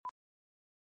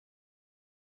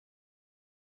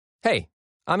Hey,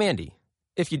 I'm Andy.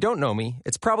 If you don't know me,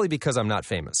 it's probably because I'm not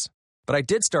famous. But I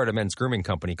did start a men's grooming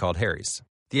company called Harry's.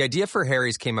 The idea for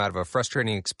Harry's came out of a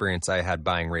frustrating experience I had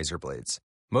buying razor blades.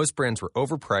 Most brands were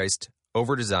overpriced,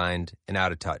 overdesigned, and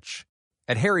out of touch.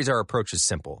 At Harry's, our approach is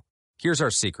simple. Here's our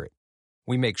secret.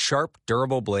 We make sharp,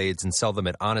 durable blades and sell them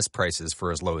at honest prices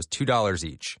for as low as $2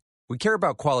 each. We care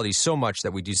about quality so much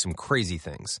that we do some crazy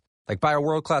things, like buy a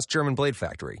world-class German blade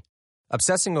factory.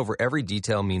 Obsessing over every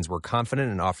detail means we're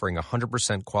confident in offering a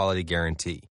 100% quality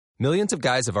guarantee. Millions of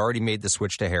guys have already made the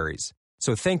switch to Harry's,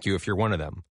 so thank you if you're one of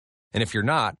them. And if you're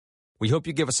not, we hope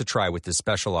you give us a try with this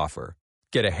special offer.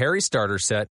 Get a Harry starter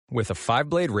set with a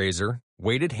 5-blade razor,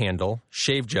 weighted handle,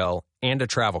 shave gel, and a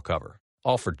travel cover.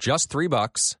 All for just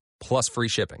 $3 plus free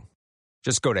shipping.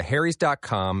 Just go to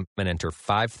harrys.com and enter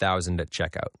 5,000 at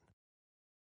checkout.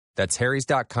 That's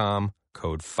harrys.com,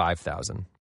 code 5,000.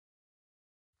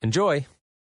 Enjoy!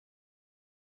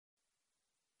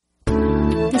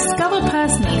 Discover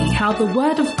personally how the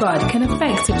Word of God can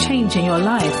affect a change in your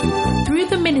life through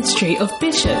the ministry of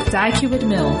Bishop Daikiwood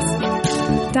Mills.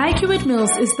 Daikiwood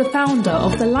Mills is the founder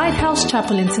of the Lighthouse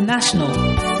Chapel International,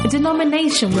 a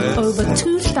denomination with over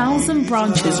 2,000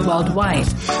 branches worldwide.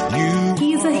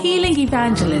 He is a healing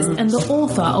evangelist and the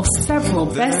author of several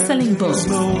best-selling books.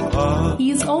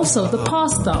 He is also the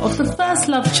pastor of the First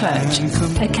Love Church,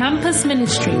 a campus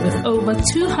ministry with over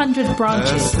 200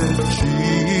 branches.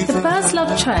 The First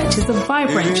Love Church is a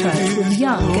vibrant church with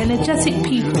young, energetic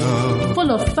people,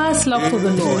 full of first love for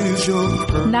the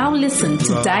Lord. Now listen to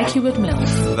Daikiwood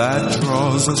Mills. That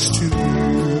draws us to you.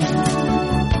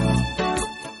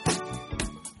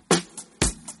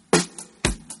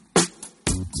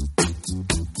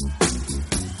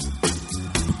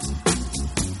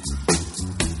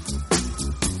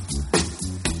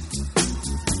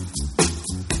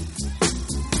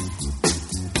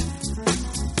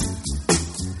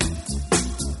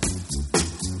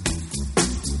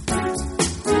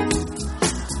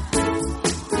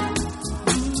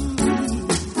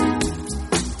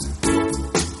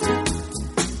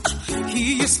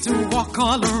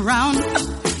 All around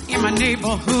in my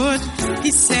neighborhood,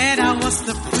 he said I was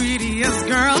the prettiest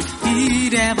girl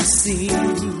he'd ever seen.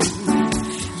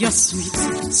 You're sweet,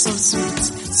 so sweet,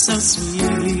 so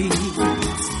sweet.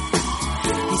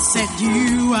 He said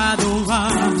you are the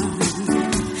one.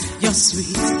 You're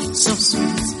sweet, so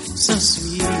sweet, so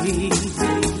sweet.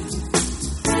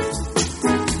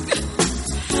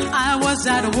 I was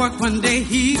at work one day,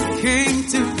 he came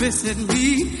to visit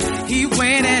me. He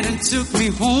waited and took me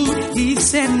home. He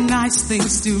said nice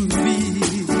things to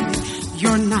me.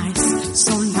 You're nice,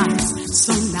 so nice,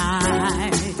 so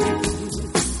nice.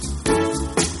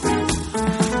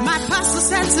 My pastor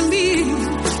said to me,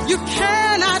 you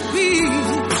cannot be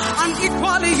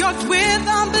unequally yoked with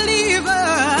unbelievers.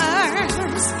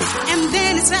 And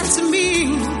then he said to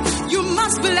me, you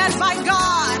must be led by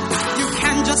God. You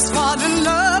can't just fall in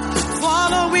love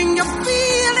following your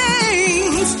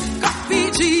feelings. God,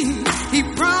 PG. He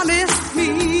promised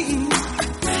me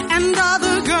and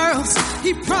other girls,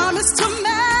 he promised to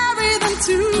marry them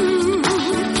too.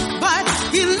 But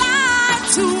he lied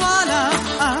to all of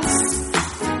us.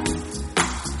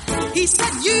 He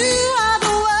said you are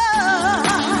the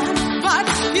one, but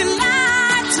he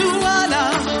lied to all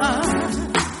of us.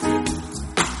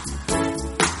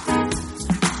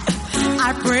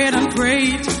 I prayed and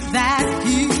prayed that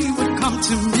he would come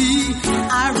to me.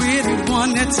 I really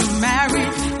wanted to marry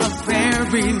a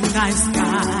very nice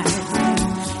guy.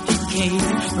 He came,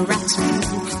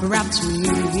 wrapped me.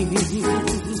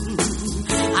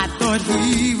 I thought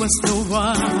he was the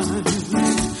one,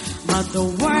 but the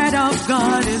word of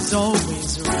God is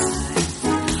always right.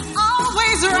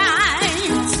 Always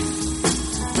right.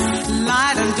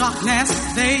 Light and darkness,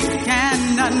 they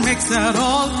cannot mix at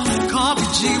all. Kobe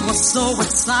G was so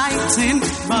exciting,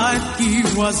 but he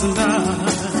wasn't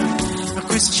a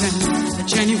Christian, a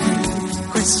genuine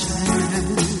Christian.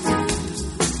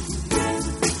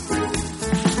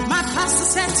 My pastor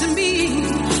said to me,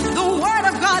 the word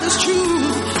of God is true.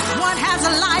 What has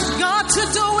a light got to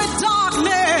do with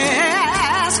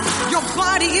darkness? Your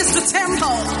body is the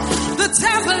temple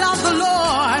of the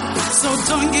Lord. So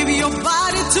don't give your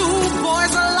body to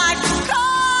boys like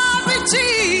Kobe G.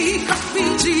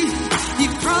 He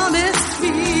promised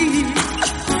me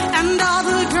and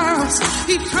other girls,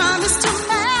 he promised to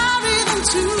marry them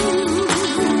too.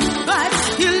 But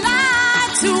he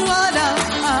lied to all of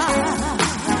us.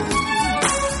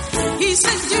 He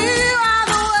said you are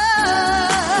the one.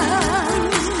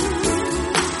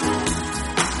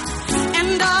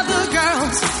 And other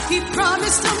girls, he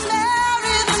promised to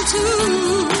marry them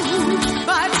too.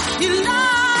 But he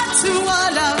lied to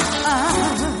all of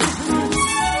us.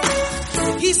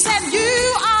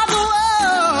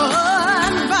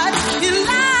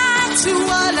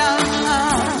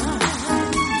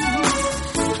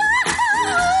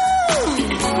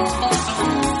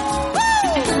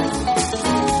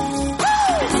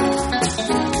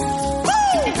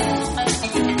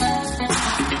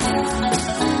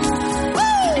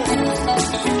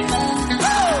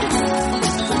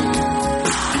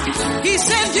 He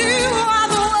said you are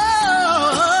the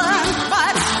one,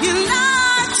 but you're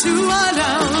not to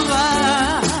another.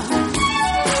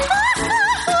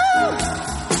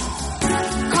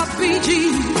 Copy G,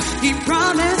 he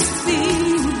promised me,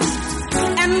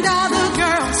 and other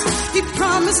girls he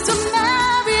promised to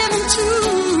marry them too,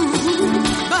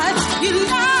 but you're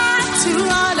not to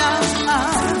others.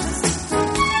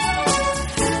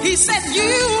 He said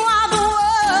you are the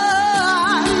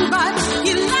one, but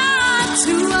you're not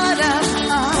to others.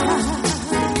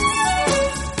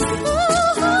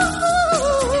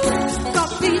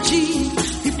 Copy G,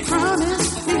 he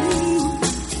promised me.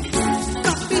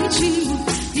 Copy G,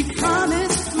 he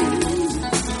promised me.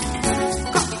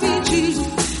 Copy G,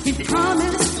 he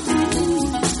promised me.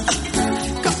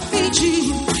 Copy G,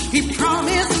 he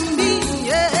promised me.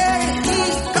 Yeah,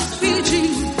 Copy G,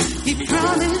 he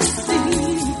promised me.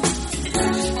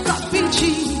 Copy G,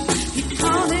 he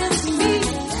promised me.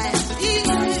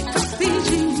 Copy G,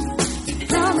 he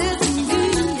promised me.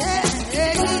 Yeah,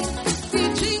 Copy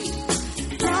G, he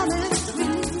promised me.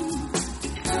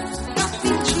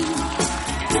 Copy G.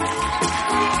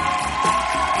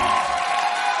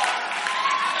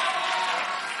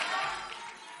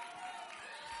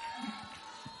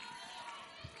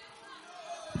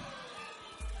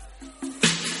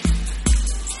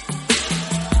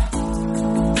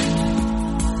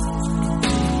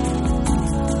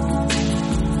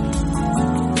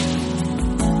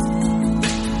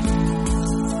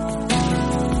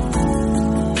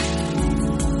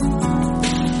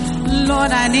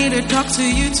 Lord, I need to talk to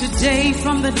you today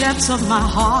from the depths of my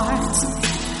heart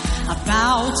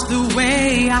about the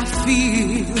way I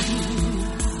feel.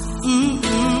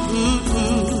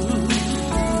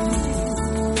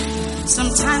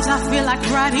 Sometimes I feel like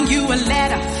writing you a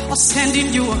letter or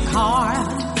sending you a card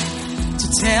to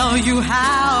tell you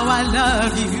how I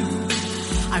love you.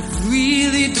 I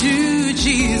really do,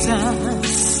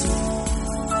 Jesus.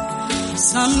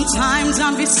 Sometimes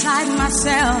I'm beside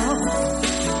myself,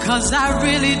 'cause I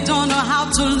really don't know how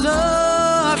to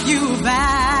love you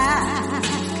back.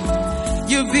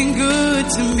 You've been good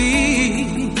to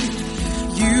me.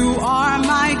 You are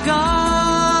my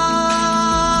God.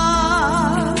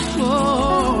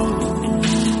 Oh,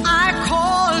 I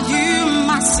call you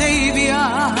my Savior.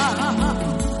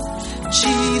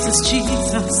 Jesus,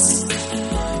 Jesus,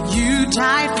 you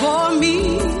died for me.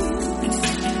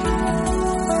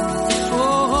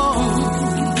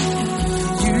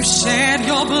 Shed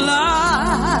your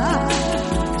blood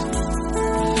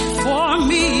for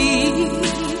me,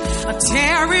 a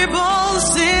terrible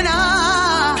sinner.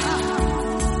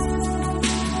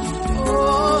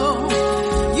 Oh,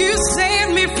 you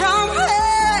saved me from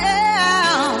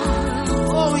hell.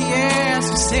 Oh, yes,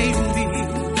 you saved me.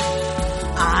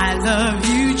 I love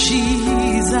you,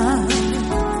 Jesus.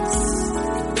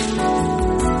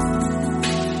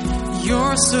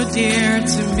 You're so dear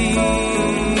to me.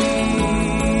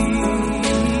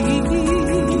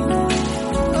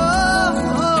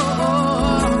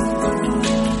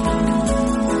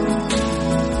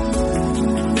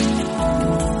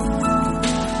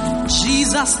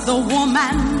 The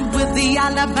woman with the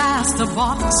alabaster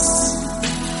box,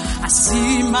 I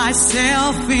see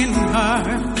myself in her.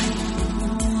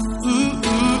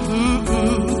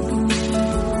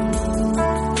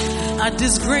 A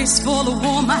disgraceful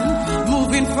woman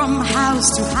moving from house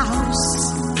to house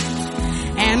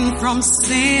and from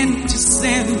sin to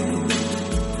sin.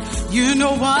 You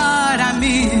know what I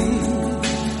mean.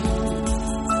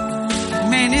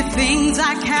 Many things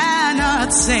I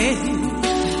cannot say,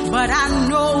 but I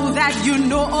know that you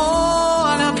know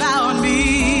all about me.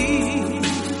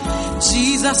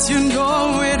 Jesus, you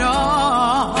know it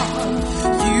all.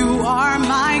 You are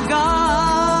my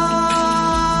God.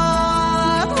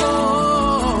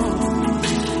 Oh,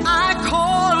 I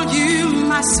call you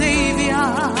my Savior.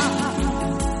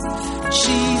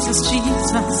 Jesus,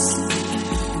 Jesus,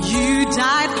 you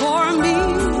died for me.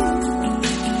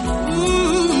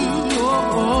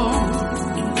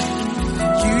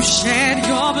 Shed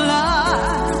your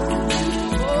blood.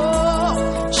 Oh,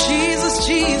 Jesus,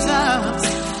 Jesus,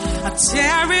 a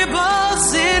terrible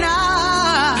sinner.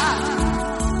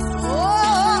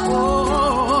 Oh,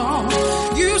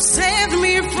 you saved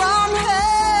me from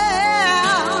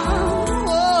hell.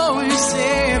 Oh, you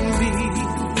saved me.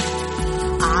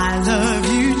 I love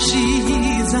you,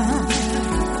 Jesus.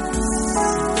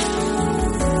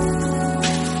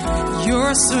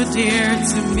 You're so dear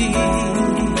to me.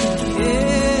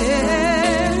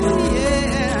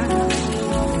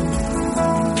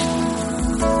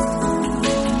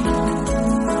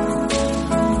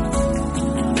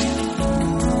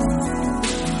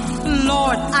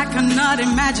 Cannot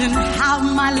imagine how how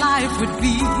my life would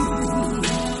be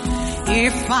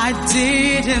if I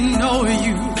didn't know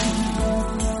you.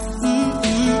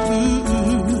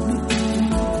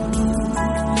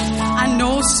 I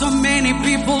know so many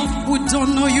people who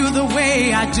don't know you the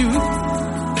way I do.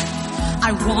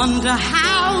 I wonder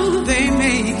how they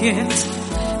make it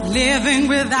living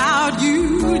without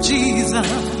you,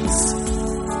 Jesus.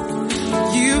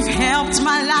 You've helped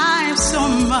my life so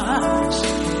much,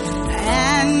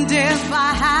 and if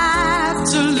I had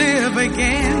to live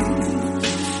again,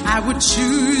 I would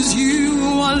choose you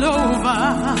all over,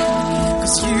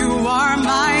 'cause you are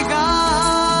my God.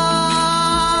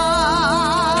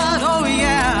 Oh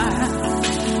yeah,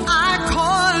 I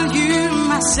call you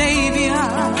my Savior.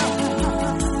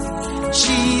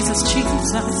 Jesus,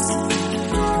 Jesus,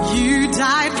 you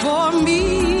died for me.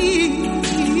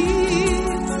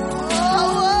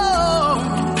 Oh,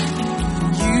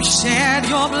 you shed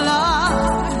your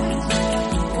blood,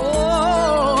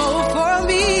 oh, for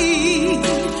me,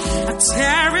 a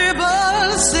terrible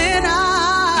sinner.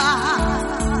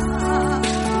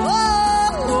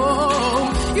 Oh,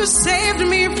 you saved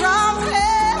me from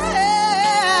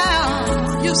hell.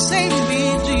 You saved me,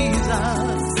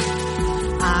 Jesus.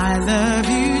 I love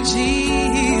you,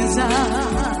 Jesus.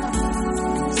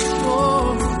 Oh,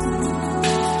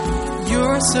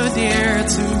 you're so dear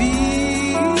to me.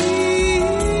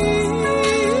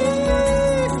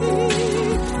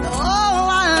 Oh,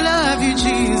 I love you,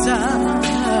 Jesus,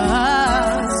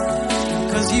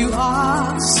 'cause you are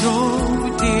so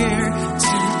dear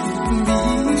to me.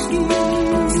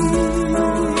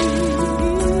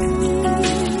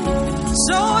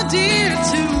 So dear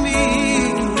to me.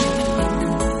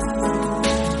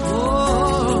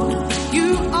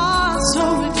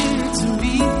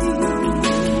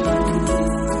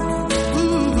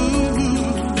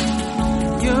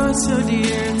 So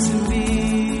dear to me.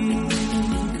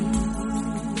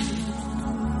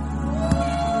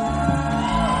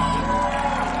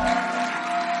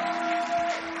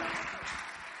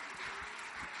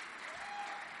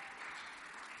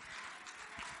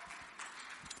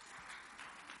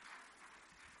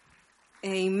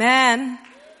 Amen.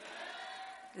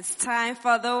 It's time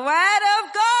for the word of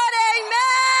God. Amen.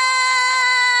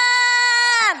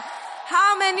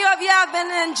 How many of you have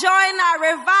been enjoying our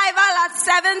revival at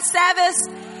 7 service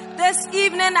this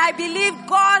evening? I believe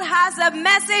God has a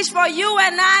message for you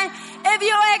and I. If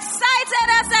you're excited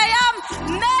as I am,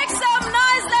 make some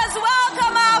noise. Let's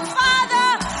welcome our Father,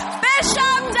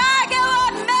 Bishop Dag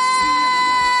Heward Mills.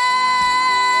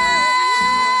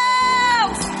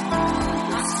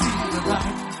 I see the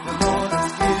light the Lord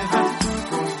has given.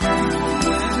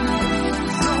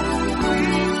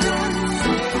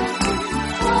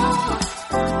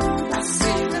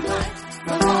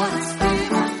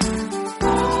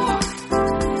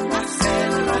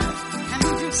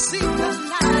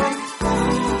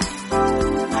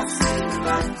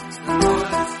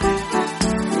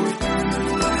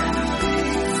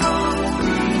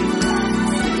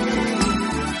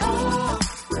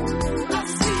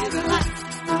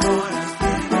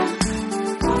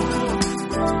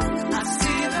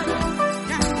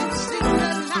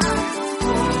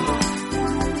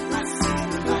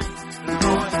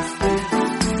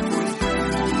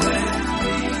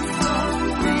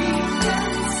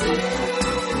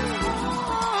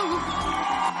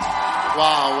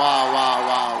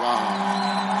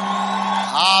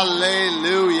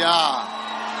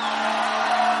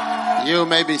 You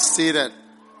may be seated.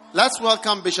 Let's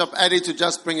welcome Bishop Eddie to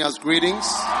just bring us greetings.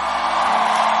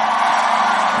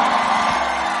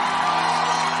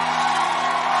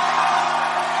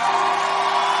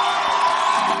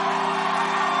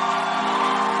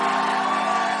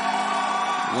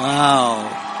 Wow.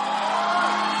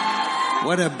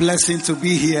 What a blessing to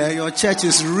be here. Your church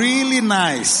is really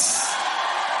nice.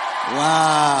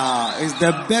 Wow. It's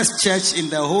the best church in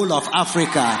the whole of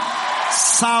Africa.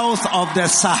 South of the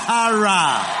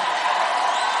Sahara.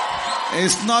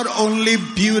 It's not only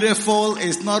beautiful,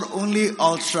 it's not only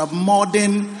ultra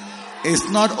modern, it's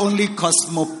not only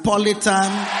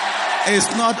cosmopolitan, it's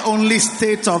not only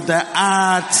state of the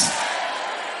art,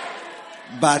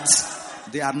 but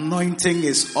the anointing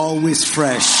is always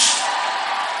fresh.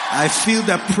 I feel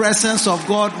the presence of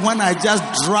God when I just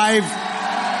drive.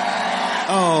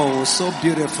 Oh, so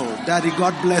beautiful. Daddy,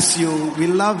 God bless you. We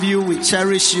love you. We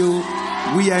cherish you.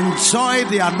 We enjoy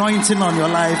the anointing on your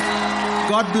life.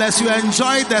 God bless you.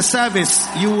 Enjoy the service.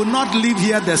 You will not leave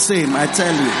here the same, I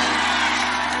tell you.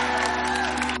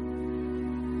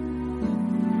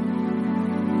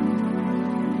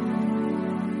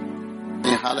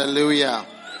 Hallelujah.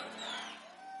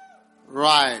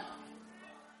 Right.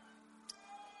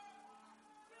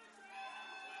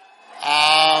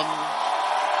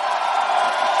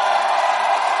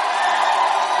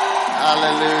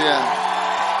 Hallelujah.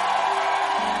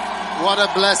 What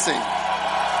a blessing.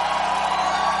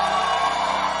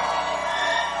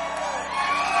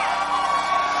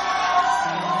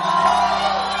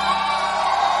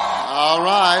 All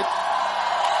right.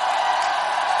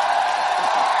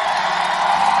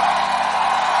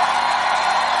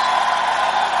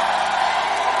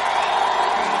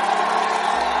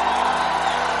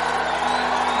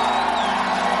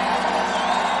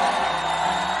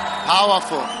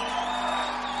 Powerful.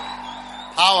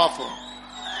 Powerful.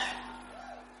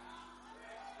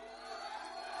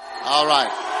 All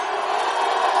right.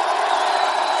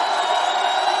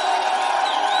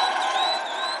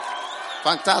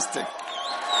 Fantastic.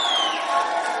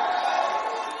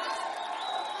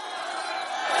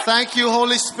 Thank you,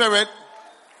 Holy Spirit,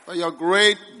 for your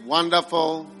great,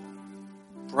 wonderful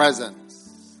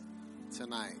presence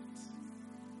tonight.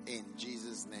 In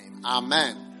Jesus' name.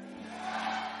 Amen.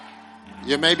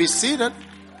 You may be seated.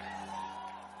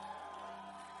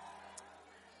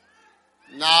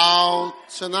 Now,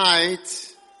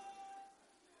 tonight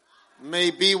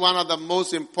may be one of the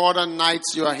most important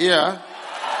nights you are here.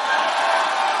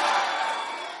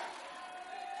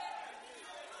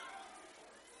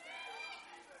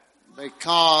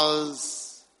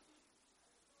 Because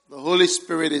the Holy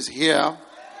Spirit is here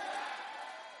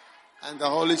and the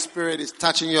Holy Spirit is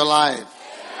touching your life.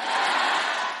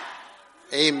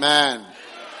 Amen.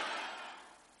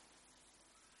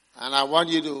 And I want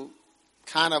you to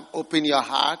kind of open your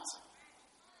heart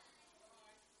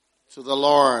to the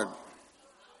Lord.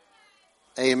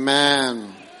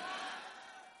 Amen.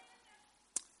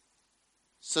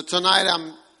 So tonight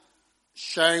I'm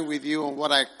sharing with you on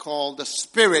what I call the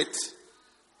Spirit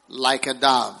like a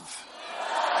dove.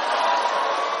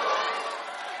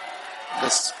 The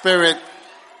Spirit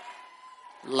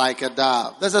like a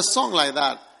dove. There's a song like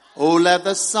that. Oh, let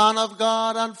the Son of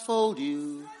God unfold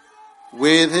you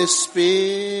with His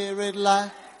Spirit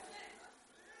like.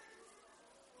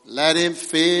 Let Him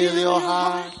fill your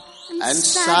heart and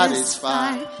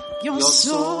satisfy your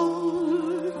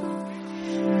soul.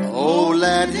 Oh,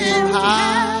 let Him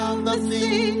have the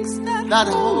things that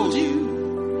hold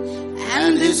you,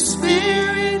 and His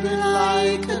Spirit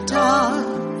like a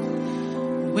dove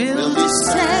will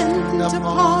descend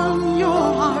upon your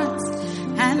heart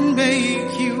and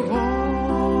make you whole.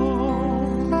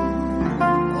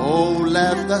 Oh,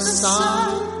 let the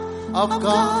Son of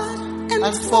God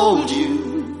unfold you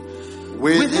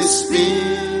with His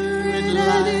Spirit,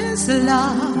 let His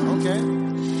love. Okay.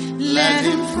 Let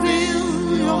Him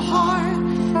fill your heart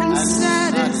and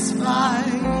satisfy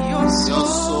your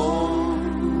soul.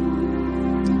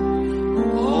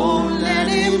 Oh, let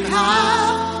Him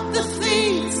have the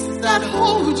things that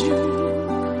hold you,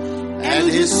 and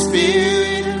His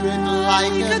Spirit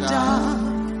like a dove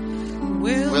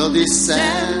will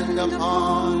descend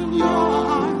upon your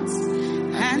hearts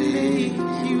and make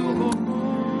you whole.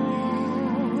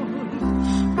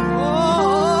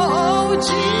 Oh,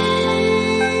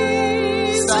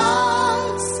 Jesus,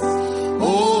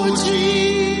 oh,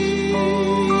 Jesus,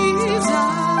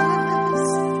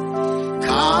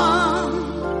 come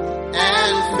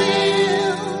and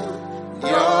fill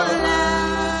your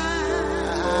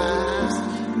lives.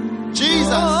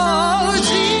 Jesus, oh,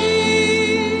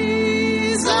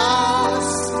 Jesus,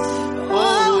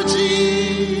 oh,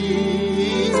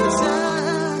 Jesus,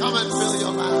 come and fill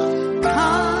your life.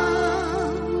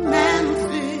 Come and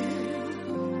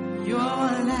fill your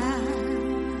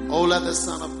life. Oh, let the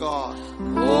Son of God.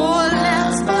 Oh,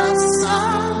 let the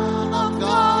Son of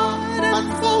God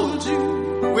unfold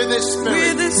you with His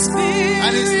Spirit,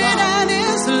 and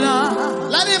His love.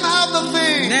 Let Him have the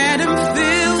thing. Let Him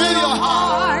fill your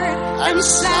heart and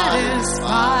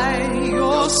satisfy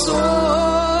your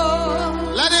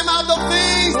soul. Let Him have the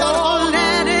things that hold you.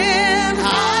 Let Him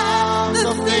have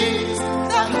the things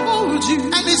that hold you.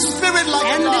 And His Spirit like a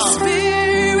dove. And His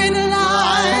Spirit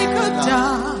like a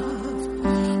dove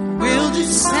will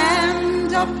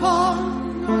descend upon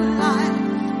your life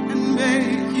and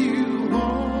make you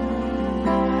whole.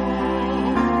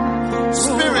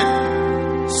 Spirit,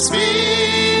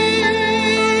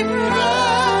 Spirit,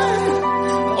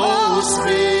 oh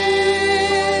Spirit,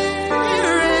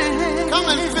 come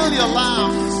and fill your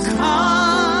lungs.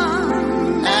 Come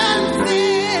and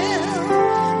fill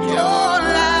your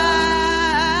lives.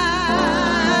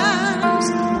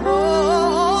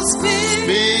 Oh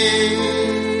Spirit,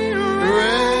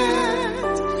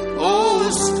 oh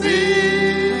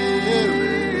Spirit,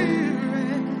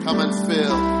 come and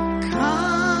fill.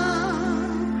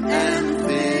 Come and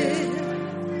fill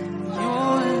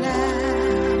your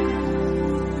lives.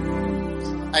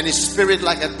 And His Spirit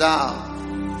like a dove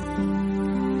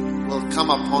will come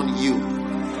upon you,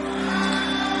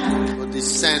 will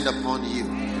descend upon you.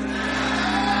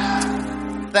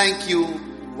 Thank you,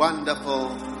 wonderful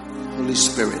Holy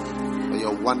Spirit, for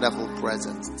your wonderful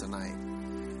presence tonight.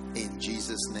 In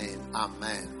Jesus' name,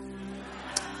 amen.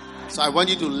 So I want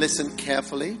you to listen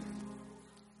carefully.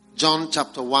 John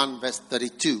chapter 1 verse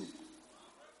 32.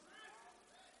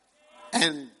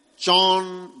 And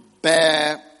John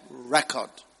bare record,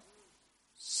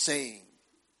 saying,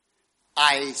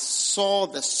 I saw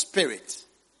the Spirit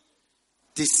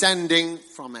descending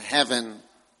from heaven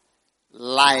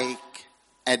like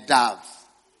a dove.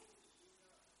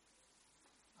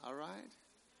 All right?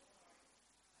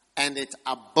 And it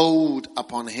abode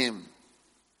upon him.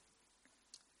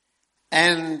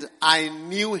 And I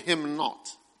knew him not.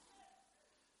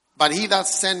 But he that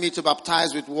sent me to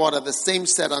baptize with water, the same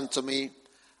said unto me,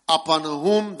 upon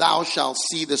whom thou shalt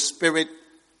see the Spirit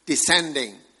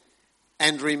descending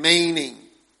and remaining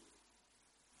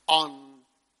on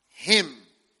him,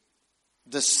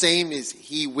 the same is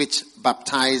he which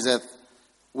baptizeth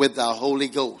with the Holy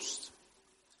Ghost.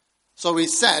 So he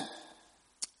said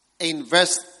in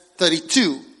verse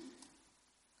 32,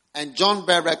 and John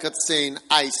bare record saying,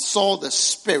 I saw the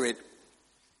Spirit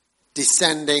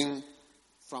descending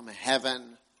from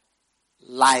heaven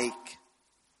like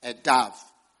a dove.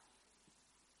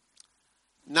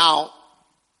 Now,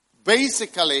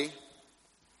 basically,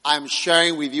 I'm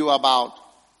sharing with you about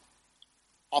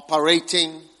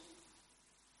operating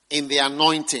in the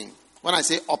anointing. When I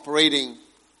say operating,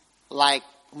 like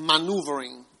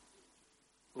maneuvering,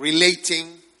 relating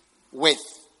with,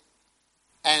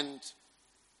 and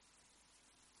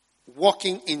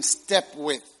walking in step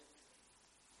with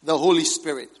the Holy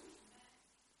Spirit.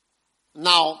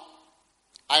 Now,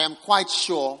 I am quite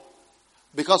sure,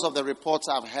 because of the reports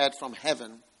I've heard from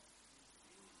heaven,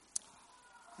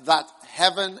 that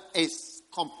heaven is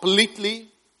completely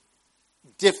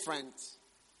different,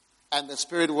 and the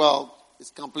spirit world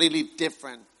is completely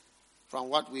different from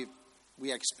what we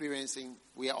are experiencing,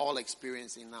 we are all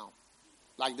experiencing now.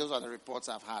 Like, those are the reports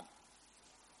I've had.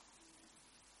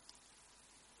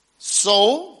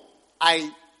 So,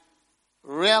 I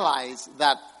realize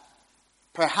that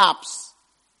perhaps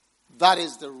that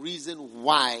is the reason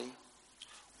why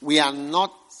we are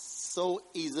not so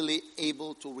easily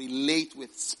able to relate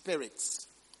with spirits.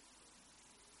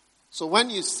 So when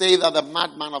you say that the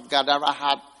madman of Gadara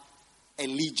had a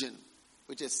legion,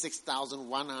 which is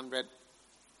 6,100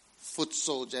 foot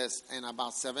soldiers and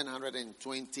about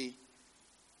 720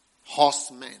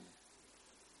 horsemen,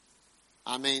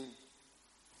 I mean,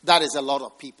 that is a lot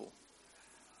of people.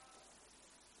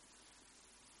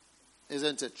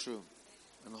 Isn't it true?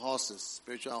 And horses,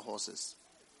 spiritual horses.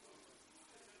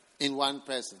 In one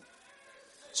person.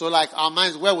 So like our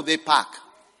minds, where would they park?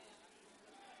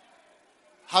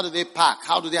 How do they park?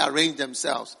 How do they arrange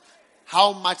themselves?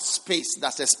 How much space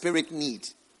does a spirit need?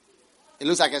 It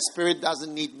looks like a spirit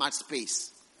doesn't need much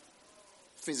space.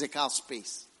 Physical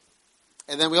space.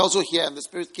 And then we also hear, and the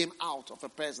spirit came out of a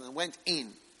person and went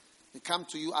in. They come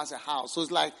to you as a house. So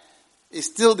it's like, they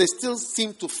still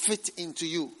seem to fit into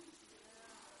you.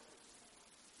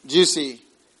 Do you see?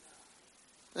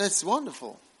 That's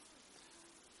wonderful.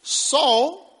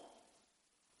 So,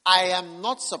 I am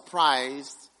not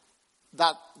surprised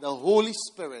that the Holy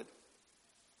Spirit,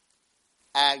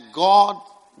 God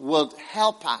will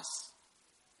help us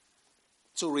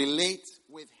to relate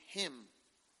with Him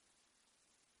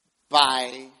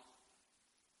by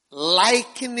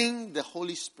likening the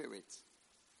Holy Spirit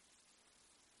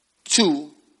to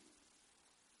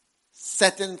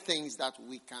certain things that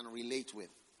we can relate with.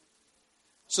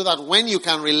 So that when you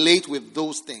can relate with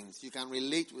those things, you can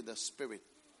relate with the Spirit.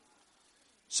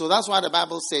 So that's why the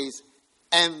Bible says,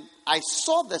 and I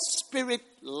saw the Spirit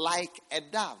like a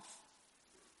dove.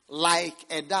 Like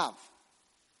a dove.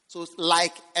 So it's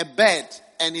like a bird,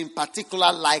 and in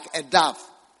particular like a dove.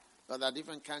 But there are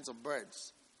different kinds of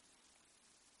birds.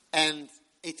 And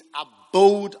it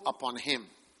abode upon him.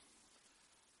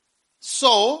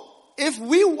 So, if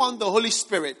we want the Holy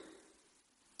Spirit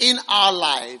in our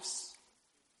lives,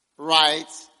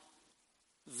 right,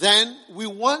 then we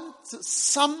want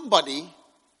somebody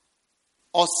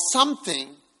or something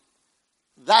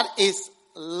that is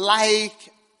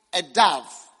like a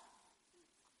dove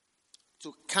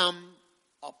to come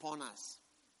upon us.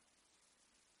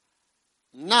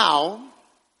 Now,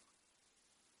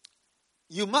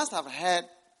 you must have heard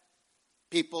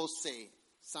people say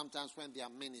sometimes when they are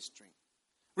ministering,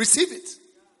 receive it.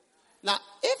 Now,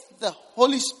 if the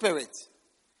Holy Spirit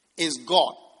is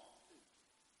God,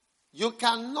 you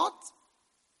cannot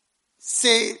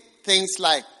say things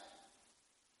like,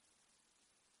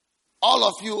 All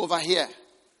of you over here,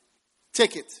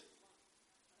 take it.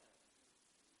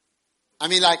 I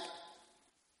mean, like,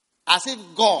 as if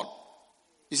God,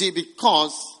 you see,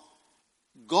 because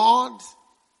God,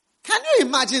 can you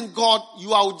imagine God,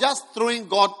 you are just throwing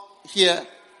God here,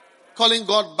 calling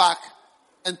God back,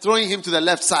 and throwing him to the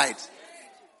left side?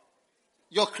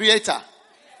 Your creator.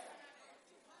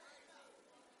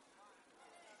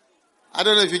 I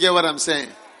don't know if you get what I'm saying.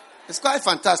 It's quite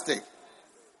fantastic.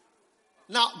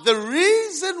 Now, the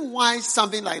reason why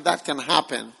something like that can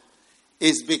happen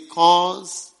is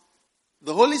because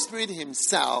the Holy Spirit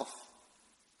himself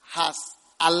has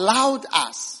allowed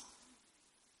us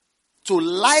to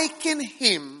liken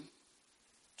him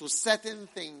to certain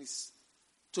things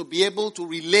to be able to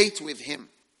relate with him.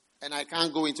 And I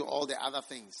can't go into all the other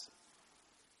things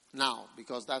now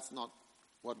because that's not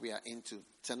what we are into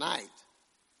tonight.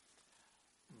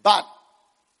 But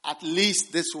at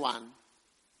least this one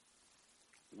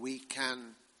we can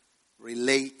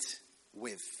relate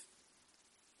with.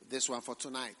 This one for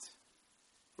tonight.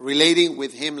 Relating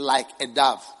with him like a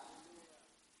dove.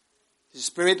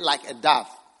 Spirit like a dove.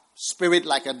 Spirit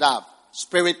like a dove.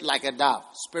 Spirit like a dove.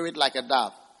 Spirit like a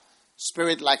dove.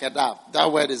 Spirit like a dove.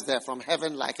 That word is there from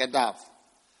heaven like a dove.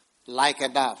 Like a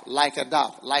dove. Like a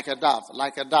dove. Like a dove.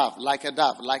 Like a dove. Like a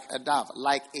dove. Like a dove.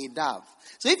 Like a dove.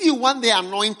 So if you want the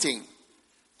anointing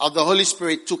of the Holy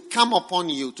Spirit to come upon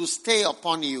you, to stay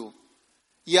upon you,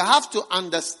 you have to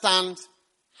understand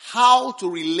how to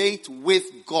relate with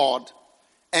God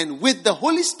and with the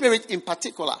Holy Spirit in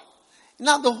particular.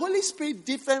 Now, the Holy Spirit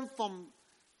different from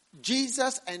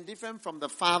Jesus and different from the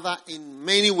Father in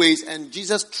many ways. And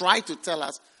Jesus tried to tell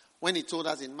us when he told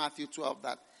us in Matthew 12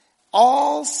 that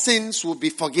all sins will be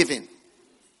forgiven.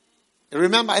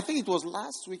 Remember, I think it was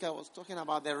last week I was talking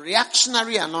about the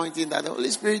reactionary anointing, that the Holy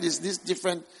Spirit is this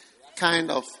different kind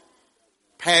of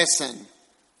person.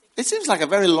 It seems like a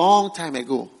very long time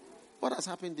ago. What has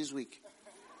happened this week?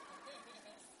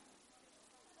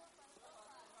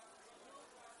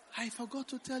 I forgot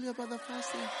to tell you about the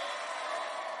fasting.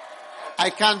 I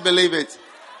can't believe it.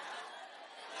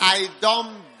 I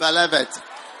don't believe it.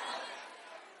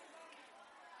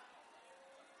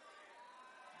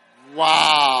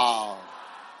 Wow.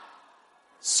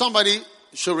 Somebody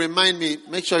should remind me,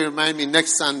 make sure you remind me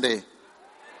next Sunday.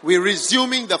 We're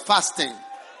resuming the fasting.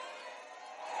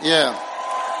 Yeah.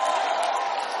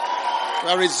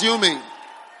 We're resuming.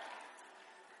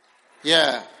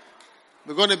 Yeah.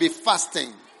 We're going to be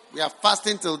fasting. We are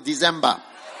fasting till December.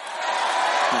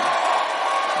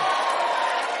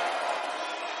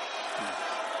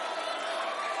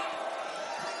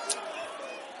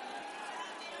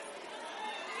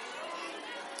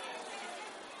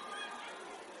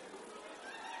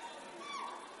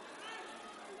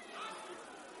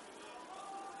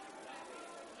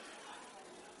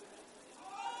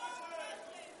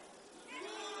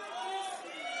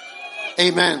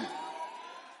 Amen.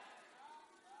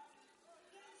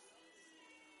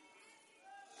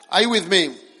 Are you with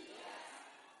me?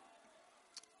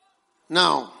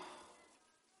 Now,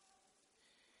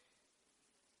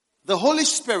 the Holy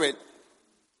Spirit,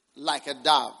 like a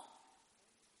dove.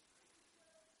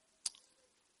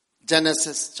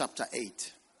 Genesis chapter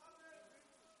 8.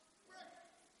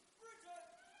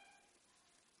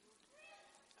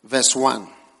 Verse 1.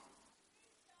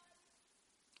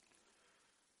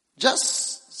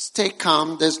 Just stay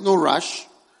calm. There's no rush.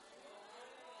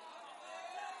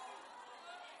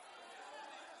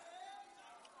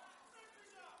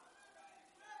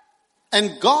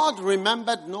 And God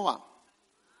remembered Noah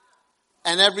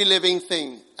and every living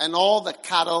thing and all the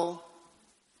cattle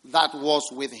that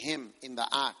was with him in the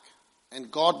ark.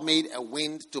 And God made a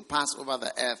wind to pass over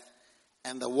the earth,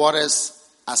 and the waters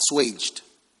assuaged.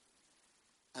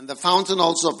 And the fountain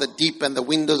also of the deep and the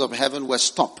windows of heaven were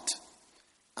stopped.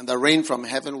 And the rain from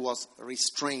heaven was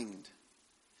restrained.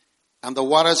 And the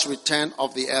waters returned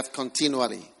of the earth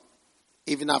continually.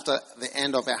 Even after the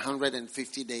end of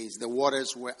 150 days, the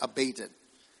waters were abated.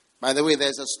 By the way,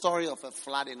 there's a story of a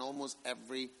flood in almost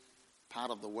every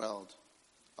part of the world,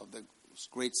 of the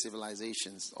great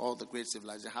civilizations. All the great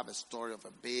civilizations have a story of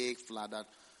a big flood that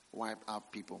wiped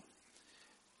out people.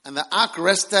 And the ark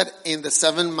rested in the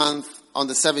 7th month, on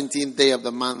the 17th day of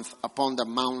the month, upon the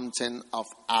mountain of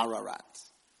Ararat.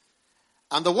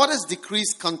 And the waters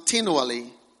decreased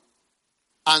continually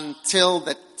until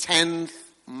the 10th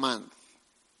month.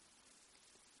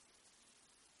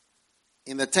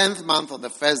 In the 10th month, on the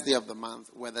first day of the month,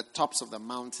 were the tops of the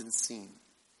mountains seen.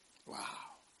 Wow.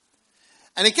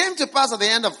 And it came to pass at the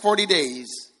end of 40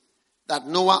 days that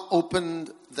Noah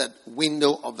opened the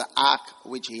window of the ark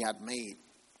which he had made.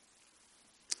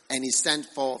 And he sent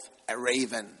forth a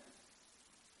raven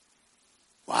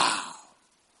Wow.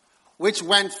 Which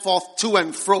went forth to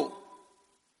and fro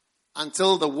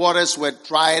until the waters were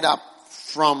dried up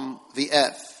from the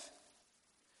earth.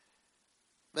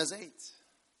 Verse 8.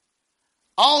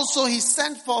 Also he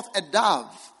sent forth a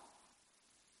dove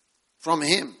from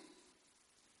him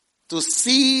to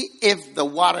see if the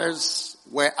waters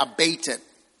were abated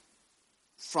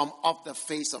from off the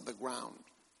face of the ground.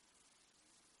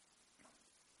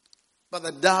 But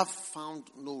the dove found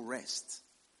no rest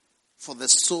for the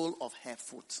sole of her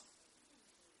foot.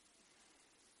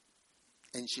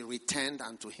 And she returned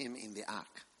unto him in the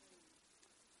ark.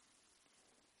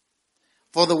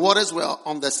 For the waters were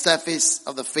on the surface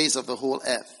of the face of the whole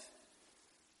earth.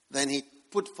 Then he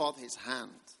put forth his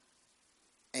hand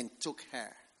and took her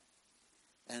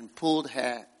and pulled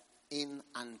her in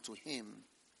unto him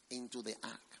into the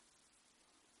ark.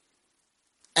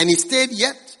 And he stayed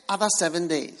yet other 7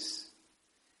 days.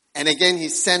 And again he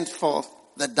sent forth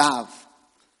the dove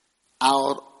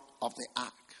out of the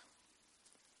ark.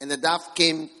 And the dove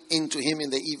came into him in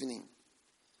the evening.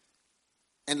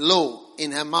 And lo,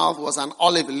 in her mouth was an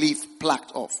olive leaf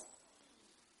plucked off.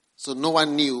 So no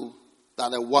one knew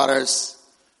that the waters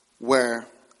were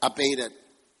abated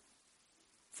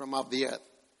from off the earth.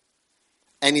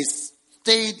 And he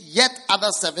stayed yet other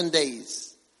 7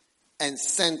 days and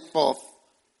sent forth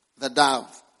the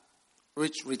dove,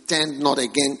 which returned not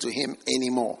again to him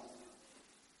anymore.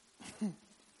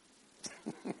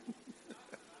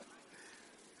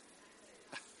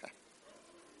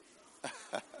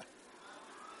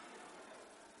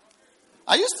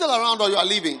 Are you still around or you are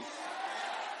leaving?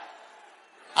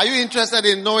 Are you interested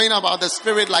in knowing about the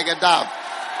spirit like a dove?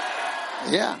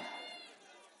 Yeah.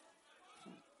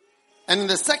 And in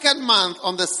the second month,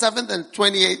 on the 7th and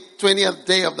 20th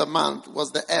day of the month,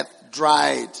 was the earth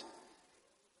dried.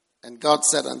 And God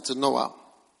said unto Noah,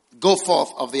 go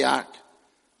forth of the ark,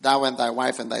 thou and thy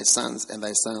wife and thy sons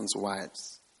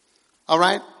wives. All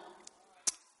right?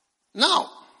 Now,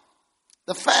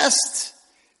 the first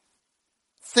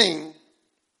thing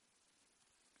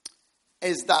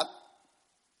is that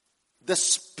the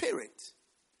spirit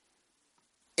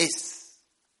is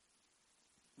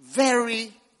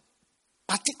very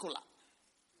particular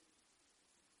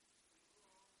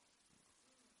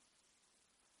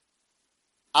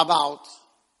about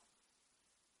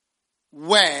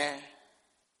where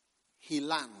he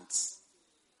lands.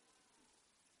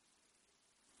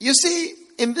 You see,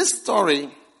 in this story,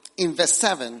 in verse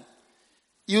 7,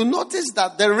 you notice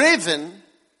that the raven,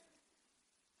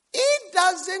 he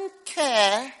doesn't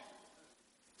care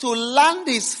to land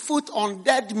his foot on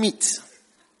dead meat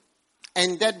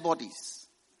and dead bodies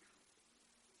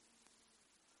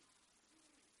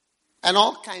and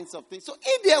all kinds of things. So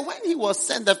when he was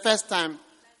sent the first time,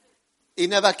 he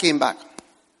never came back.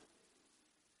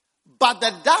 But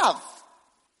the dove,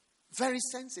 very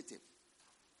sensitive.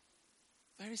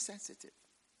 Very sensitive.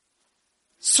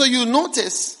 So you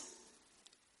notice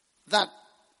that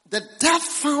the dove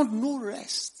found no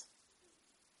rest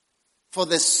for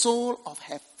the sole of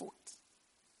her foot.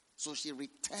 So she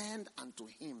returned unto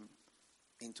him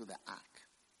into the ark.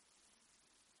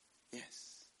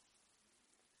 Yes.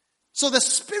 So the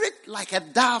spirit, like a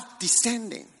dove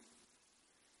descending,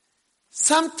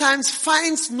 sometimes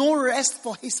finds no rest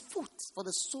for his foot, for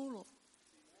the sole of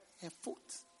her foot.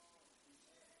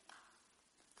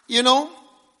 You know,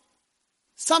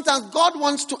 sometimes God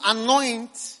wants to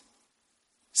anoint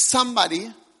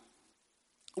somebody,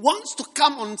 wants to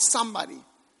come on somebody,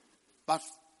 but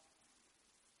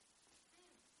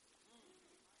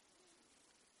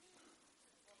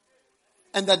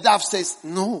and the dove says,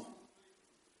 no,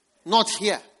 not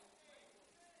here.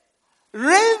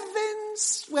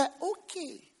 Ravens were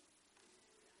okay.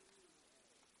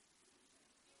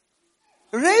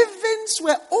 Ravens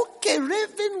were okay.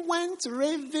 Raven went,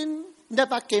 raven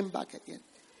never came back again.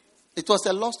 It was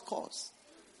a lost cause.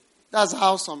 That's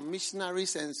how some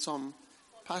missionaries and some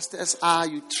pastors are.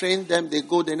 You train them, they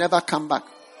go, they never come back.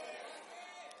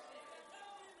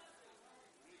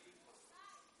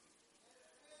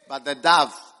 But the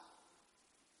dove,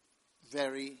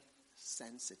 very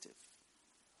sensitive,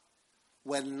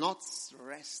 will not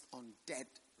rest on dead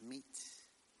meat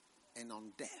and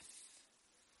on death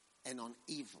and on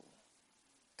evil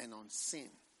and on sin.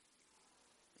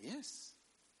 Yes.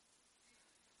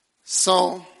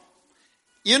 So,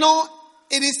 you know,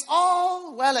 it is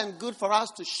all well and good for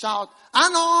us to shout,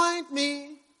 anoint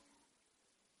me,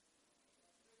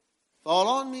 fall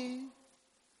on me.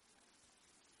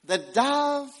 The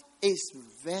dove is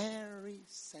very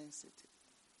sensitive.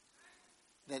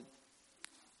 That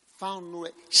found no way.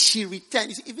 She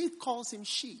returned. If it calls him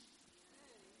she.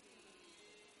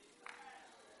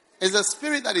 It's the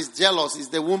spirit that is jealous, is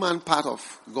the woman part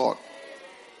of God.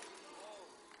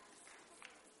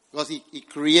 Because he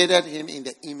created him in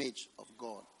the image of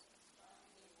God.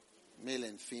 Male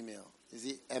and female. You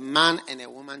see, a man and a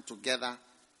woman together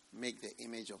make the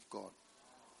image of God.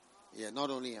 Yeah, not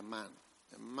only a man.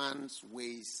 A man's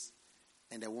ways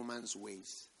and a woman's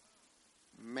ways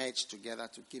merge together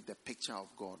to give the picture of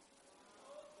God.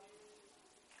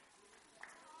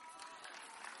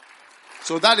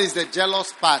 So that is the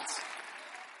jealous part.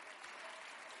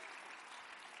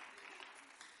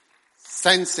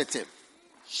 Sensitive.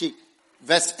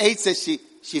 Verse 8 says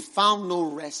she found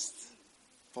no rest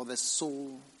for the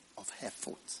sole of her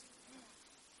foot.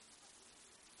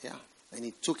 Yeah. And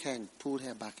he took her and pulled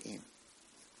her back in.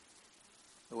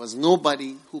 There was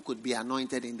nobody who could be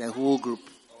anointed in the whole group.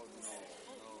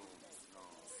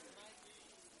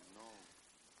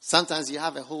 Sometimes you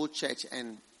have a whole church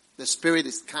and the Spirit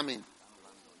is coming.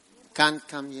 Can't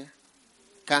come here.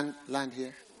 Can't land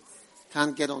here.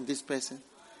 Can't get on this person.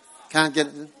 Can't get...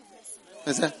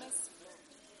 What's that?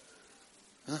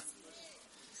 Huh?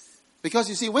 Because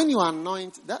you see, when you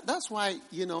anoint, that's why,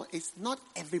 it's not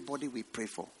everybody we pray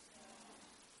for.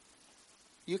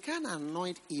 You can't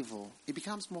anoint evil. It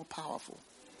becomes more powerful.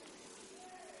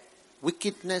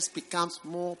 Wickedness becomes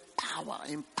more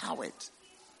empowered.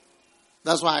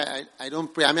 That's why I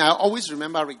don't pray. I mean, I always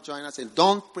remember Rick Joyner saying,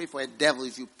 don't pray for a devil.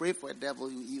 If you pray for a devil,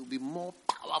 he'll be more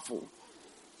powerful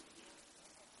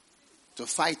to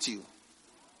fight you.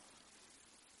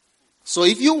 So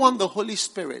if you want the Holy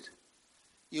Spirit,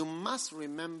 you must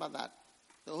remember that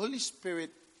the Holy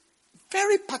Spirit,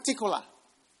 very particular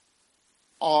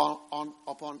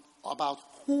about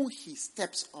who he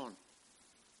steps on.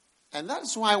 And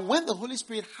that's why when the Holy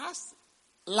Spirit has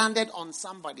landed on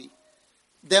somebody,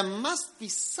 there must be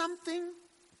something.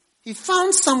 He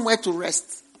found somewhere to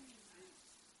rest.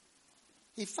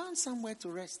 He found somewhere to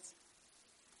rest.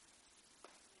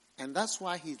 And that's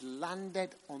why he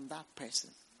landed on that person.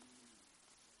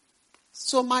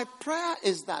 So my prayer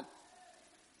is that,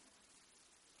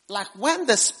 like when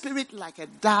the Spirit like a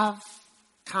dove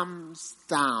comes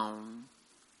down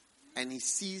and he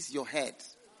sees your head,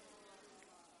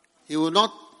 he will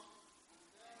not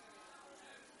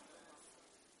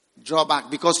draw back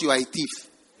because you are a thief.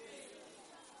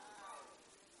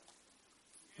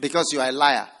 Because you are a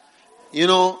liar.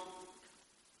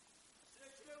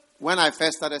 When I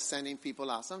first started sending people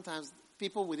out, sometimes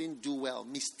people wouldn't do well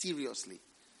mysteriously.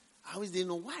 I always didn't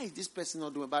know why is this person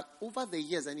not doing. But over the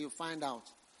years, and you find out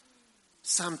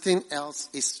something else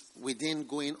is within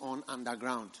going on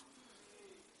underground.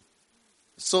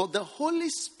 So the Holy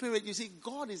Spirit, you see,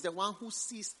 God is the one who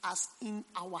sees us in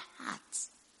our hearts.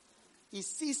 He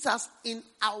sees us in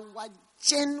our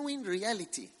genuine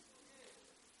reality.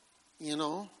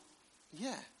 Yeah.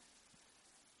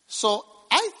 So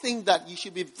I think that you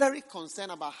should be very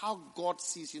concerned about how God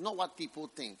sees you, not what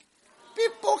people think.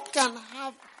 People can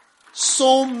have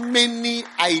so many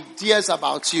ideas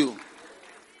about you,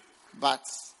 but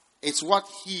it's what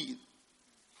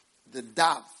the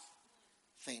dove,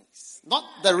 thinks, not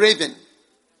the raven.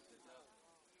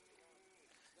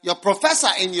 Your professor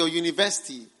in your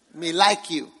university may like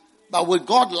you, but will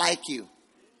God like you?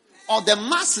 Or the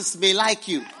masses may like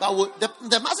you, but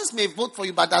the masses may vote for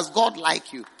you, but does God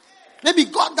like you? Maybe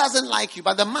God doesn't like you,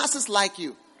 but the masses like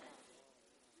you.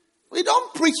 We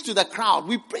don't preach to the crowd.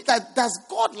 We preach that does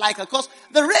God like us? Because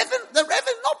the raven,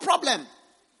 no problem.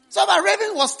 So my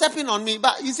raven was stepping on me,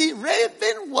 but you see,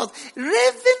 raven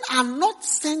are not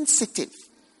sensitive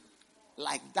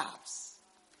like doves.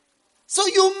 So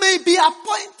you may be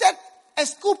appointed a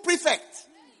school prefect,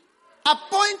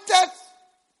 appointed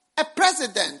a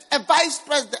president, a vice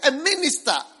president, a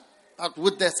minister, but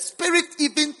would the Spirit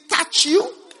even touch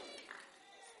you?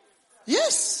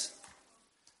 Yes.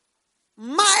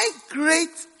 My great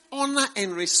honor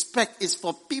and respect is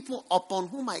for people upon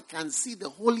whom I can see the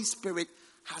Holy Spirit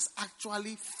has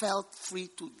actually felt free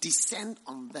to descend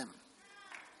on them.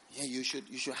 Yeah, you should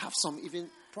have some even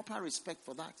proper respect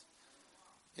for that.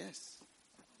 Yes.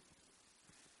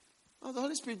 No, the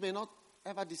Holy Spirit may not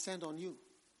ever descend on you.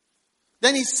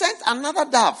 Then he sent another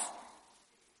dove.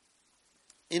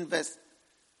 In verse,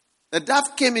 the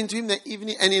dove came into him in the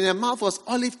evening, and in her mouth was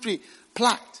olive tree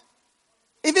plucked.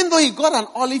 Even though he got an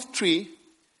olive tree,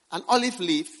 an olive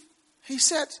leaf, he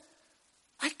said,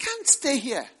 I can't stay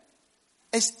here.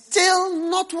 It's still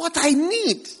not what I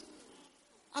need.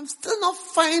 I'm still not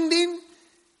finding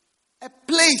a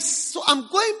place. So I'm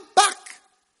going back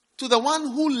to the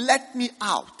one who let me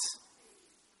out.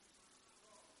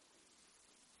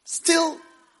 Still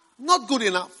not good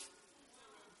enough.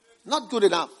 Not good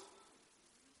enough.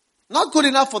 Not good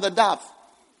enough for the dove.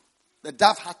 the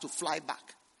dove had to fly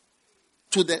back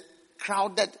to the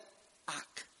crowded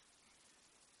ark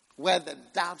where the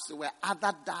doves, there were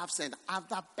other doves and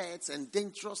other birds and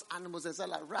dangerous animals,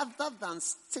 etc. Rather than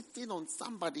sitting on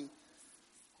somebody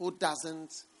who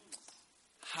doesn't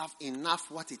have enough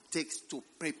what it takes to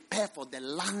prepare for the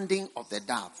landing of the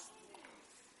dove.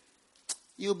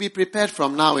 You'll be prepared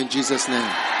from now in Jesus'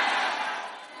 name.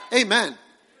 Amen.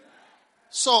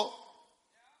 So,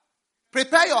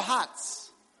 prepare your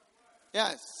hearts.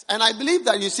 Yes. And I believe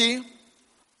that, you see,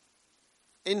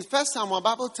 in 1 Samuel, the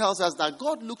Bible tells us that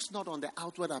God looks not on the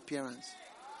outward appearance.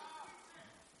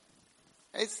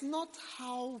 It's not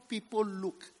how people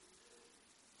look.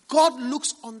 God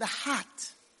looks on the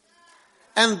heart.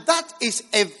 And that is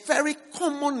a very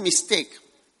common mistake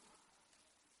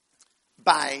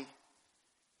by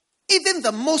even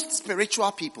the most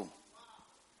spiritual people.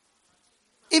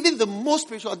 Even the most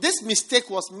spiritual. This mistake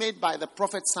was made by the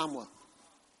prophet Samuel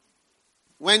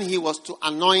when he was to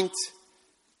anoint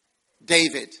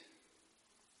David.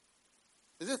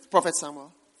 Is it Prophet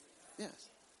Samuel? Yes.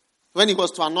 When he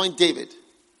was to anoint David,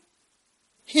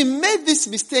 he made this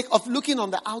mistake of looking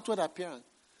on the outward appearance.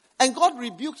 And God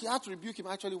rebuked, he had to rebuke him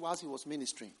actually whilst he was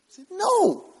ministering. He said,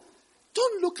 no,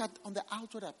 don't look on the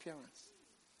outward appearance.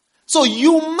 So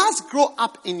you must grow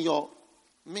up in your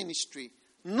ministry,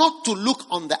 not to look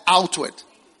on the outward.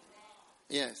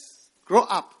 Yes. Grow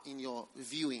up in your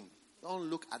viewing. Don't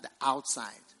look at the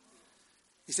outside.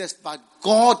 He says, but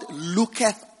God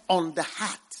looketh on the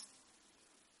heart.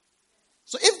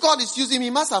 So if God is using me,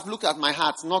 he must have looked at my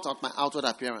heart, not at my outward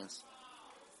appearance.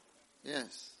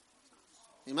 Yes.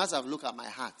 He must have looked at my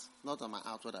heart, not at my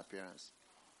outward appearance.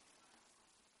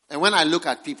 And when I look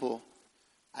at people,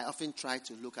 I often try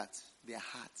to look at their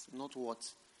hearts, not what.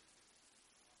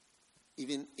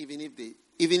 Even if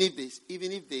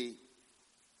they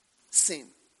sin.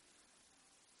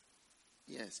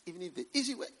 Yes, even if they.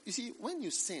 You see, when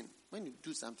you sin, when you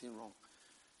do something wrong,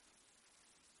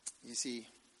 you see,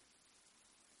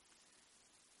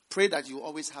 pray that you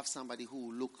always have somebody who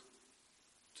will look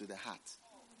to the heart.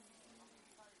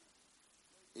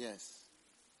 Yes.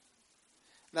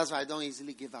 That's why I don't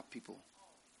easily give up people.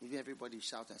 If everybody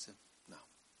shout, I say, no.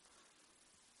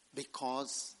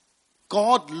 Because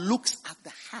God looks at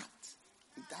the heart.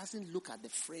 He doesn't look at the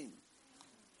frame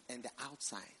and the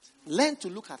outside. Learn to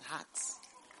look at hearts.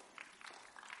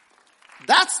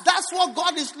 That's what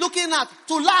God is looking at,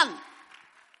 to land.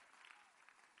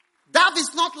 Dove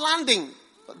is not landing.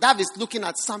 Dove is looking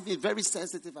at something very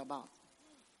sensitive about.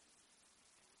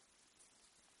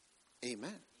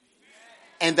 Amen.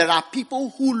 And there are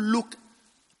people who look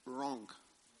wrong.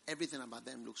 Everything about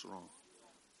them looks wrong.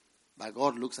 But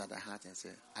God looks at the heart and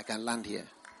says, I can land here.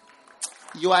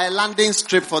 You are a landing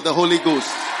strip for the Holy Ghost.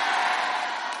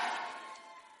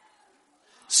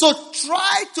 So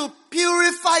try to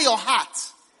purify your heart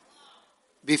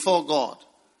before God.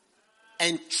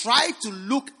 And try to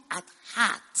look at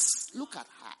hearts. Look at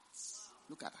hearts.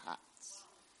 Look at hearts.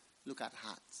 Look at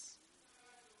hearts.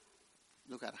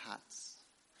 Look at hearts.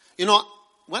 You know,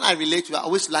 when I relate to you, I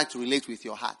always like to relate with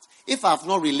your heart. If I have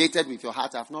not related with your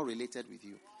heart, I have not related with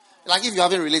you. Like if you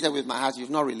haven't related with my heart, you've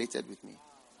not related with me.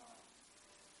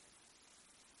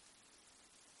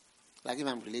 Like if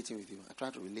I'm relating with you, I try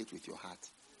to relate with your heart.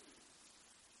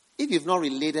 If you've not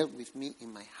related with me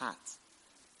in my heart,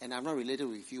 and I've not related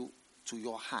with you to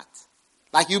your heart,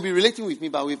 like you'll be relating with me,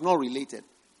 but we've not related.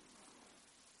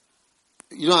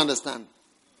 You don't understand?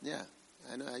 Yeah,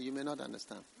 I know you may not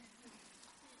understand.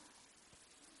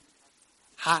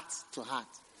 Heart to heart.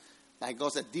 Like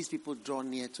God said, these people draw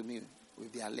near to me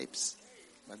with their lips,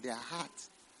 but their heart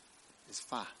is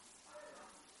far.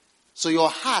 So your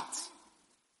heart,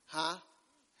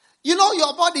 you know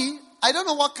your body, I don't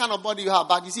know what kind of body you have,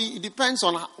 but you see, it depends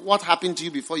on what happened to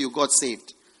you before you got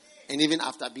saved. And even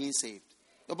after being saved.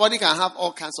 Your body can have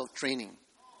all kinds of training.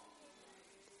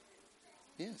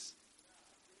 Yes.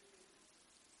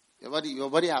 Your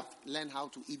body have learned how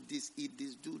to eat this,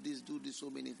 do this, so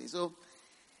many things. So,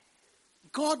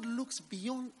 God looks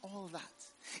beyond all that.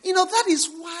 You know, that is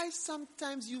why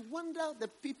sometimes you wonder the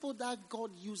people that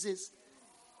God uses.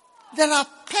 There are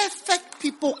perfect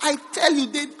people, I tell you,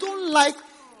 they don't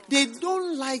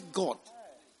like God.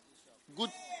 Good,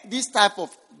 this type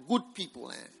of good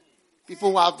people.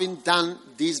 People who haven't done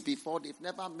this before, they've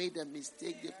never made a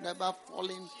mistake, they've never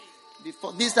fallen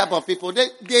before. This type of people,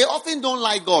 they often don't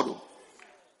like God.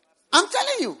 I'm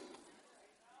telling you.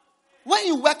 When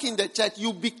you work in the church,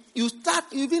 you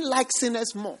even like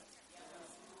sinners more.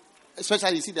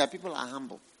 Especially, you see, there are people who are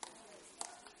humble.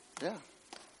 Yeah.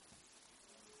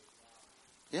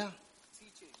 Yeah.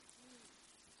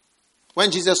 When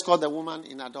Jesus called the woman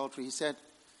in adultery, he said,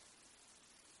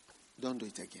 don't do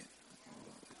it again.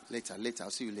 Later,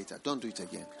 I'll see you later. Don't do it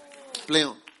again. Play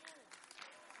on.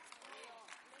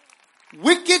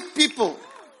 Wicked people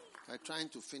are trying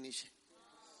to finish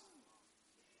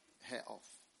her off.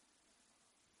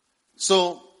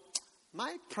 So,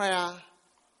 my prayer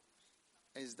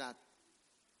is that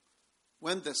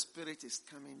when the Spirit is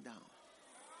coming down,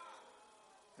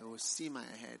 I will see my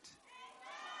head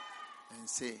and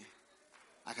say,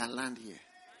 I can land here.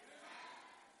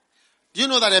 Do you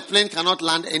know that a plane cannot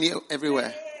land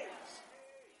everywhere?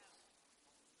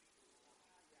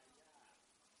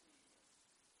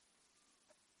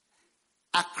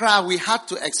 Accra, we had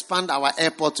to expand our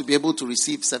airport to be able to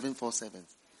receive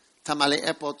 747s. Tamale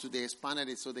Airport, they expanded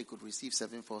it so they could receive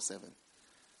 747.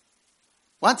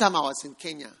 One time I was in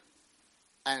Kenya,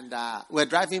 and we're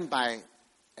driving by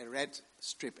a red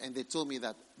strip, and they told me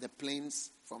that the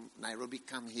planes from Nairobi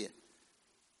come here.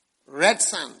 Red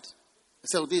sand. I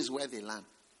said, this is where they land.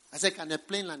 I said, can a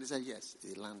plane land? They said, yes,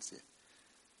 it lands here.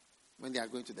 When they are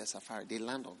going to the safari, they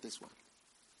land on this one.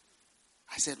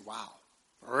 I said, wow.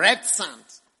 Red sand.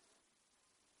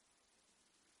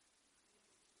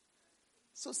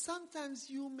 So sometimes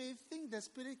you may think the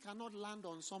Spirit cannot land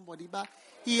on somebody, but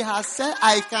He has said,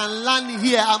 I can land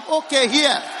here. I'm okay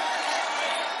here.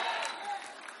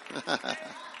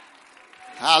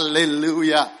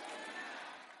 Hallelujah.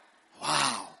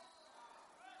 Wow.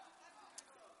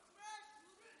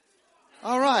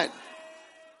 All right.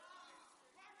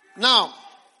 Now,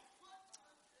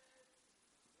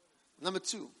 number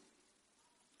 2.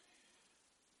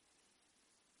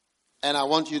 And I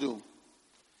want you to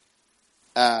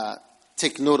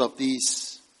take note of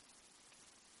these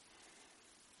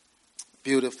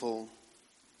beautiful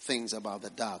things about the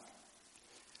dove.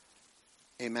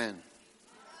 Amen.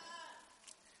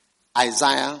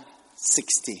 Isaiah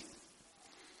 60.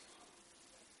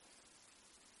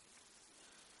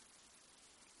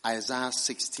 Isaiah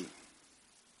 60.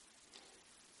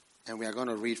 And we are going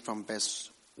to read from verse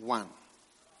 1.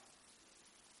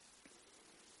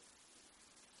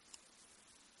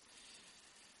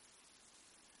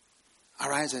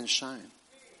 Arise and shine.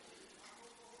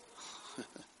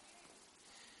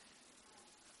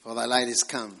 For thy light is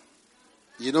come.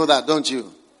 You know that, don't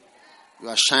you? You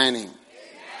are shining.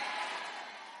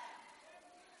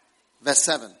 Verse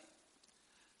 7.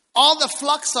 All the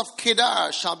flocks of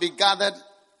Kedar shall be gathered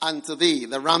unto thee.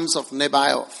 The rams of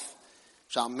Nebaioth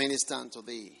shall minister unto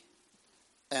thee.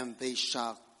 And they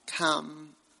shall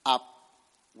come up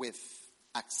with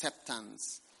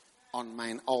acceptance on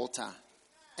mine altar.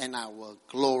 And I will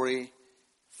glorify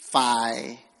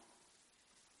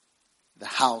the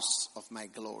house of my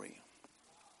glory.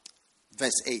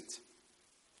 Verse 8.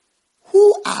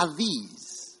 Who are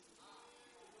these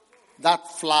that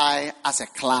fly as a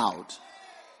cloud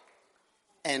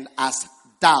and as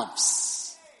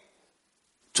doves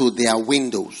to their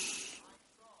windows?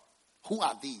 Who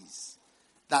are these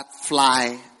that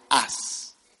fly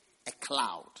as a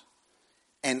cloud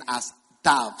and as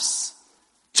doves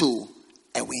to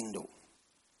a window?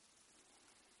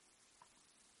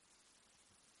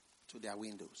 To their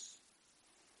windows.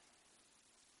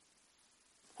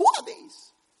 Who are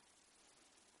these?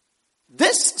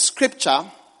 This scripture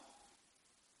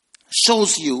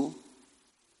shows you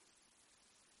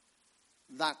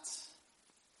that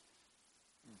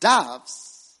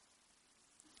doves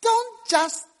don't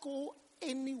just go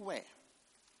anywhere.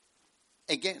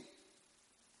 Again,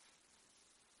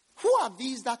 who are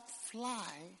these that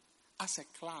fly as a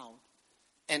cloud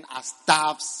and as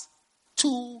doves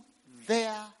to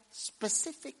their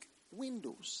specific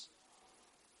windows?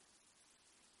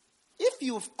 If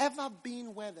you've ever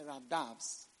been where there are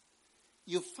doves,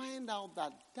 you find out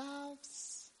that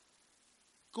doves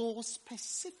go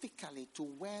specifically to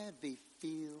where they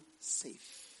feel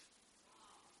safe.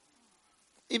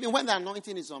 Even when the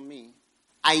anointing is on me,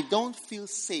 I don't feel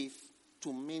safe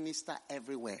to minister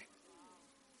everywhere.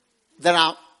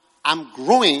 I'm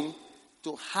growing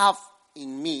to have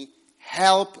in me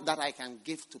help that I can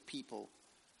give to people.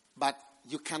 But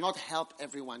you cannot help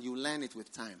everyone. You learn it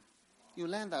with time. You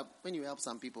learn that when you help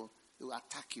some people, they will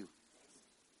attack you.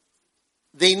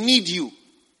 They need you,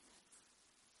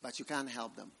 but you can't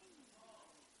help them.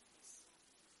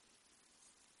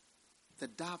 The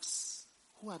doves,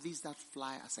 who are these that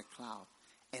fly as a cloud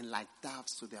and like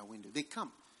doves to their window? They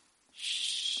come.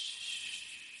 Shh.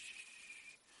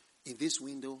 In this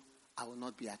window, I will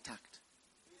not be attacked.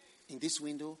 In this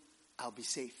window, I'll be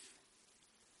safe.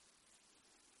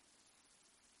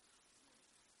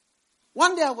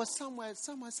 One day I was somewhere,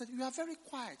 someone said, you are very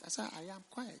quiet. I said, I am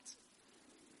quiet.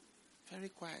 Very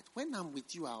quiet. When I'm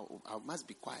with you, I must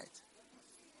be quiet.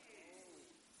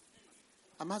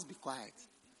 I must be quiet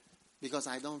because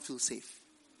I don't feel safe.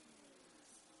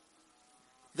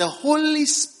 The Holy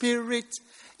Spirit,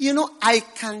 I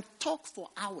can talk for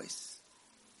hours.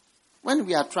 When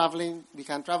we are traveling, we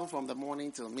can travel from the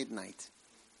morning till midnight.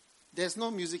 There's no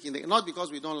music in there. Not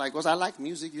because we don't like, because I like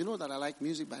music. You know that I like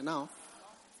music by now.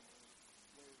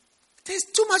 There's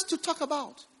too much to talk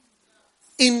about.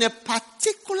 In a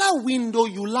particular window,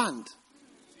 you land.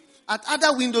 At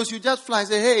other windows, you just fly and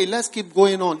say, hey, let's keep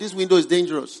going on. This window is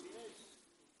dangerous.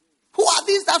 Who are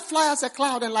these that fly as a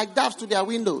cloud and like doves to their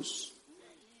windows?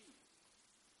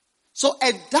 So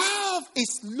a dove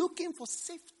is looking for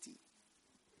safety.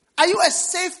 Are you a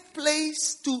safe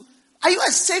are you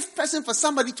a safe person for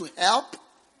somebody to help?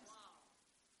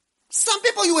 Some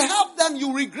people, you help them,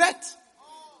 you regret.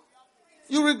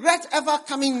 You regret ever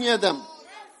coming near them.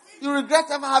 You regret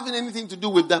ever having anything to do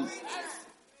with them.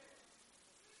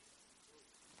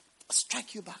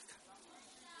 Strike you back.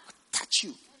 Touch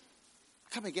you.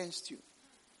 Come against you.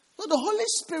 So the Holy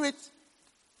Spirit,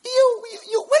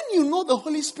 when you know the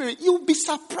Holy Spirit, you'll be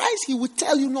surprised he will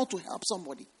tell you not to help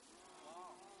somebody.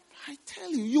 I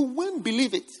tell you, you won't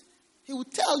believe it. He will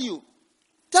tell you,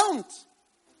 don't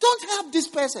help this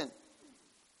person.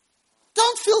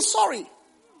 Don't feel sorry.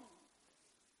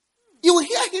 You will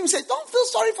hear him say, don't feel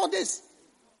sorry for this.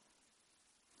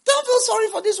 Don't feel sorry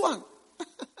for this one.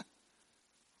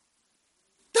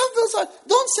 Don't feel sorry.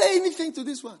 Don't say anything to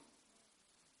this one.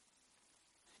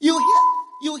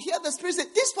 You hear the Spirit say,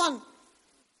 this one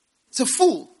is a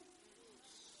fool.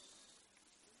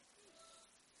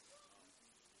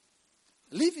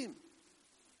 Leave him.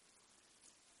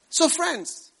 So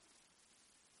friends,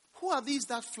 who are these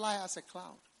that fly as a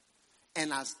cloud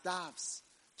and as doves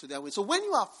to their way? So when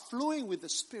you are flowing with the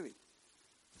Spirit,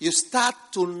 you start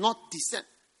to not descend.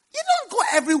 You don't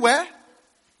go everywhere.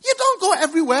 You don't go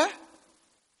everywhere.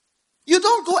 You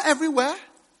don't go everywhere.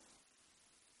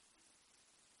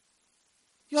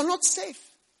 You are not safe.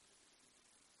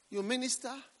 You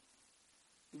minister.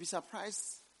 You'll be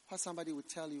surprised what somebody will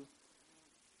tell you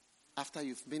after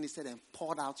you've ministered and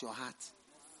poured out your heart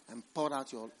and poured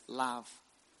out your love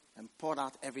and poured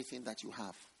out everything that you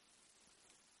have.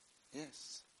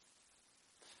 Yes.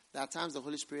 There are times the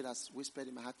Holy Spirit has whispered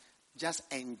in my heart, just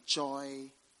enjoy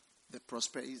the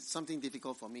prosperity. It's something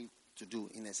difficult for me to do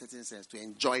in a certain sense, to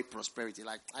enjoy prosperity.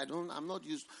 Like, I'm not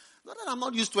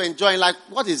used to enjoying. Like,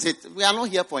 what is it? We are not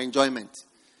here for enjoyment.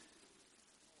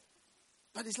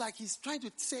 But it's like he's trying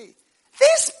to say,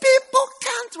 these people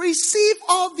can't receive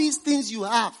all these things you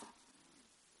have.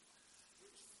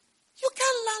 You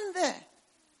can't land there.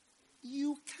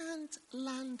 You can't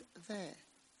land there.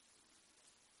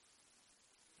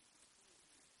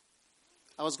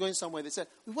 I was going somewhere. They said,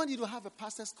 we want you to have a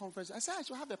pastor's conference. I said, I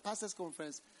should have a pastor's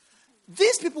conference.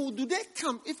 These people, do they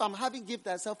come? If I'm having gift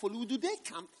myself for you, do they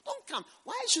come? They don't come.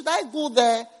 Why should I go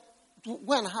there to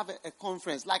go and have a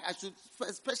conference? Like I should, for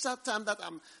a special time that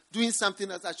I'm doing something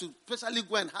else, I should specially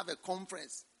go and have a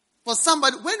conference. For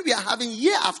somebody, when we are having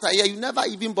year after year, you never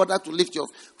even bother to lift your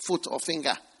foot or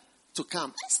finger to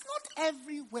come. It's not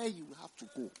everywhere you have to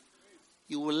go.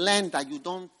 You will learn that you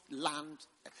don't land.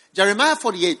 Jeremiah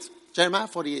 48,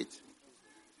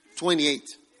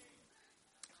 28.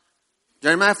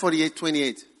 Jeremiah 48,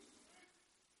 28.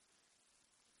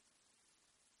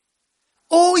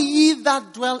 O ye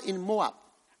that dwell in Moab,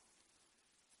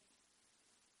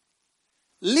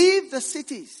 leave the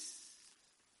cities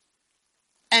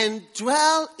and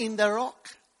dwell in the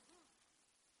rock,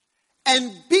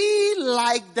 and be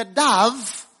like the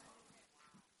dove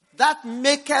that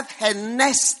maketh her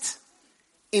nest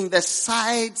in the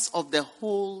sides of the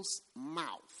hole's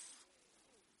mouth.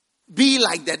 Be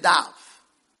like the dove.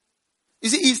 You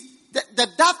see, the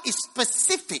dove is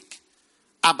specific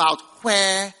about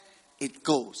where it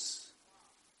goes.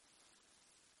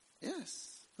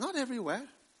 Yes, not everywhere.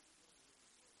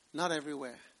 Not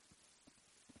everywhere.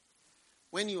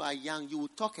 When you are young, you will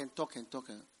talk and talk and talk.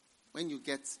 When you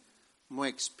get more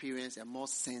experience and more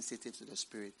sensitive to the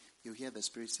Spirit, you hear the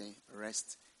Spirit saying,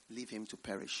 rest, leave him to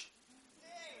perish.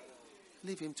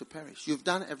 Leave him to perish. You've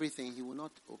done everything. He will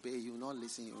not obey. He will not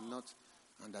listen. He will not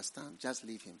understand. Just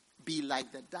leave him. Be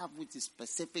like the dove, which is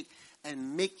specific,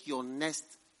 and make your nest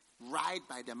right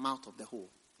by the mouth of the hole.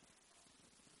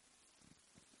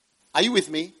 Are you with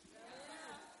me?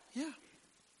 Yeah.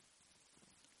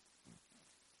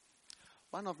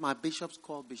 One of my bishops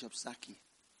called Bishop Saki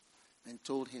and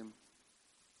told him,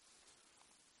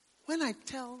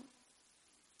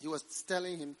 he was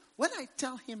telling him, when I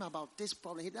tell him about this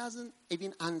problem, he doesn't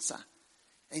even answer.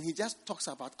 And he just talks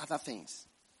about other things.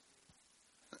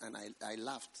 and I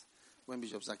laughed when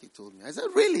Bishop Zaki told me. I said,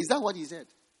 really? Is that what he said?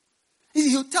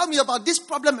 He'll tell me about this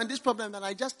problem, and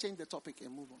I just change the topic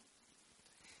and move on.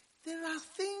 There are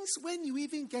things when you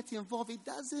even get involved, it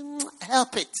doesn't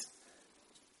help it.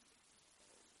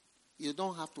 You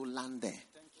don't have to land there.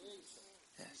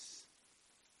 Yes.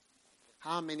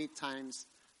 How many times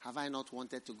have I not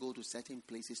wanted to go to certain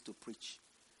places to preach?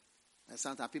 And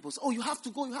sometimes people say, oh, you have to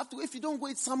go. If you don't go,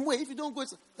 it's some way. If you don't go,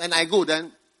 then I go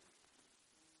then.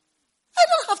 I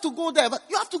don't have to go there, but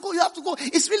you have to go.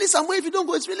 It's really some way if you don't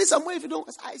go. It's really some way if you don't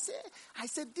go. I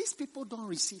said, these people don't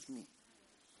receive me.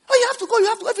 Oh, you have to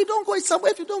go. If you don't go, it's some way.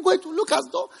 If you don't go, it will look as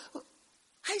though.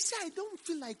 I say, I don't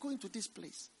feel like going to this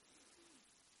place.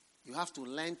 You have to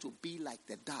learn to be like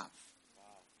the dove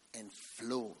and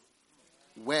flow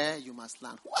where you must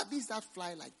land. Who are these that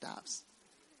fly like doves?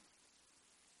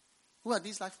 Who are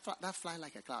these that fly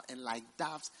like a cloud and like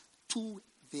doves to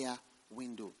their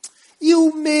window?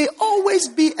 You may always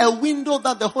be a window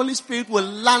that the Holy Spirit will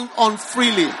land on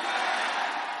freely.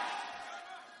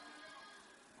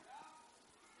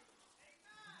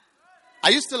 Are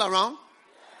you still around?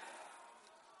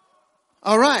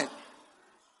 All right.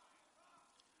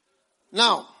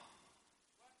 Now,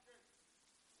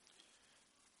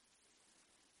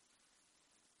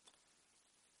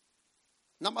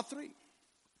 number 3.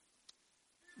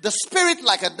 The spirit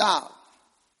like a dove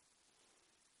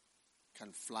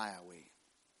can fly away.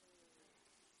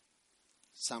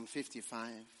 Psalm 55,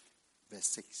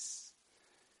 verse 6.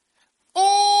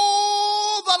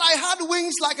 Oh, that I had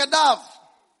wings like a dove,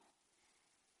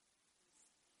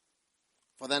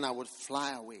 for then I would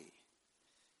fly away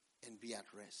and be at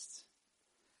rest.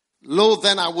 Lo,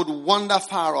 then I would wander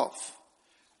far off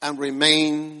and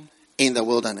remain in the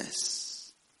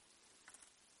wilderness.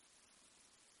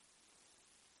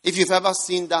 If you've ever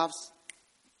seen doves,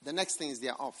 the next thing is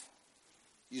they're off.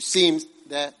 You see them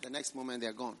there, the next moment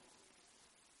they're gone.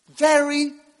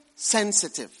 Very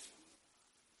sensitive.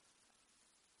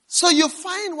 So you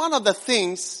find one of the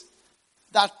things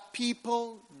that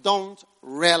people don't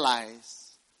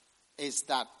realize is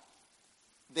that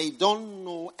they don't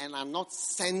know and are not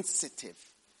sensitive.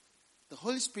 The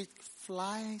Holy Spirit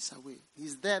flies away.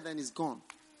 He's there, then he's gone.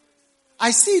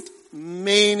 I see it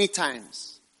many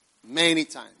times. Many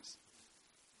times.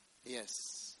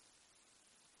 Yes.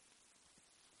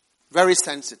 Very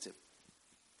sensitive.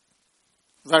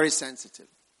 Very sensitive.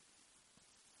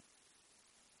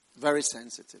 Very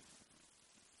sensitive.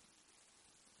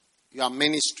 You are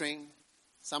ministering.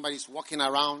 Somebody's walking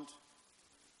around.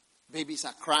 Babies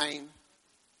are crying.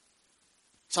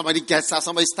 Somebody gets out.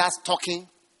 Somebody starts talking.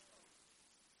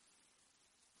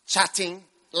 Chatting.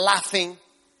 Laughing.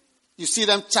 You see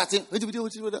them chatting.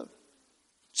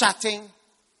 Chatting.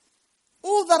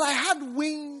 Oh, that I had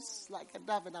wings like a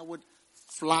dove and I would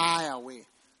fly away.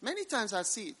 Many times I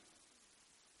see it.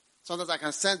 Sometimes I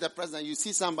can sense the presence. You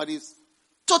see somebody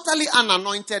totally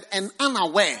unanointed and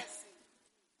unaware.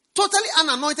 Totally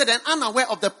unanointed and unaware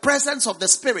of the presence of the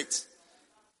Spirit.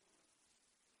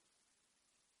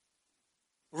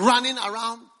 Running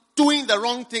around, doing the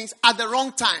wrong things at the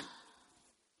wrong time.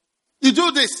 You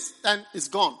do this, then it's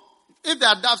gone. If there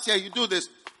are doves here, you do this.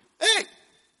 Hey!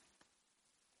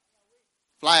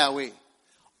 Fly away.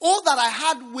 Oh, that I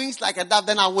had wings like a dove,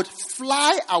 then I would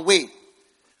fly away.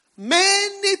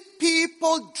 Many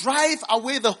people drive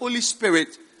away the Holy Spirit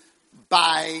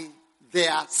by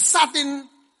their sudden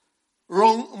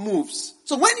wrong moves.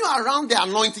 So when you are around the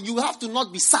anointing, you have to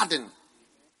not be sudden.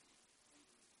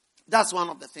 That's one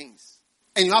of the things.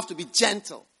 And you have to be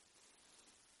gentle.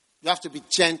 You have to be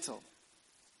gentle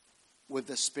with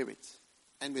the Spirit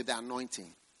and with the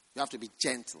anointing. You have to be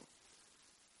gentle.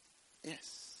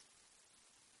 Yes.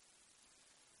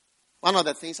 One of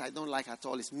the things I don't like at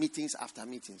all is meetings after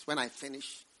meetings. When I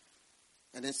finish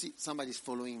and then see somebody's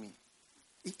following me.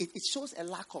 It shows a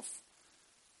lack of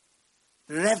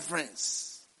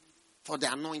reverence for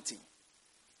the anointing.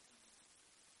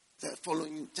 They're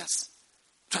following you, just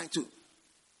trying to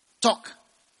talk,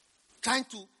 trying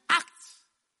to act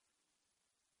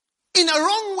in a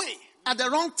wrong way at the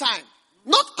wrong time.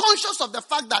 Not conscious of the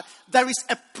fact that there is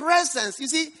a presence. You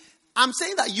see, I'm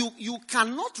saying that you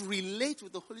cannot relate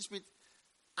with the Holy Spirit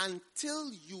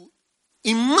until you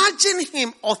imagine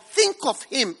him or think of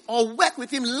him or work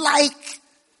with him like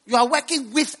you are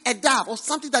working with a dove or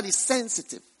something that is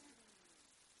sensitive.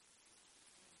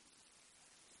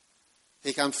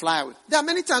 He can fly away. There are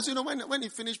many times, when he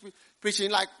finished preaching,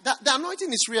 like the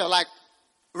anointing is real. Like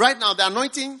right now, the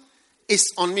anointing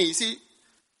is on me. You see,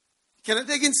 Kenneth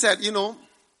Hagin said,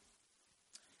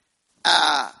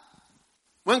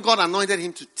 when God anointed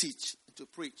him to teach, to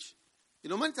preach,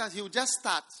 Many times he will just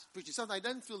start preaching. Sometimes I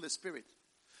don't feel the Spirit.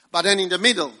 But then in the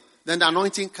middle, then the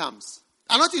anointing comes.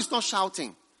 The anointing is not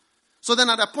shouting. So then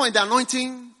at that point, the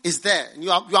anointing is there. And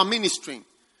you are ministering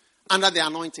under the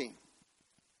anointing.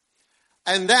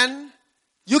 And then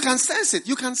you can sense it.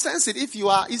 You can sense it if you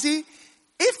are,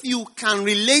 if you can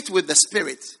relate with the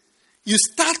Spirit, you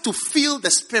start to feel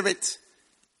the Spirit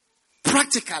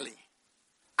practically.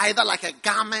 Either like a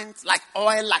garment, like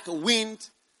oil, like a wind,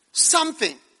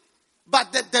 something.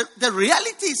 But the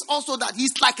reality is also that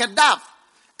he's like a dove.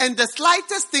 And the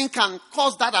slightest thing can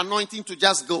cause that anointing to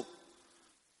just go.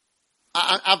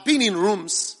 I've been in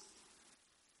rooms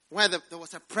where there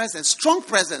was a presence, strong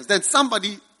presence. Then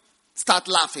somebody start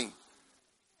laughing.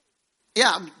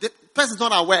 Yeah, the person's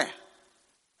not aware.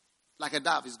 Like a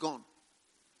dove is gone.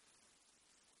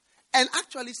 And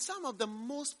actually, some of the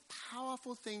most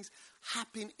powerful things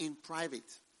happen in private.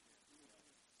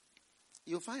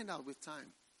 You'll find out with time.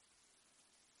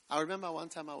 I remember one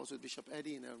time I was with Bishop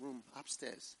Eddie in a room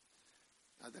upstairs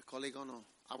at the Collegono.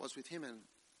 I was with him and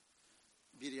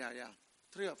Bidiaya,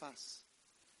 3 of us.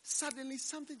 Suddenly,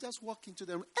 something just walked into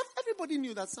the room. Everybody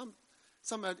knew that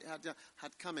somebody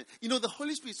had come in. The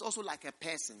Holy Spirit is also like a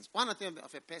person. One of the things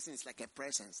of a person is like a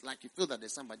presence. Like you feel that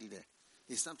there's somebody there.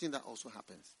 It's something that also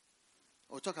happens.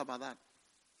 We'll talk about that.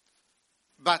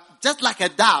 But just like a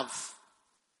dove,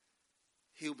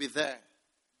 he'll be there.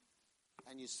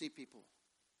 And you see people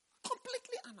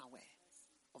completely unaware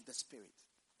of the Spirit,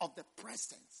 of the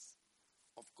presence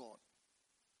of God.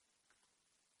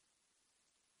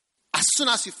 As soon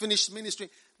as you finish ministry,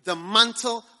 the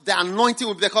mantle, the anointing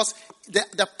will be there because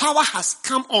the power has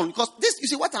come on. Because this, you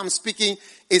see, what I'm speaking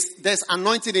is there's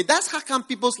anointing. That's how come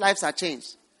people's lives are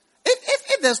changed.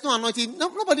 If there's no anointing,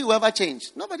 nobody will ever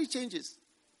change. Nobody changes.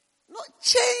 No,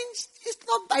 change is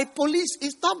not by police.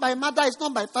 It's not by mother. It's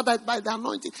not by father. It's by the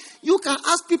anointing. You can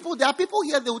ask people. There are people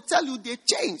here, they will tell you they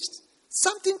changed.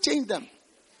 Something changed them.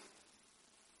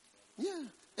 Yeah.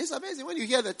 It's amazing when you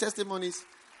hear the testimonies.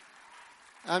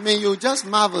 You just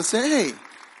marvel. Say, hey,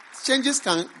 changes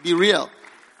can be real.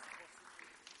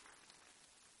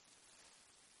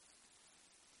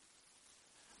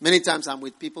 Many times I'm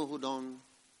with people who don't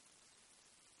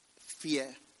fear,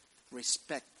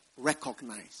 respect,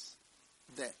 recognize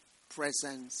the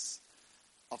presence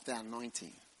of the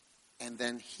anointing. And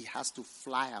then he has to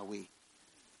fly away.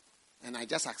 And I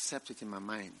just accept it in my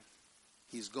mind.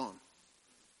 He's gone.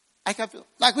 I can feel,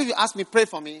 like if you ask me, pray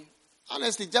for me.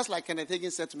 Honestly, just like Kenneth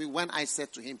Hagin said to me when I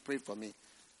said to him, pray for me.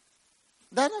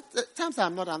 There are times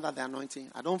I'm not under the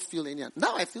anointing. I don't feel any.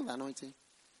 Now I feel the anointing.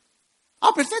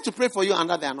 I prefer to pray for you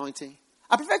under the anointing.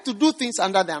 I prefer to do things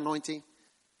under the anointing.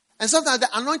 And sometimes the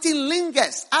anointing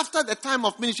lingers after the time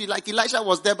of ministry, like Elisha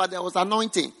was there, but there was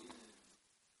anointing.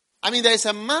 There is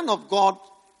a man of God,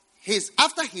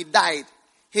 after he died,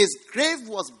 his grave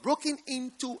was broken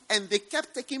into and they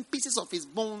kept taking pieces of his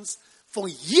bones for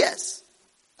years.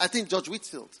 I think George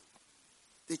Whitfield.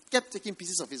 They kept taking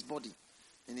pieces of his body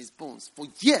and his bones for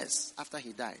years after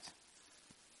he died.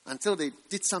 Until they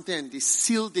did something and they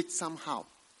sealed it somehow.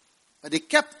 But they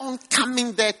kept on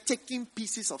coming there, taking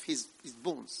pieces of his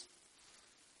bones.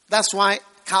 That's why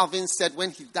Calvin said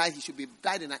when he died, he should be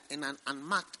buried in an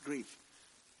unmarked grave.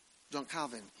 John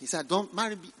Calvin. He said, don't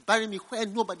bury me where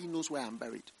nobody knows where I'm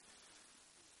buried.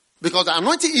 Because the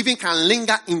anointing even can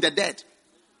linger in the dead.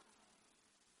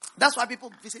 That's why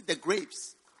people visit the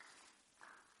graves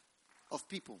of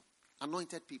people,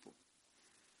 anointed people.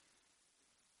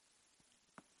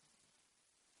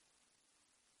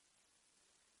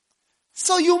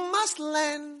 So you must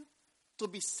learn to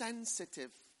be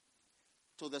sensitive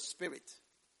to the Spirit.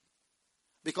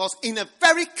 Because in a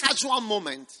very casual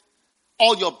moment,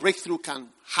 all your breakthrough can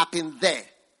happen there.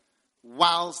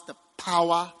 Whilst the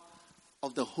power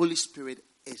of the Holy Spirit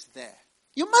is there.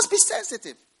 You must be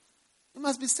sensitive. You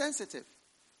must be sensitive.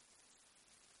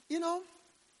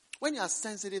 When you are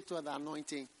sensitive to the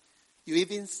anointing, you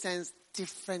even sense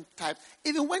different types.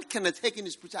 Even when Kenneth Hagin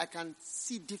is preaching, I can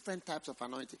see different types of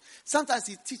anointing. Sometimes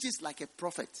he teaches like a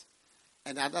prophet.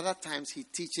 And at other times he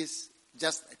teaches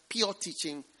just a pure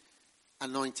teaching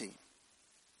anointing.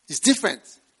 It's different.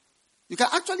 You can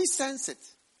actually sense it.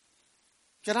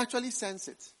 You can actually sense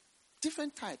it.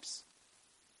 Different types.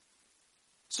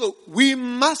 So we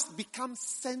must become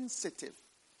sensitive.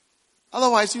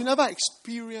 Otherwise, you never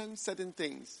experience certain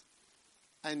things.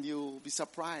 And you'll be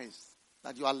surprised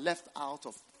that you are left out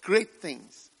of great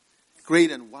things.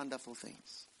 Great and wonderful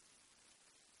things.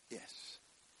 Yes.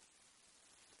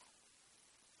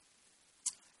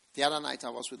 The other night I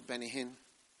was with Benny Hinn.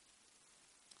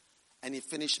 And he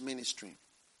finished ministry.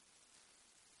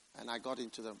 And I got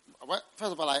into the... Well,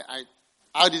 first of all, I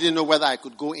I didn't know whether I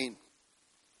could go in.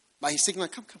 But he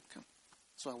signaled, come.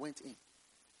 So I went in.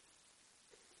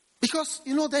 Because,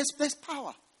 there's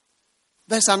power.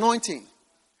 There's anointing.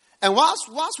 And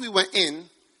whilst we were in,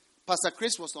 Pastor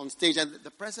Chris was on stage and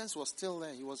the presence was still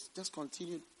there. He was just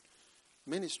continued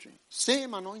ministry.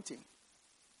 Same anointing.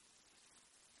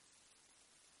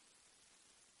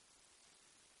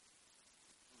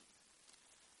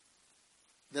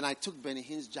 Then I took Benny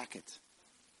Hinn's jacket.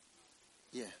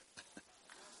 Yeah.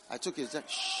 I took his jacket.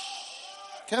 Shh.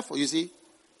 Careful, you see?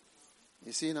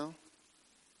 You see now?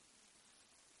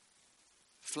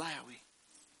 Fly away.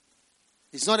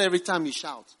 It's not every time you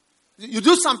shout. You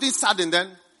do something sudden, then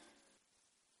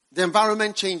the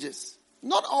environment changes.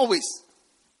 Not always.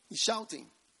 You're shouting.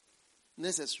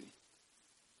 Necessary.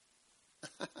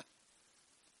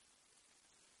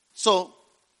 So,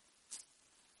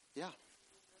 yeah.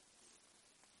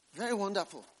 Very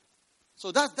wonderful.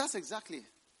 So that's exactly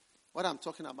what I'm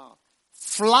talking about.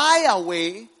 Fly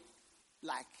away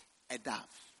like a dove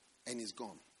and it's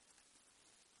gone.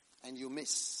 And you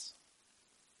miss.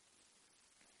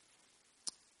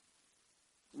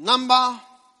 Number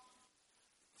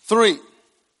 3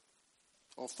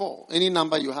 or 4, any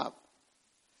number you have.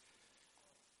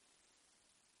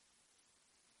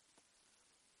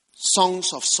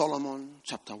 Songs of Solomon,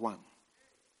 chapter 1.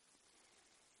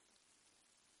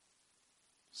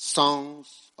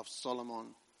 Songs of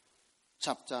Solomon,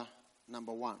 chapter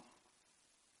number 1.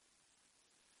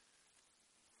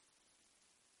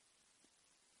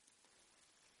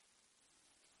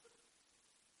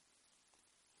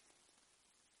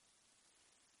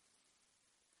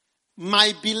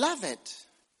 My beloved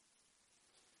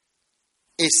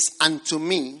is unto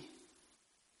me,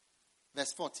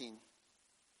 verse 14,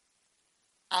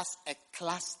 as a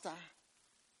cluster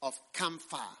of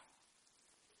camphor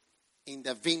in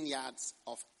the vineyards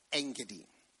of Engedi.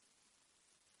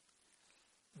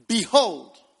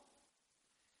 Behold,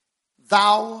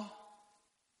 thou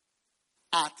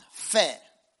art fair,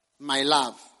 my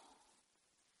love.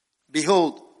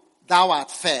 Behold, thou art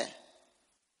fair.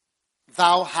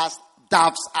 Thou hast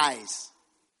dove's eyes.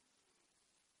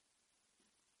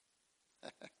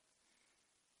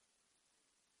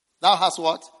 Thou hast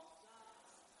what?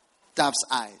 Dove's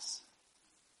eyes.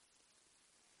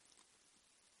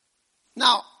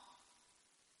 Now,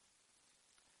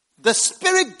 the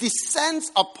Spirit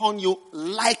descends upon you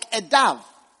like a dove.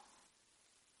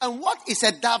 And what is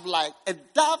a dove like? A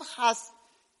dove has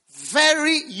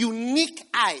very unique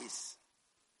eyes.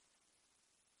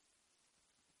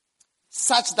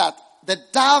 Such that the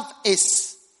dove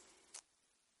is,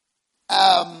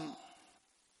 and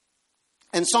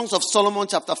Songs of Solomon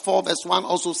chapter 4 verse 1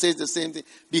 also says the same thing.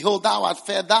 Behold, thou art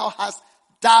fair, thou hast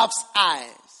dove's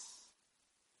eyes.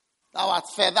 Thou art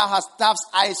fair, thou hast dove's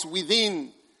eyes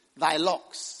within thy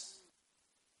locks.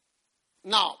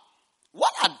 Now,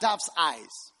 what are dove's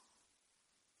eyes?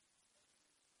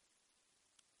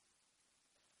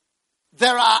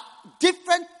 There are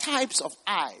different types of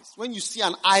eyes. When you see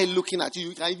an eye looking at you,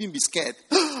 you can even be scared.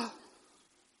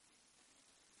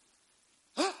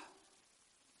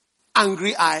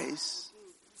 Angry eyes,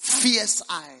 fierce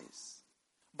eyes.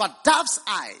 But dove's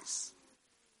eyes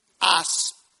are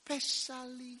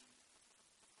specially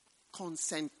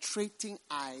concentrating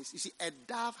eyes. You see, a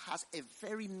dove has a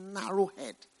very narrow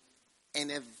head and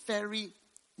a very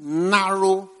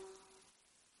narrow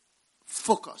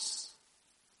focus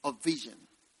of vision.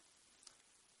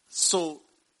 So,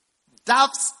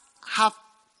 doves have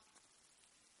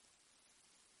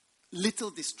little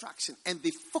distraction and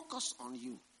they focus on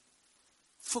you.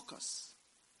 Focus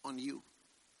on you.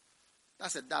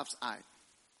 That's a dove's eye.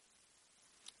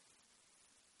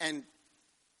 And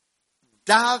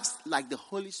doves, like the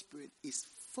Holy Spirit, is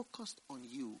focused on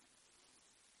you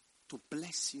to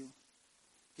bless you.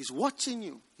 He's watching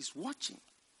you. He's watching.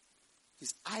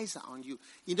 His eyes are on you.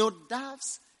 You know,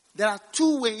 doves, there are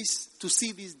two ways to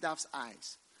see these dove's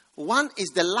eyes. One is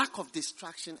the lack of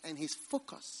distraction and his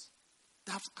focus.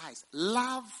 Dove's eyes.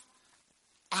 Love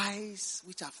eyes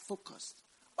which are focused.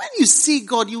 When you see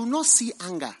God, you will not see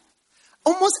anger.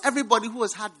 Almost everybody who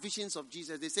has had visions of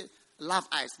Jesus, they say, love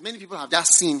eyes. Many people have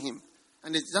just seen him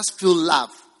and they just feel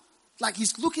love. Like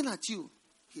he's looking at you.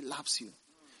 He loves you.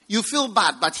 You feel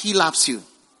bad, but he loves you.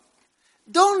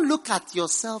 Don't look at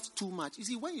yourself too much. You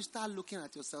see, when you start looking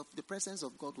at yourself, the presence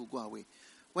of God will go away.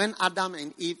 When Adam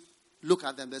and Eve look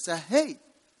at them, they say, hey,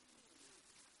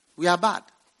 we are bad.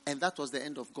 And that was the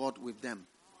end of God with them.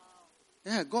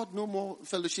 Yeah, God no more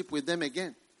fellowship with them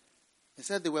again. They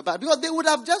said they were bad. Because they would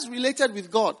have just related with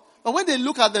God. But when they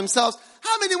look at themselves,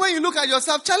 how many when you look at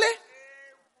yourself, Charlie?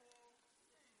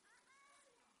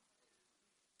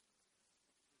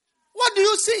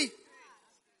 see.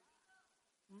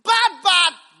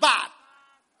 Bad.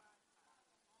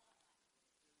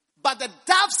 But the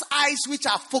dove's eyes which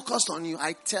are focused on you,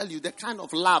 I tell you, the kind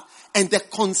of love and the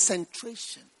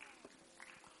concentration.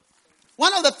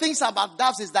 One of the things about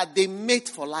doves is that they mate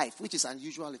for life, which is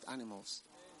unusual with animals.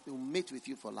 They will mate with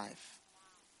you for life.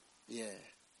 Yeah.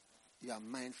 You are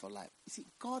mine for life. You see,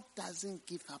 God doesn't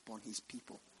give up on his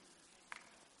people.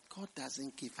 God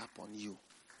doesn't give up on you.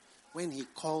 When he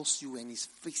calls you and he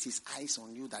fixes his eyes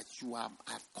on you that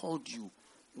I've called you,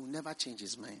 he will never change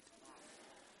his mind.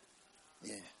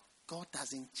 Yeah. God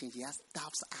doesn't change. He has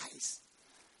dove's eyes.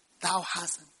 Thou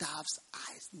hast dove's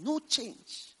eyes. No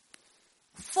change.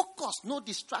 Focus, no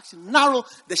distraction. Narrow.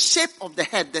 The shape of the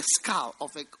head, the skull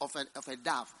of a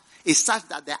dove is such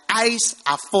that the eyes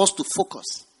are forced to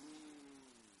focus.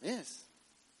 Yes.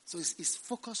 So it's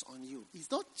focused on you.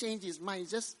 He's not changed his mind.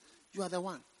 It's just, you are the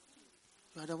one.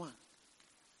 You are the one.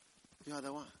 You are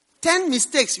the one. 10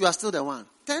 mistakes, you are still the one.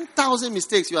 10,000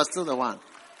 mistakes, you are still the one.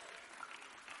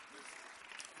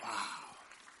 Wow.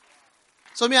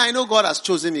 So I know God has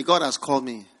chosen me. God has called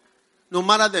me. No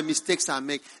matter the mistakes I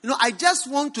make. I just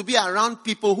want to be around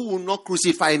people who will not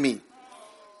crucify me.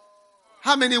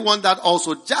 How many want that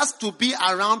also? Just to be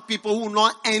around people who will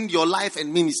not end your life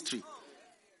and ministry.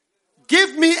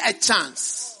 Give me a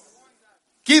chance.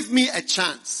 Give me a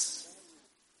chance.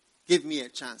 Give me a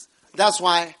chance. That's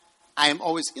why I am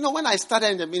always, when I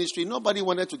started in the ministry, nobody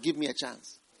wanted to give me a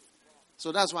chance.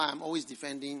 So that's why I'm always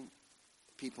defending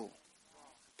people.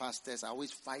 Pastors, I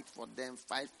always fight for them,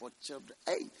 fight for children.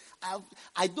 Hey,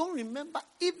 I don't remember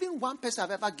even one person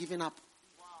I've ever given up.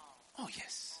 Oh,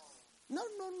 yes. No.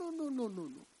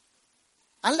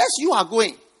 Unless you are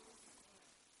going.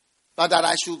 But that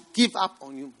I should give up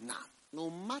on you now. No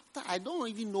matter, I don't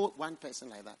even know one person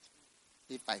like that.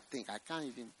 If I think, I can't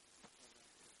even.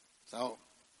 So,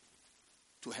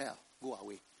 to hell, go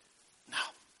away. Now,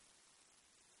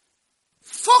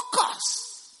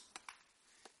 focus.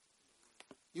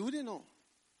 You wouldn't know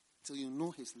till you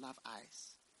know his love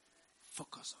eyes.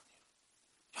 Focus on you.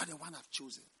 You are the one I've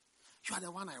chosen. You are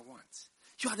the one I want.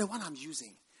 You are the one I'm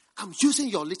using. I'm using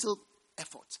your little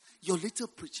effort, your little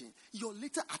preaching, your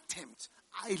little attempt.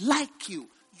 I like you.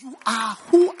 You are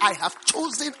who I have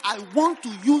chosen. I want to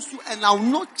use you and I will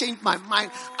not change my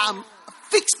mind. I'm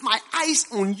fixed my eyes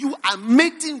on you. I'm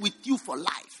mating with you for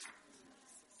life.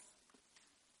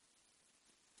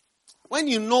 When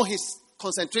you know his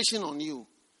concentration on you,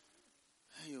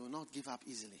 you will not give up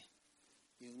easily.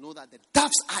 You know that the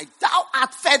dove's eye, thou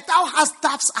art fed, thou hast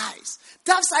dove's eyes.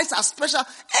 Dove's eyes are special.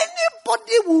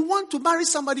 Anybody will want to marry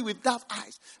somebody with dove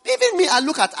eyes. Even me, I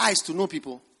look at eyes to know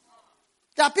people.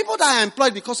 There are people that are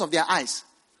employed because of their eyes.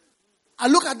 I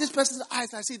look at this person's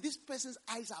eyes, I say, this person's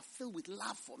eyes are filled with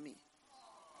love for me.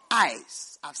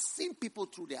 Eyes. I've seen people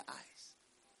through their eyes.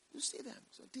 You see them.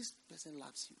 So this person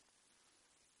loves you.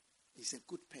 He's a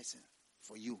good person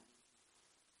for you.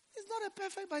 It's not a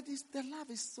perfect, but the love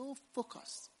is so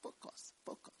focused.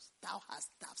 Thou hast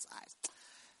dove's eyes.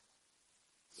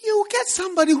 You get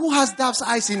somebody who has dove's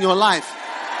eyes in your life.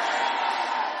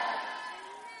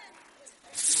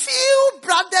 Few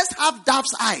brothers have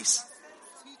dove's eyes.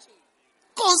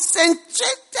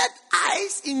 Concentrated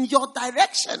eyes in your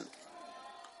direction.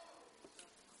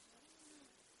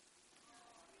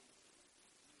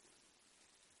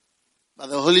 But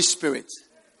the Holy Spirit,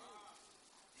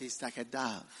 he's like a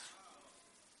dove.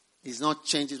 He's not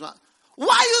changing. Why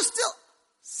are you still?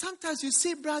 Sometimes you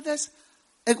see brothers,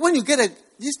 and when you get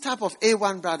this type of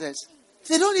A1 brothers,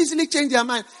 they don't easily change their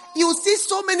mind. You see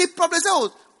so many problems.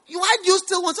 Oh, why do you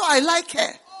still want? Oh, I like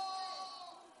her.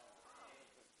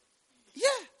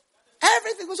 Yeah.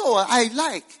 Everything goes, oh, I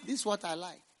like. This is what I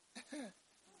like.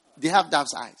 They have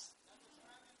dove's eyes.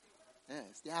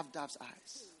 Yes, they have dove's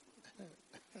eyes.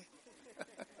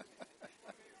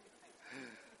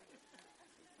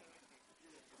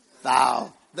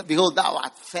 Behold, thou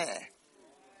art fair.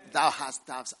 Thou hast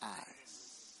dove's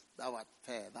eyes. Thou art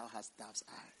fair. Thou hast dove's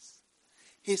eyes.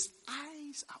 His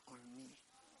eyes are on me.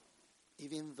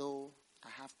 Even though I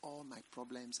have all my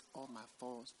problems, all my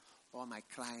faults, all my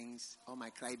cryings, all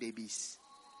my crybabies.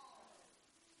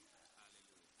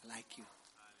 I like you.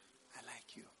 I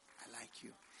like you. I like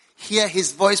you. Hear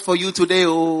his voice for you today.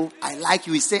 Oh, I like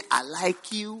you. He said, I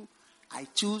like you. I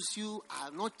choose you.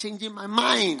 I'm not changing my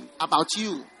mind about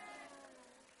you.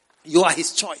 You are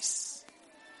his choice.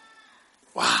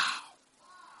 Wow.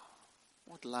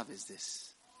 What love is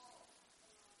this?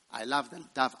 I love the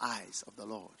dove eyes of the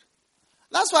Lord.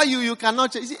 That's why you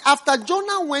cannot change. See, after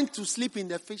Jonah went to sleep in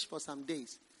the fish for some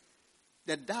days,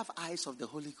 the dove eyes of the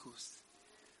Holy Ghost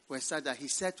were such that he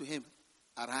said to him,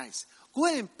 Arise. Go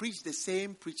and preach the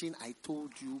same preaching I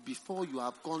told you before you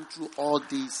have gone through all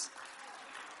these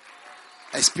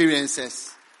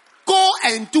experiences. Go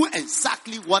and do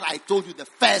exactly what I told you the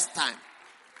first time.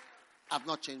 I've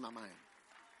not changed my mind.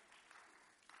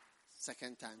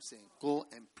 Second time saying, go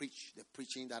and preach the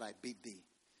preaching that I bid thee.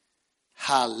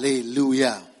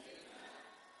 Hallelujah.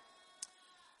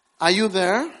 Are you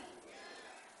there?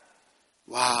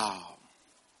 Wow.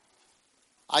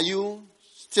 Are you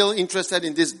still interested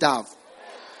in this dove?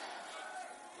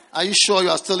 Are you sure you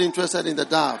are still interested in the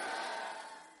dove?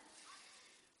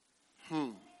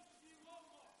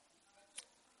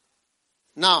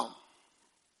 Now,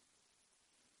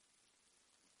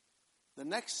 the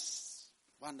next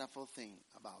wonderful thing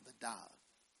about the dove,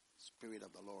 Spirit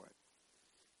of the Lord,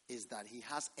 is that he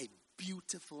has a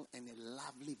beautiful and a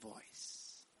lovely voice.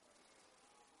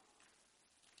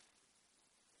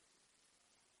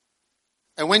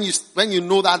 And when you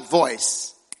know that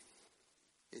voice,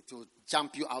 it will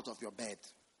jump you out of your bed.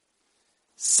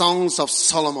 Songs of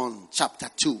Solomon, chapter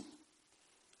 2,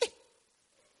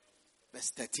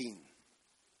 verse 13.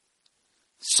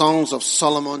 Songs of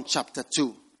Solomon, chapter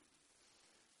 2,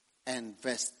 and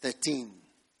verse 13.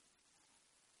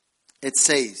 It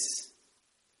says,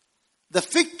 the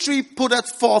fig tree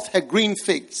putteth forth her green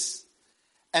figs,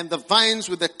 and the vines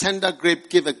with the tender grape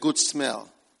give a good smell.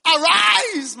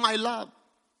 Arise, my love,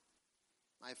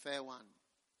 my fair one,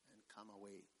 and come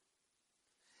away.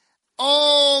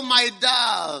 Oh, my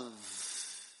dove.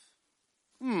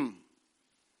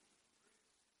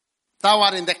 Thou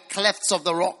art in the clefts of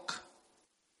the rock,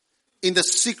 in the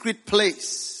secret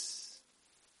place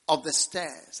of the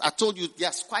stairs. I told you they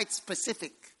are quite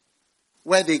specific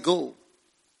where they go.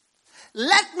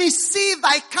 Let me see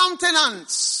thy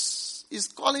countenance. He's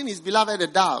calling his beloved a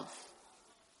dove.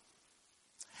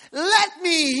 Let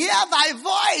me hear thy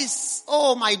voice.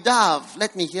 Oh, my dove,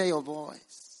 let me hear your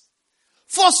voice.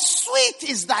 For sweet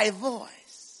is thy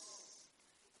voice,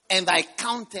 and thy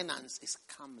countenance is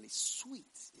comely. Sweet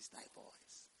is thy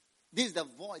voice. This is the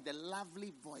voice, the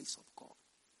lovely voice of God.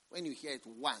 When you hear it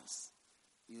once,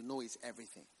 you know it's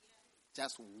everything.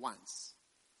 Just once.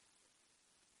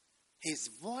 His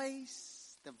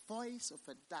voice, the voice of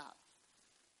a dove,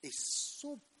 is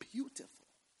so beautiful.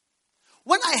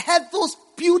 When I heard those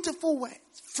beautiful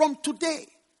words, from today,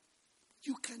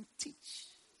 you can teach.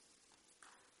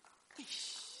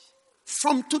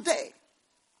 From today,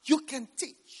 you can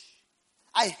teach.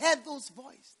 I heard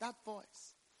that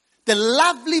voice. The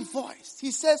lovely voice.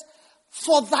 He says,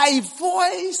 for thy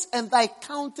voice and thy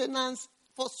countenance,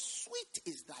 for sweet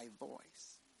is thy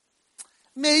voice.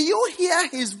 May you hear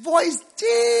his voice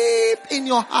deep in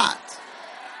your heart.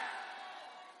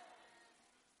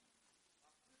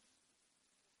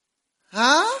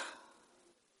 Huh?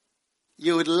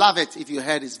 You would love it if you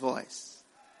heard his voice.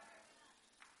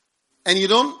 And you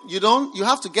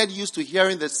have to get used to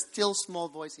hearing the still small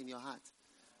voice in your heart.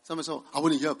 Somebody say, I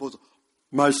want to hear both.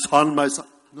 My son.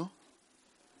 No.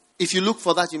 If you look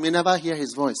for that, you may never hear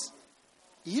his voice.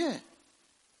 Yeah.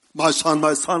 My son,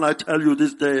 I tell you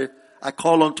this day, I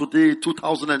call on today,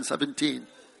 2017.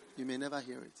 You may never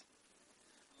hear it.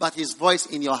 But his voice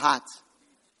in your heart,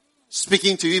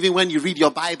 speaking to you even when you read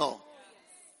your Bible.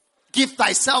 Give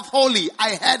thyself wholly.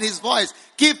 I heard his voice.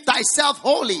 Give thyself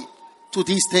wholly to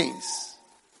these things.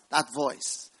 That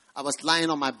voice. I was lying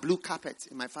on my blue carpet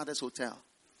in my father's hotel.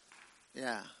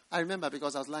 Yeah. I remember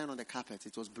because I was lying on the carpet.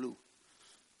 It was blue.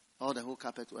 All the whole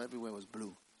carpet, everywhere was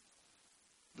blue.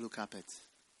 Blue carpet.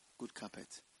 Good carpet.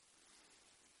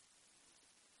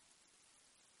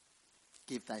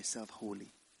 Give thyself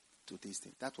wholly to these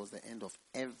things. That was the end of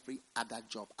every other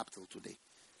job up till today.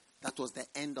 That was the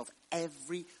end of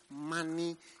every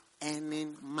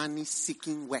money-earning,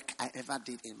 money-seeking work I ever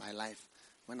did in my life.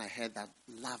 When I heard that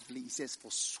lovely, he says, for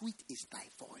sweet is thy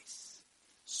voice.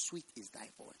 Sweet is thy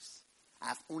voice. I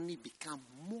have only become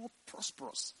more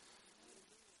prosperous.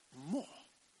 More.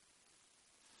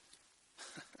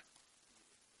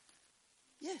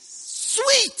 Yes.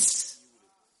 Sweet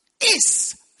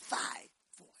is thy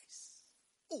voice.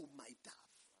 Oh, my dove.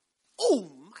 Oh,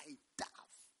 my dove.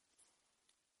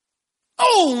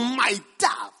 Oh, my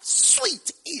dove.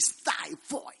 Sweet is thy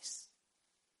voice.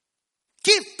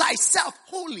 Give thyself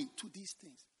wholly to these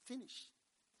things. Finish.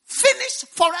 Finish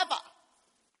forever.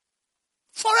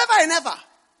 Forever and ever.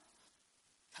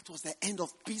 That was the end of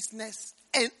business.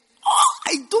 And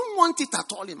I don't want it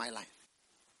at all in my life.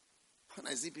 When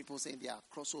I see people saying they are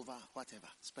crossover, whatever,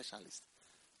 specialist,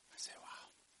 I say, wow.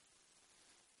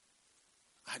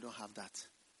 I don't have that.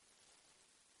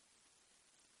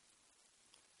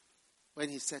 When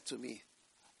he said to me,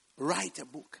 write a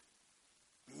book.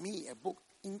 Me, a book.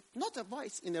 not a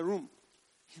voice in a room,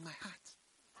 in my heart.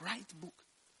 Write book.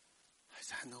 I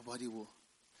said, nobody will.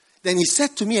 Then he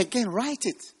said to me again, write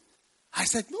it. I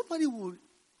said, nobody will.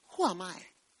 Who am I?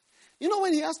 You know,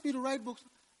 when he asked me to write books,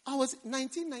 I was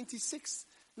 1996,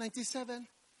 97.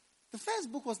 The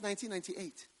first book was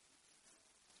 1998.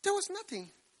 There was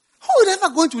nothing. Who would ever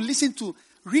going to listen to,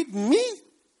 read me?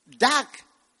 Dark.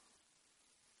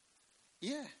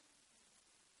 Yeah.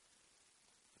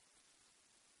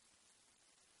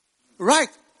 Right.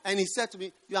 And he said to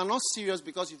me, you are not serious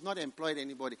because you've not employed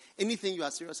anybody. Anything you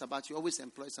are serious about, you always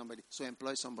employ somebody. So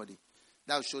employ somebody.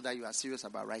 That will show that you are serious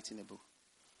about writing a book.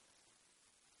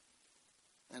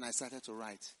 And I started to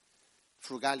write.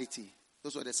 Frugality.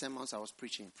 Those were the sermons I was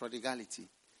preaching. Prodigality.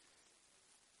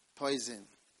 Poison.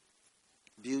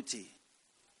 Beauty.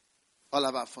 All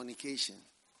about fornication.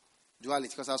 Duality.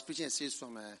 Because I was preaching a series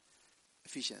from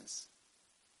Ephesians.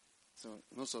 So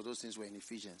most of those things were in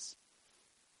Ephesians.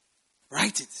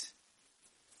 Write it.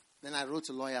 Then I wrote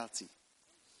loyalty.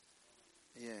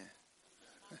 Yeah.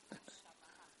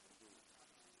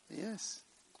 Yes.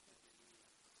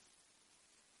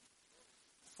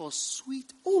 For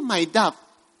sweet, oh my dove.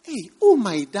 Hey, oh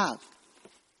my dove.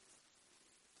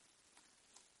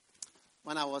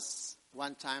 When I was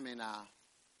one time in I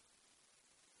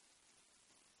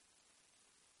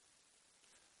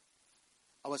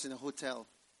was in a hotel,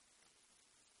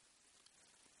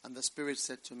 and the Spirit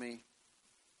said to me,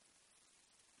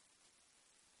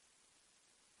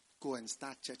 go and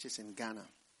start churches in Ghana.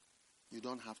 You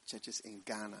don't have churches in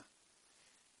Ghana.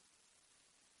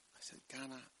 I said,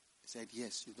 Ghana? He said,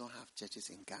 yes, you don't have churches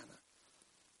in Ghana.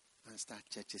 And start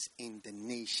churches in the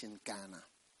nation Ghana.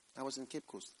 I was in Cape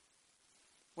Coast.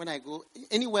 When I go,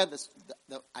 anywhere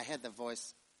I heard the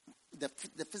voice, the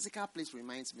physical place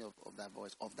reminds me of that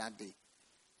voice, of that day.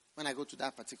 When I go to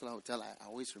that particular hotel, I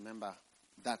always remember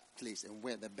that place and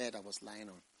where the bed I was lying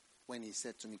on. When he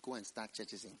said to me, go and start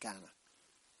churches in Ghana.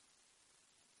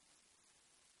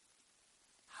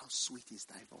 How sweet is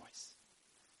thy voice?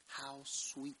 How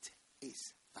sweet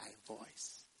is thy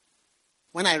voice?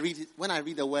 When I read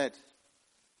the word,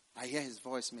 I hear his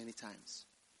voice many times.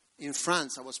 In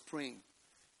France, I was praying,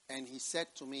 and he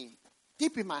said to me,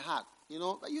 deep in my heart, you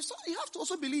have to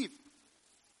also believe.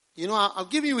 I'll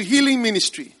give you a healing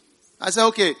ministry. I said,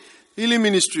 okay, healing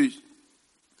ministry.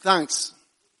 Thanks.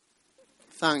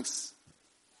 I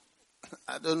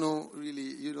don't know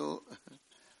really,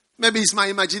 Maybe it's my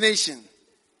imagination.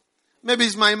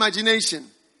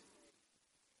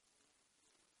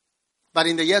 But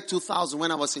in the year 2000,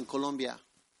 when I was in Colombia,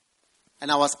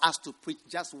 and I was asked to preach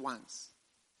just once,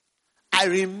 I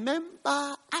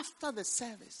remember after the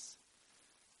service,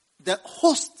 the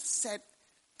host said,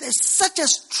 there's such a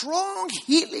strong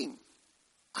healing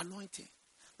anointing.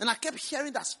 And I kept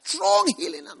hearing that strong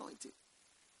healing anointing.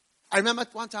 I remember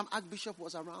one time Archbishop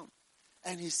was around,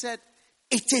 and he said,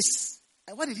 it is,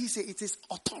 what did he say? It is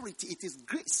authority. It is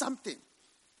great something.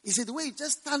 He said, the way you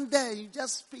just stand there, you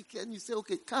just speak, and you say,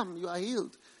 okay, come, you are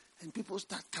healed. And people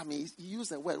start coming. He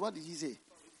used the word. What did he say?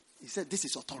 He said, this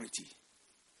is authority.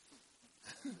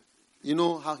 You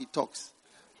know how he talks.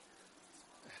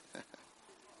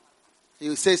 He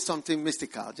will say something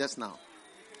mystical just now.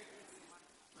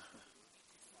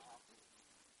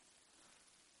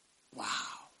 Wow.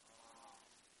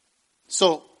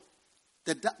 So,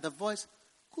 the voice,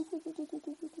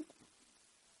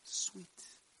 sweet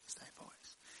is thy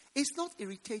voice. It's not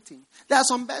irritating. There are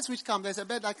some birds which come. There's a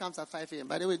bird that comes at 5 a.m.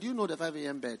 By the way, do you know the 5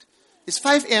 a.m. bird? It's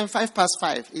 5 a.m., 5 past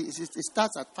 5. It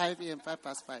starts at 5 a.m., 5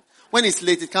 past 5. When it's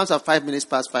late, it comes at 5 minutes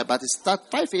past 5. But it starts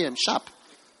 5 a.m. sharp.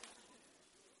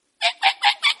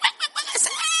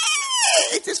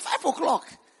 It is 5 o'clock.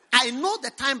 I know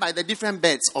the time by the different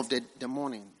birds of the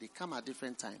morning. They come at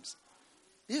different times.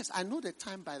 Yes, I know the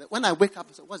time when I wake up,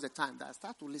 I say, what's the time? I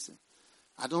start to listen.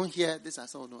 I don't hear this. I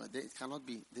say, oh no, it cannot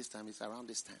be this time. It's around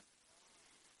this time.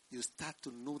 You start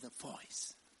to know the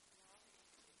voice.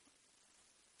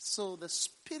 So the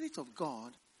Spirit of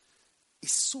God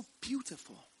is so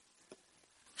beautiful.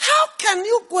 How can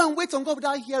you go and wait on God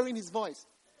without hearing his voice?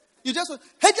 You just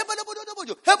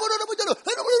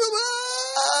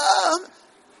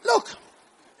look.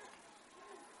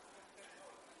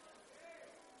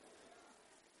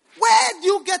 Where do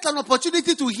you get an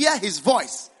opportunity to hear his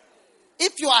voice?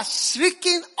 If you are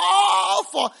shrieking all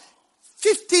for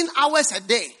 15 hours a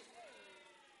day.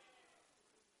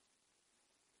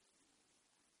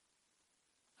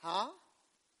 Huh?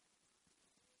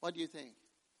 What do you think?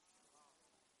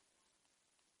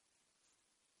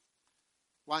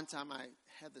 One time I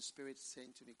heard the Spirit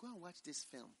saying to me, go and watch this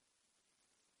film.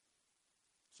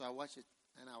 So I watched it,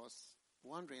 and I was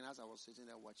wondering as I was sitting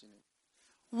there watching it,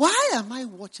 Why am I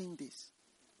watching this?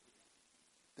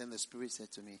 Then the Spirit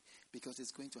said to me, because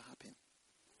it's going to happen.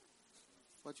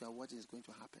 What you are watching is going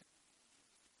to happen.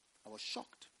 I was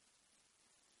shocked.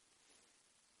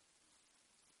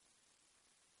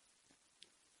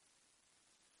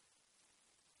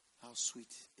 How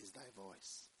sweet is thy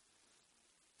voice.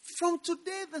 From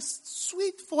today, the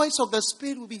sweet voice of the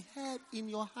Spirit will be heard in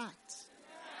your heart.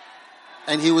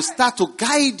 And He will start to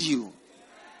guide you.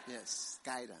 Yes,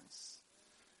 guidance.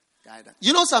 Guidance.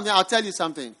 You know something? I'll tell you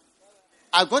something.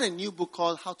 I've got a new book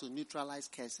called How to Neutralize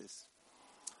Curses.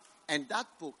 And that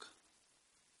book,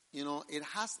 you know, it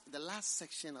has, the last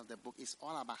section of the book is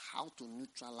all about how to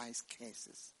neutralize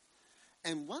curses.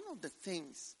 And one of the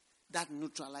things that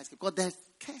neutralize, because there's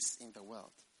curse in the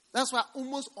world. That's why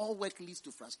almost all work leads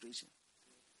to frustration.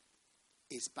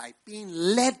 It's by being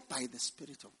led by the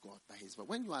Spirit of God, by His word.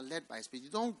 When you are led by His Spirit, you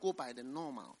don't go by the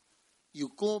normal.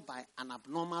 You go by an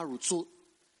abnormal route. So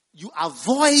you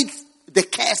avoid the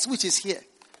curse which is here.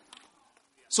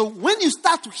 So when you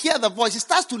start to hear the voice, it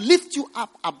starts to lift you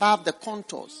up above the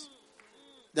contours,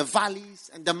 the valleys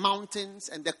and the mountains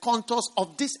and the contours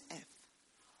of this earth.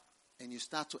 And you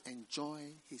start to enjoy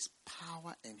His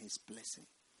power and His blessing.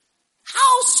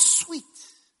 How sweet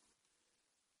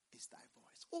is thy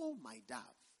voice, oh my dove.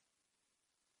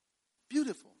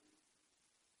 Beautiful.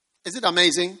 Is it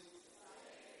amazing?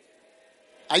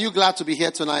 Are you glad to be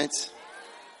here tonight?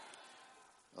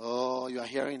 Oh, you are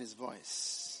hearing His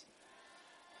voice.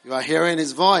 You are hearing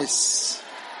His voice.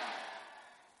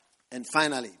 And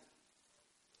finally,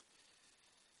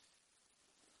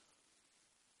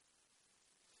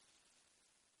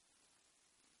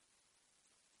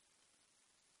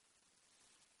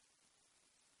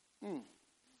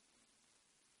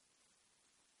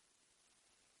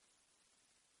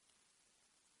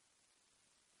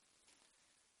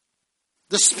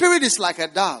 the Spirit is like a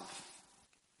dove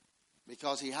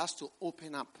because He has to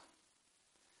open up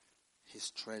His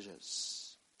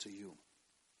treasures to you.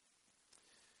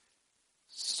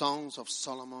 Songs of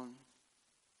Solomon,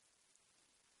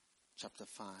 chapter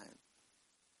 5,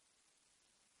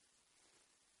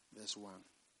 verse 1.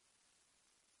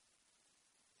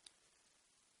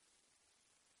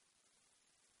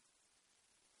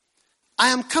 I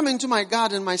am coming to my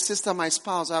garden, my sister, my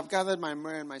spouse. I have gathered my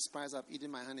myrrh and my spice. I have eaten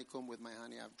my honeycomb with my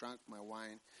honey. I have drunk my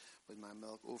wine with my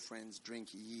milk. O friends, drink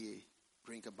ye,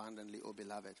 drink abundantly, O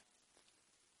beloved.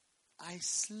 I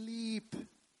sleep,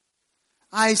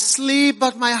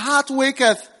 but my heart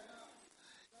waketh.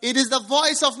 It is the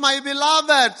voice of my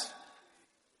beloved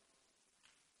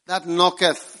that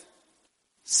knocketh,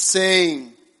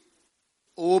 saying,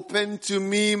 open to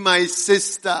me, my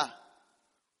sister.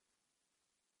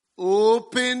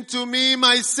 Open to me,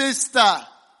 my sister.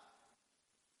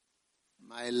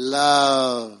 My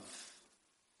love,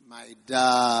 my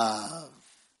dove,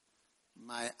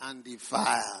 my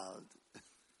undefiled.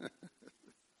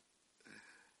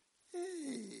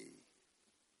 Hey.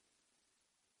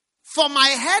 For my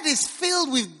head is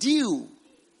filled with dew,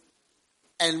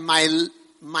 and my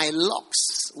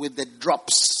locks with the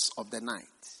drops of the night.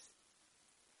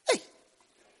 Hey.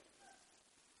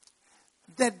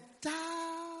 The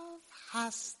dove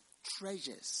has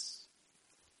treasures.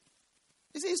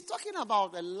 You see, he's talking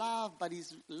about the love, but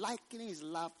he's likening his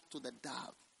love to the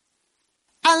dove.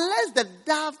 Unless the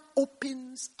dove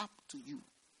opens up to you,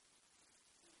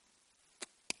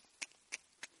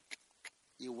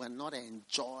 you will not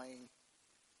enjoy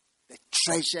the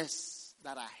treasures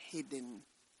that are hidden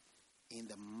in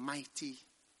the mighty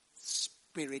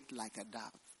Spirit like a dove.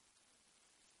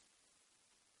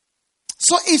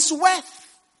 So it's worth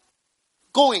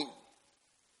going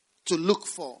to look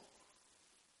for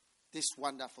this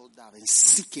wonderful dove and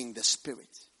seeking the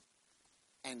Spirit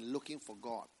and looking for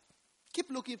God.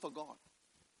 Keep looking for God.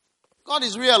 God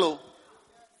is real. Oh.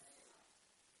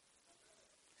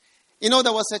 You know,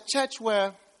 there was a church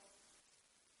where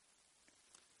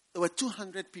there were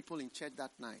 200 people in church that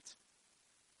night.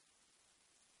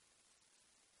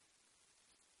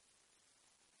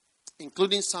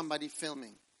 Including somebody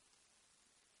filming.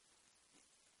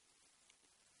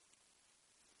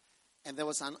 And there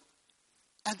was an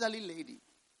elderly lady.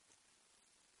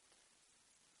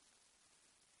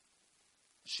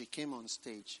 She came on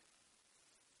stage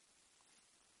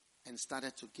and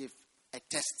started to give a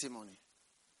testimony.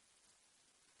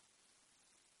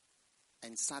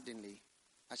 And suddenly,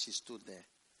 as she stood there,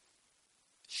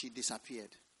 she disappeared.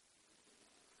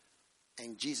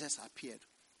 And Jesus appeared.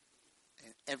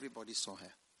 And everybody saw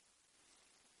her.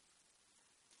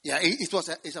 Yeah,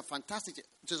 it's a fantastic,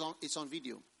 it's on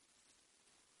video.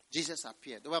 Jesus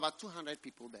appeared. There were about 200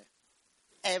 people there.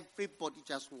 Everybody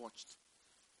just watched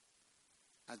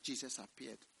as Jesus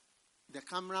appeared. The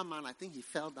cameraman, I think he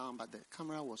fell down, but the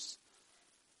camera was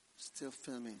still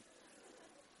filming.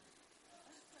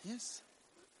 Yes.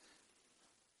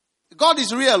 God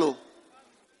is real. Oh.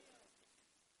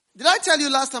 Did I tell you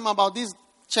last time about this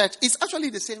church? It's actually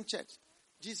the same church.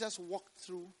 Jesus walked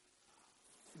through.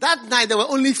 That night there were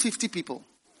only 50 people.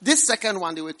 This second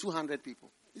one, there were 200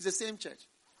 people. It's the same church.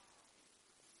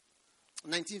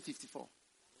 1954.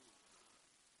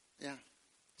 Yeah.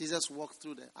 Jesus walked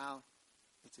through the aisle.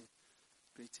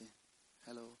 Greeting.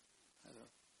 Hello. Hello.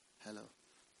 Hello.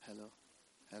 Hello.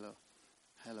 Hello.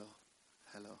 Hello.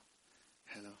 Hello.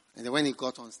 Hello. And then when he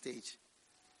got on stage,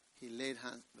 he laid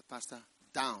hands, the pastor,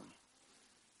 down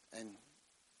and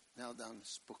knelt down and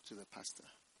spoke to the pastor.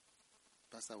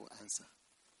 The pastor will answer.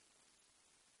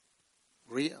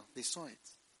 Real. They saw it.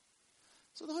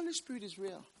 So the Holy Spirit is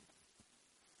real.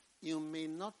 You may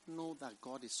not know that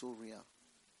God is so real.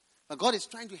 But God is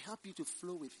trying to help you to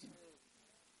flow with Him.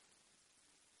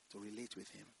 To relate with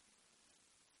Him.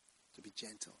 To be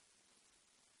gentle.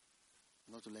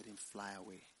 Not to let Him fly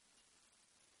away.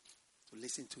 To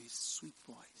listen to His sweet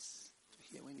voice. To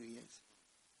hear when you hear it.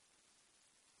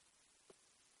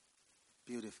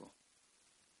 Beautiful.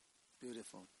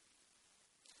 Beautiful.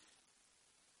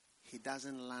 He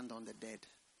doesn't land on the dead,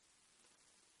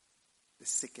 the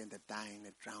sick and the dying,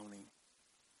 the drowning,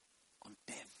 on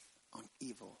death, on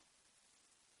evil.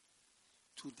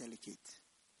 Too delicate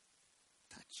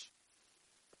touch.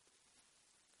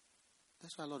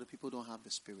 That's why a lot of people don't have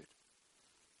the Spirit.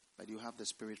 But you have the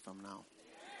Spirit from now.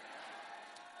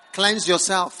 Cleanse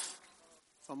yourself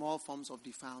from all forms of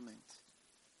defilement,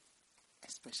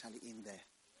 especially in there.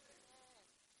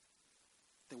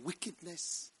 The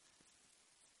wickedness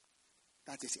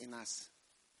that is in us,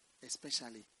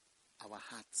 especially our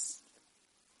hearts.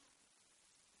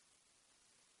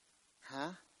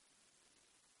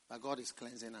 But God is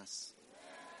cleansing us.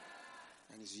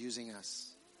 And He's using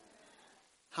us.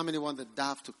 How many want the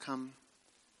dove to come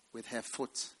with her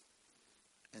foot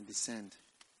and descend?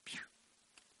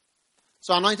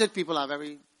 So anointed people are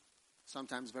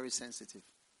sometimes very sensitive.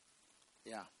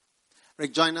 Yeah.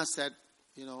 Rick Joyner said,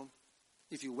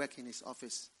 if you work in his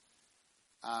office,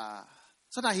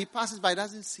 so that he passes by, he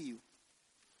doesn't see you.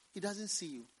 He doesn't see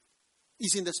you.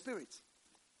 He's in the Spirit.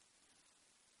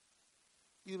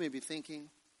 You may be thinking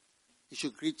he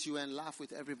should greet you and laugh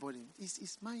with everybody.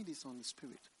 His mind is on the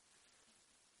Spirit.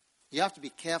 You have to be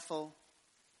careful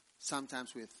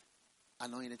sometimes with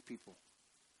anointed people.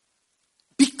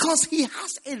 Because he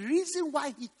has a reason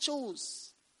why he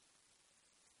chose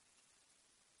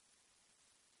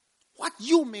what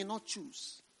you may not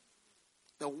choose.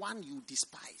 The one you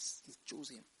despise, he chose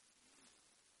him.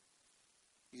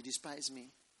 You despise me.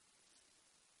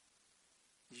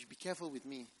 You should be careful with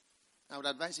me. I would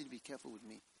advise you to be careful with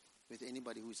me, with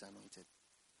anybody who is anointed.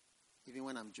 Even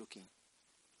when I'm joking.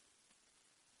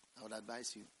 I would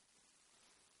advise you.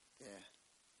 Yeah.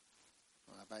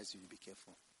 I would advise you to be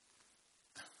careful.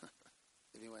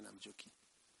 Even when I'm joking.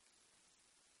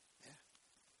 Yeah.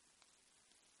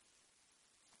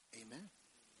 Amen.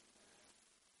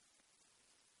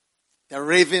 The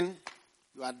raven,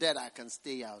 you are dead, I can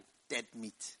stay out. Dead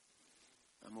meat.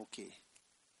 I'm okay.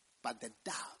 But the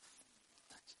dove,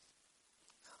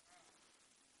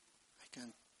 I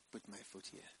can't put my foot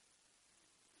here.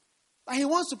 But he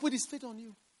wants to put his feet on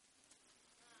you.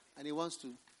 And he wants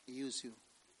to use you.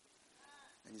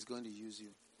 And he's going to use you.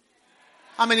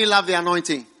 How many love the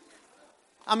anointing?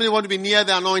 How many want to be near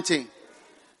the anointing?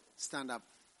 Stand up.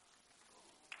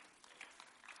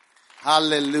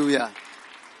 Hallelujah.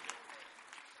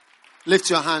 Lift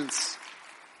your hands.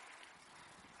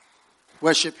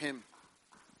 Worship him.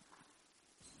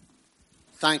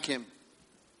 Thank him.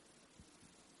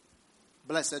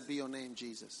 Blessed be your name,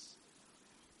 Jesus.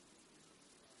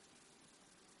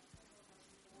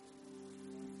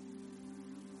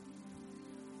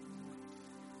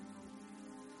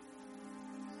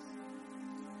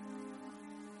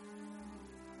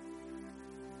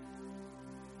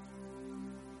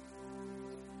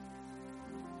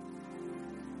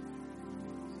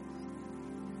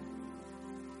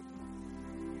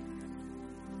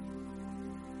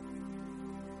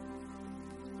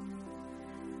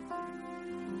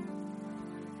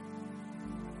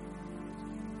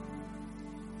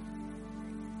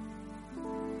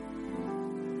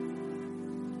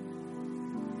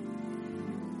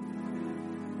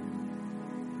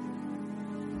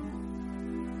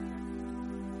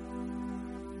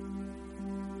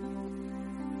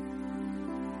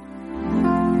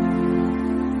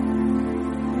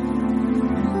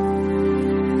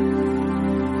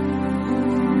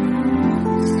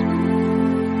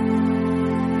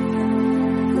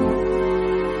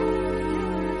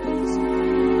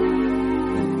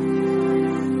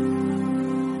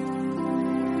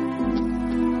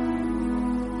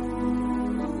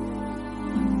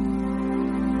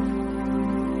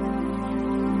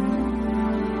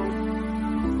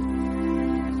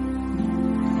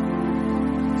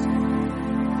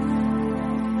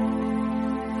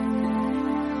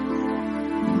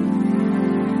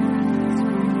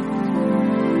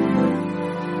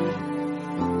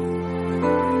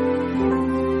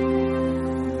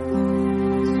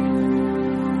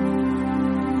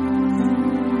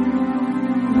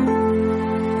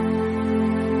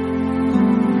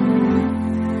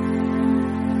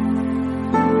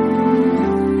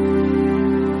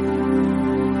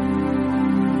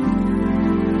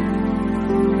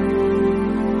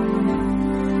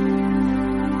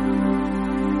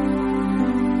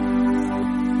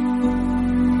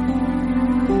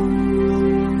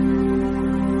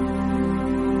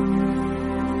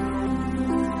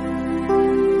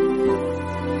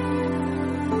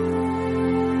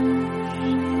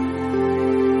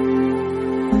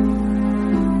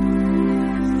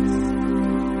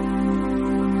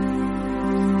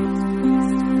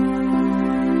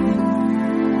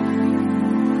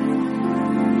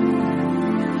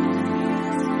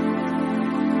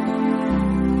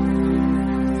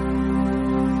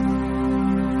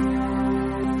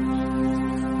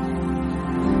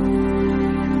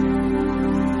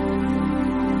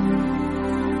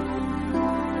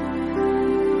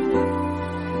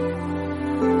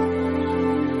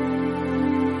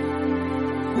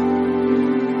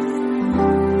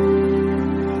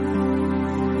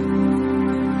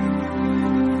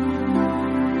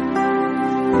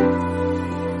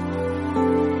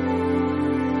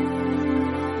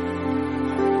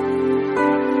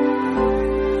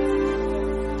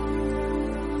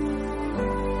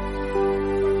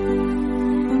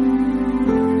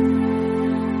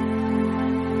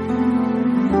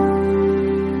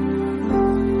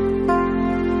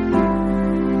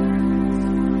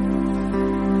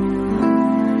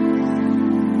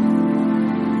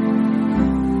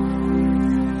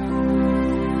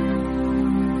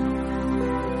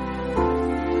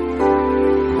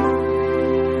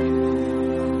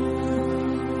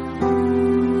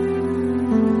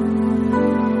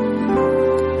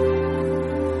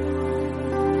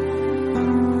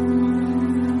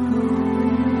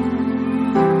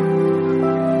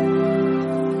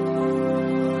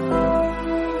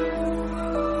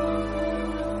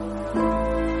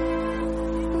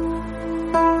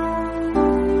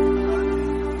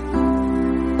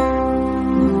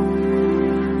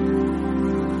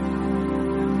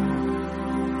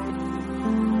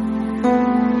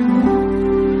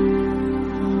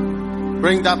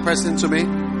 Bring that person to me.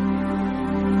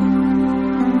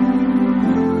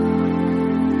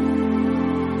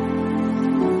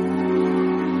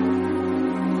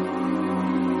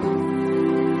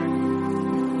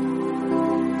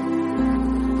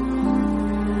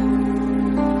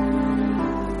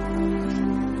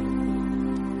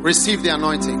 Receive the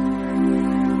anointing.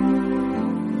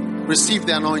 Receive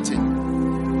the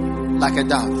anointing like a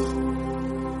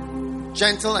dove.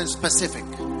 Gentle and specific.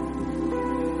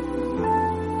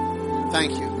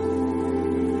 Thank you.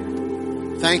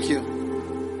 Thank you.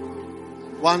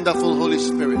 Wonderful Holy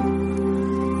Spirit.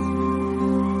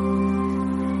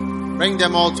 Bring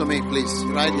them all to me, please.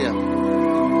 Right here.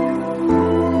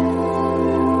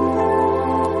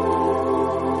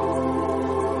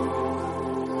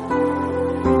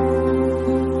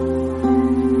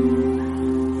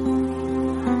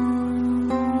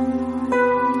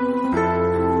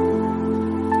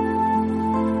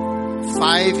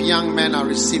 Young men are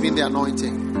receiving the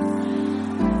anointing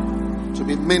to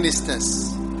be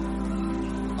ministers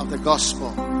of the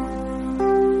gospel.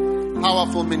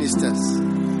 Powerful ministers.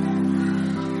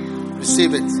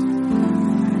 Receive it.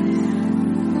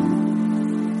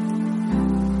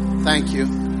 Thank you.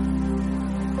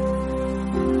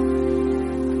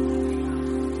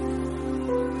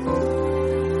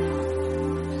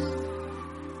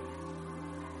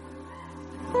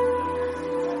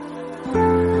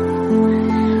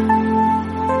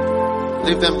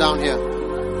 Leave them down here.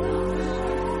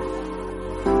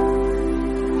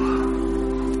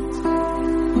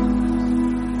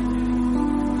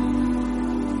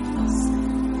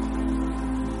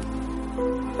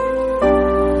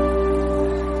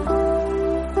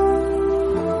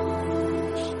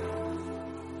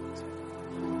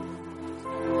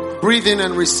 Breathe in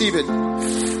and receive it.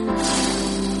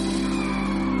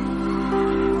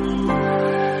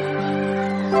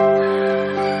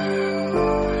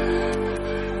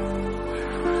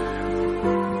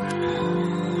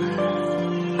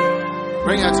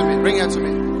 Bring her to me. Bring her to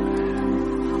me.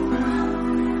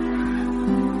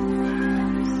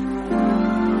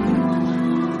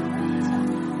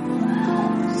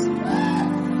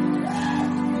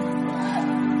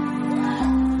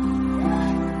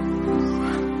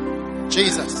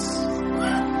 Jesus.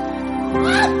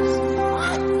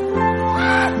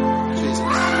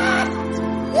 Jesus.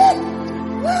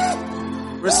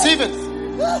 Receive it.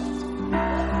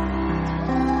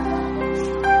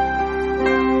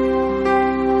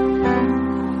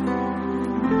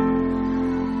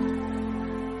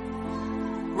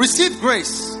 Receive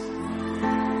grace.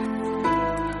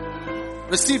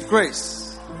 Receive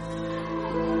grace.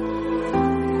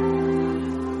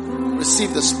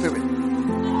 Receive the Spirit.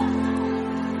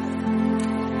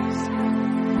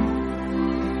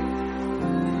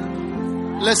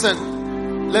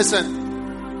 Listen,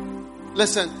 listen,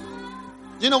 listen.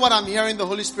 Do you know what I'm hearing the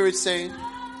Holy Spirit saying?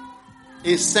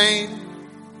 He's saying,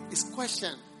 it's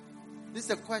question. This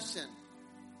is a question.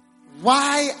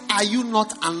 Why are you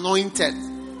not anointed?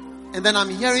 And then I'm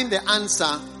hearing the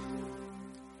answer,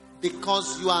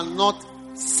 because you are not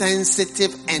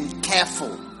sensitive and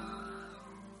careful.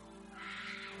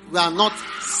 You are not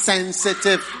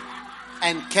sensitive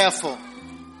and careful.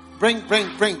 Bring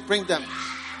them.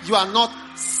 You are not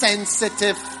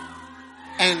sensitive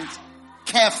and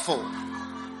careful.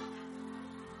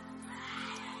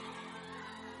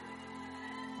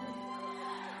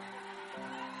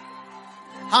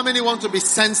 How many want to be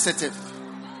sensitive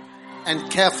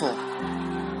and careful?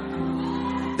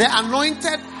 The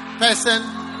anointed person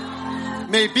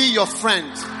may be your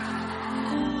friend,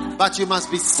 but you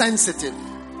must be sensitive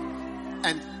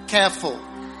and careful.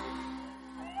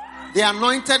 The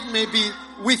anointed may be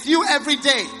with you every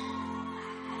day,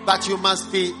 but you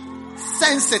must be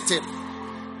sensitive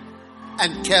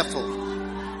and careful.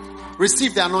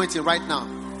 Receive the anointing right now.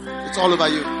 It's all over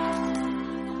you.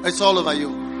 It's all over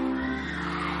you.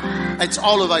 It's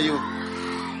all over you.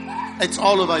 It's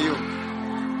all over you.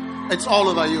 It's all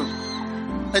over you.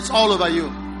 It's all over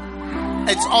you.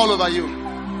 It's all over you.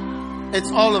 It's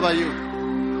all over you.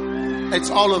 It's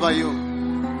all over you.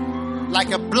 Like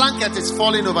a blanket is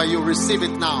falling over you. Receive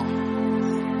it now.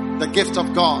 The gift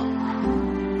of God.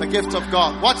 The gift of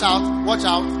God. Watch out. Watch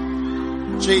out.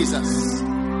 Jesus.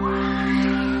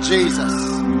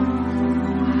 Jesus.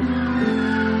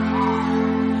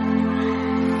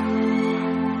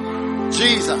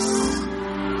 Jesus.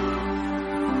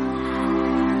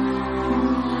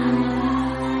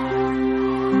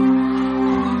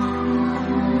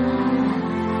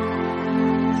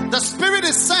 The Spirit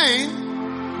is saying,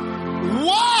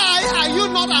 why are you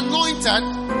not anointed?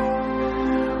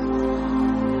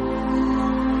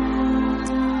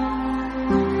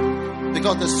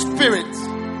 Because the Spirit,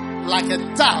 like a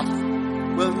dove,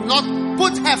 will not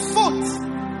put her foot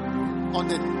on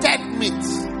the dead meat,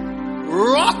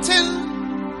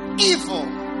 rotten, evil.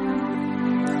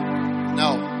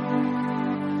 No.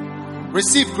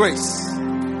 Receive grace.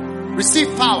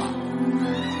 Receive power.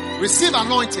 Receive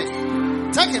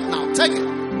anointing. Take it now. Take it.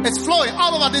 It's flowing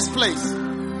all over this place.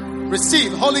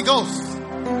 Receive Holy Ghost.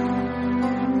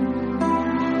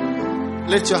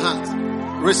 Lift your hands.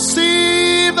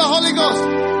 Receive the Holy Ghost.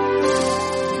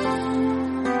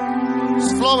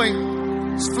 It's flowing.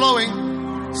 It's flowing.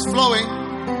 It's flowing.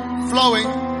 Flowing.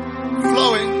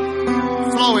 Flowing.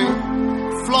 Flowing.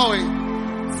 Flowing.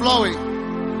 Flowing.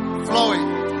 Flowing.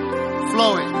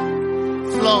 Flowing.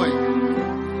 Flowing.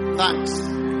 Thanks.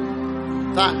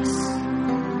 Thanks.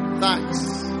 Thanks.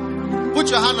 Put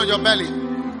your hand on your belly.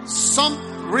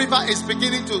 Some river is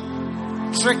beginning to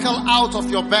trickle out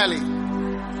of your belly.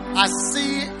 I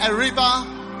see a river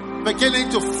beginning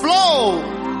to flow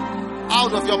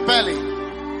out of your belly.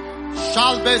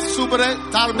 Shalbe subre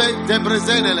tarbe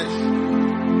debrezenele.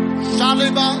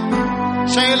 Shaliba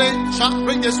shale.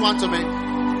 Bring this one to me.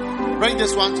 Bring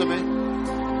this one to me.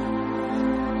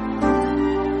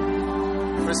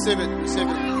 Receive it. Receive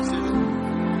it. Receive it.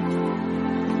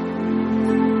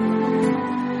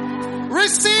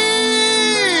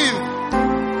 Receive.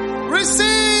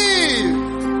 Receive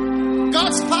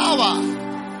God's power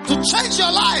to change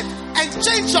your life and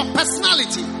change your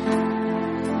personality.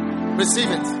 Receive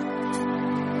it.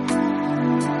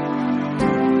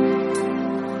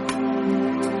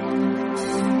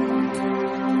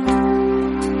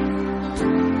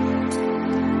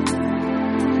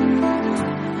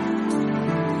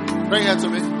 Bring her to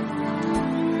me.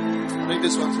 Bring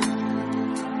this one to me.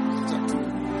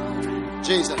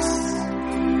 Jesus.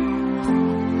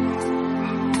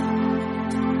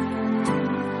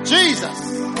 Jesus.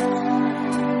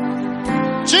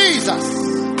 Jesus.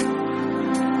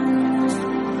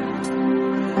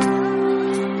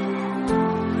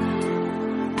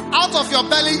 Out of your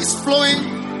belly is flowing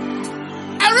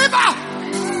a river.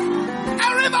 A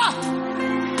river.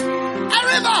 A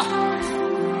river.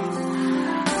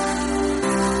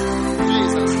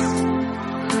 Jesus.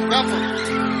 Careful.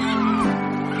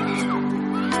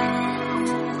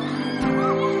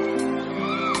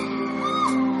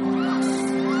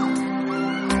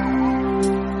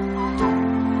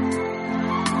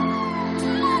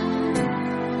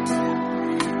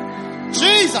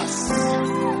 Jesus.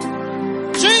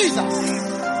 Jesus.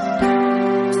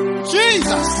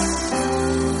 Jesus.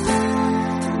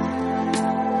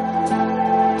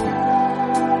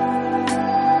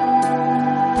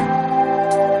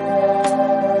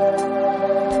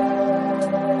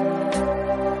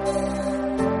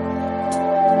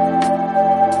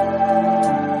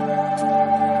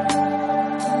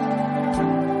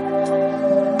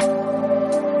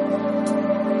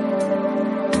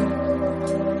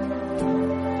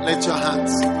 Lift your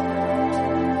hands.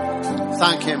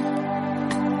 Thank Him.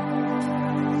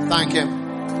 Thank Him.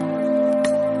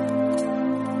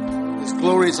 His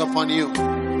glory is upon you.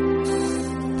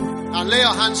 Now lay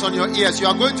your hands on your ears. You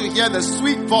are going to hear the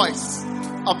sweet voice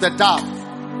of the dove.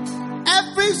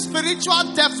 Every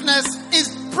spiritual deafness is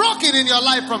broken in your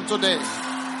life from today.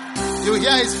 You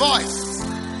hear His voice.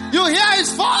 You hear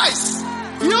His voice.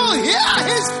 You hear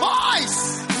His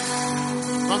voice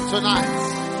from tonight.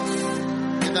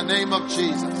 In the name of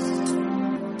Jesus.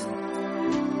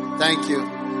 Thank you.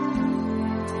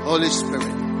 Holy Spirit.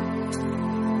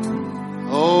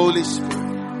 Holy Spirit.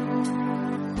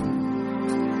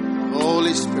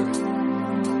 Holy Spirit.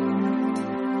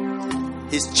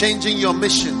 He's changing your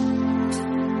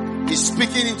mission. He's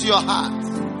speaking into your heart.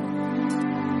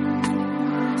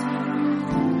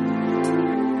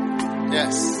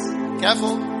 Yes.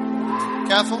 Careful.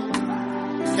 Careful.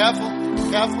 Careful.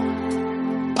 Careful.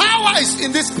 Power is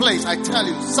in this place. I tell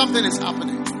you, something is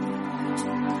happening.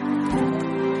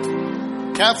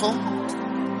 Careful.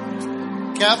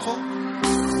 Careful.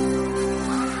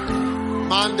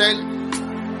 Mandel.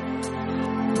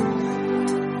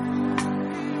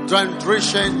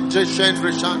 Drishan, Jishan,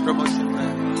 Rishan, Promotion.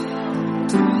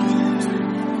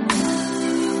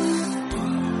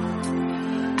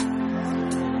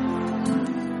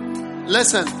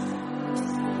 Listen.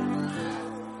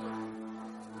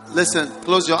 Listen.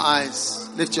 Close your eyes.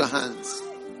 Lift your hands.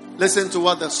 Listen to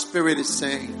what the Spirit is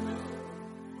saying.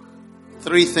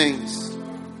 3 things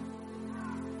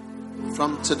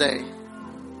from today.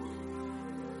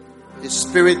 His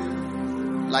Spirit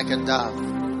like a dove.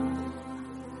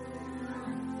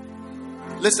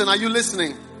 Listen, are you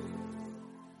listening?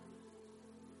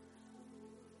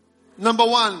 Number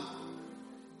 1,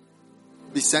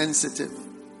 be sensitive.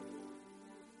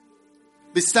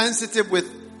 Be sensitive with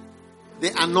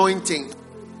the anointing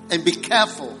and be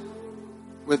careful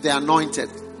with the anointed.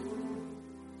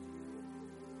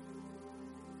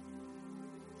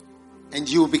 And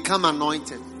you will become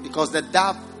anointed because the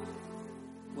dove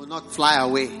will not fly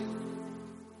away.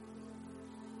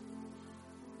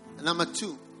 And number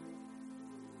 2,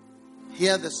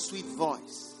 hear the sweet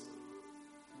voice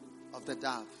of the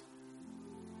dove.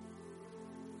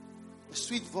 The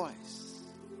sweet voice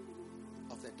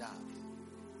of the dove.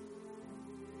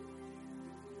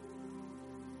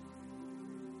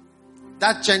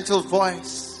 That gentle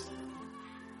voice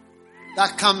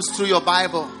that comes through your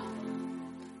Bible,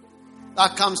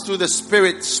 that comes through the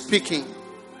Spirit speaking.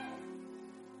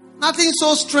 Nothing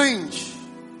so strange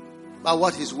but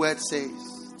what His word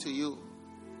says to you.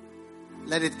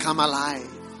 Let it come alive.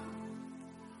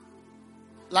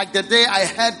 Like the day I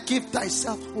heard, give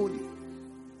thyself wholly.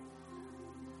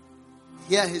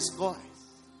 Hear His voice.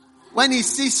 When He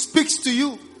speaks to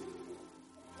you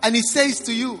and He says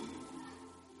to you,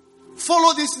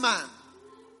 follow this man.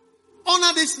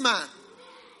 Honor this man.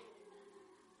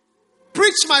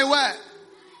 Preach my word.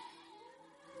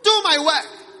 Do my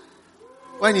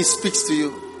work. When He speaks to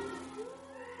you,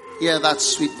 hear that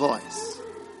sweet voice.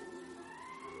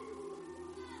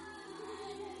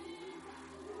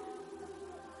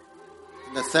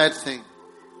 And the third thing,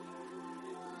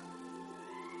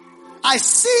 I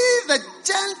see the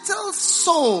gentle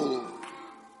sole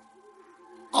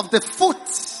of the foot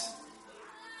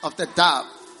of the dove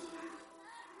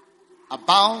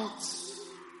about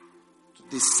to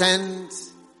descend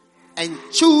and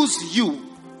choose you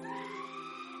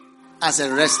as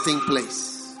a resting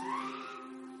place.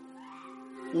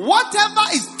 Whatever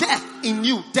is death in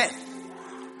you, death.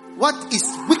 What is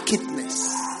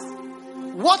wickedness?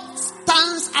 What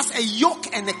stands as a yoke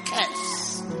and a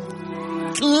curse?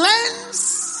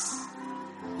 Cleanse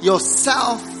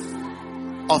yourself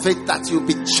of it that you'll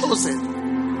be chosen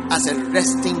as a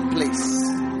resting place.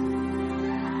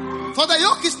 For the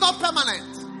yoke is not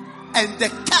permanent and the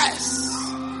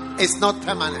curse is not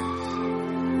permanent.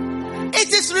 It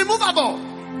is removable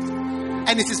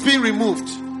and it is being removed,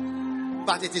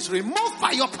 but it is removed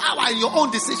by your power and your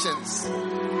own decisions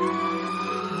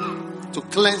to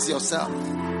cleanse yourself.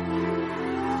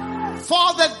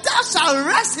 For the dove shall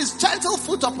rest his gentle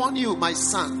foot upon you, my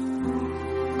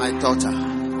son, my daughter,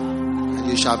 and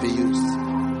you shall be used.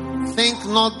 Think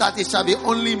not that it shall be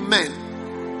only men.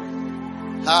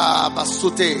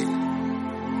 Basute,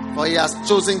 for he has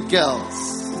chosen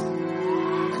girls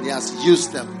and he has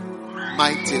used them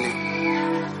mightily.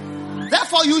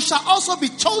 Therefore you shall also be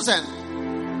chosen.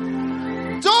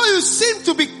 Though you seem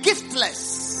to be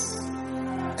giftless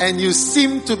and you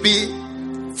seem to be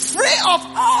free of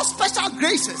all special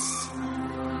graces,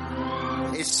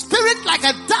 a spirit like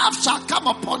a dove shall come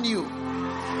upon you,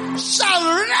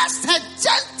 shall rest her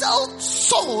gentle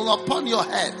soul upon your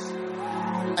head,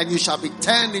 and you shall be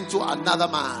turned into another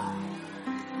man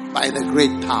by the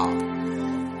great power.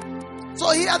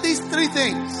 So here are these three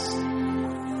things.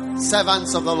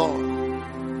 Servants of the Lord,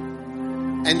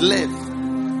 and live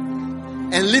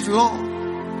long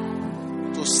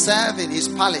to serve in his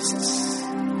palaces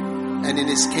and in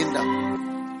his kingdom.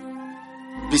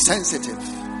 Be sensitive.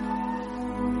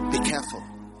 Be careful.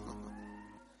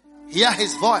 Hear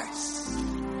his voice.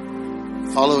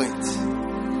 Follow it.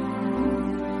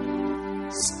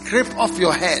 Scrape off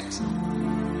your head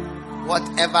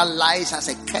whatever lies as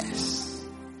a curse,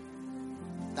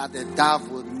 that the dove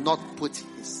will not put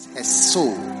her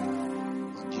soul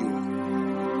on you.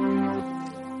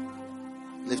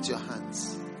 Lift your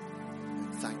hands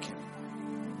and thank him.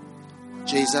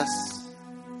 Jesus,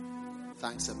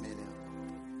 thanks a million.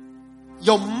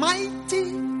 Your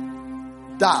mighty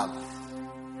dove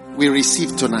we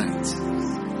receive tonight,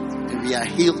 and we are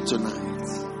healed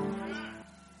tonight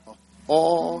of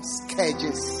all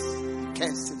scourges,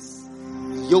 curses,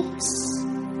 yokes,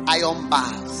 iron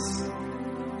bars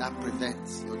that prevent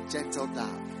your gentle dove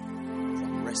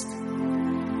from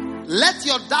resting. Let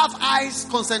your dove eyes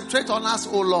concentrate on us,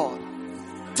 O Lord.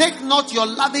 Take not your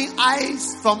loving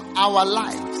eyes from our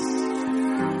lives.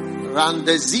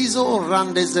 Randezizo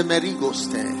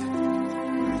randezemerigoste.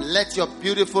 Let your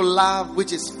beautiful love,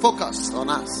 which is focused on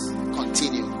us,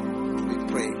 continue. We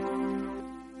pray.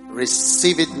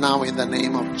 Receive it now in the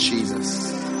name of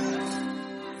Jesus.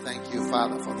 Thank you,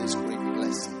 Father, for this great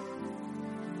blessing.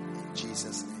 In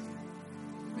Jesus' name.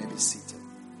 You may be seated.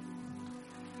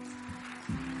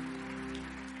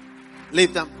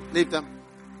 Leave them. Leave them.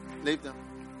 Leave them.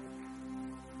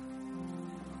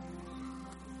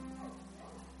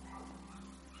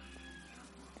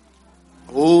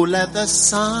 Oh, let the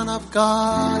Son of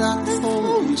God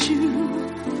unfold you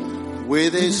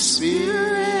with His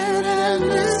Spirit and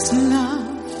His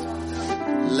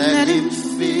love. Let Him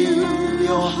fill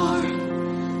your heart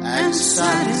and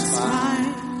satisfy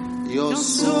your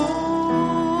soul.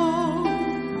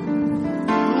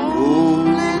 Oh,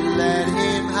 let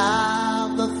Him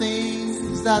have the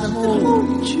things that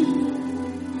hold you,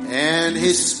 and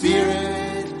His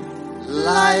Spirit,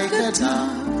 like a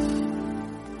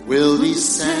dove, will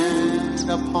descend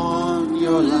upon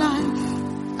your life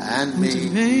and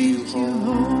make you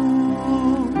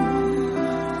whole.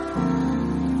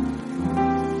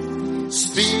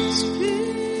 Spirit,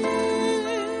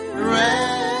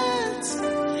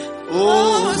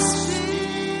 oh Spirit,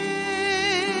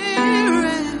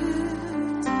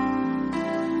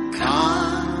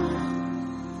 come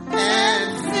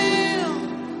and fill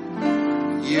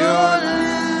your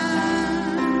land.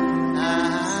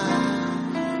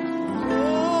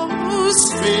 Oh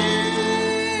Spirit,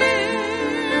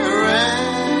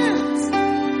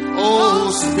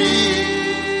 oh Spirit,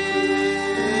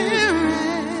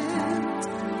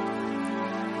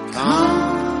 come.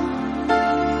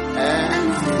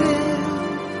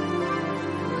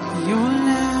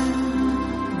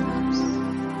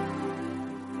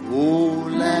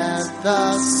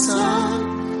 The Son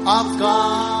of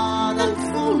God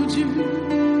unfold you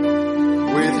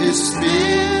with His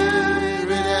Spirit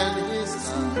and His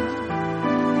love.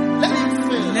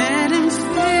 Let Him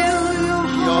fill your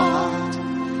heart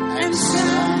and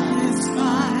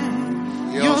satisfy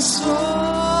your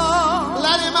soul.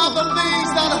 Let Him have the things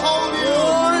that hold you.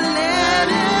 Oh, let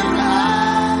Him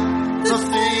have the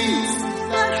things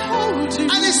that hold you.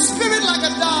 And His Spirit like a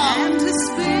dove. And His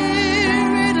Spirit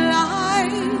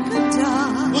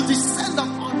will descend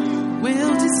upon you.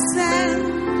 Will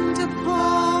descend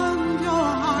upon your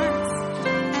heart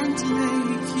and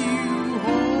make you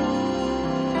whole.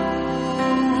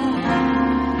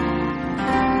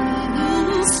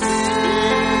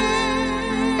 Spirit,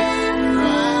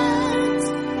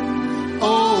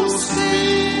 oh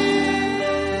Spirit,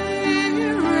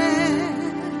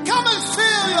 come and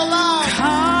fill your life.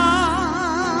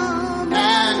 Come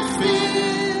and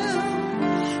fill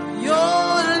your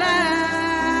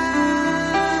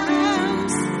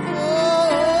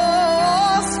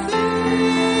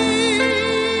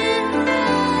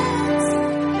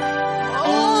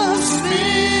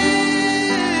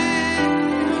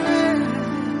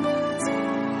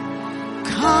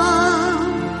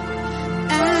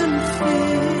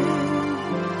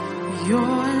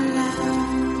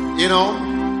You know,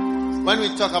 when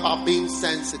we talk about being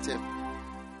sensitive,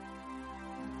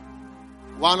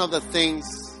 one of the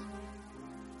things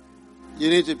you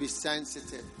need to be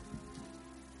sensitive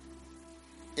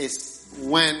is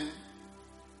when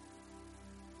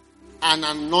an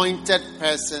anointed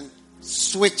person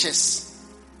switches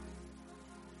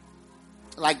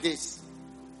like this.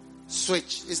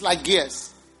 Switch. It's like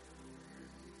gears.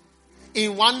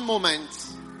 In one moment,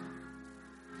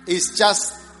 it's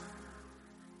just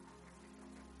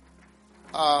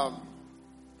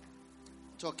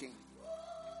talking.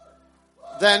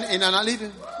 Then in another, leave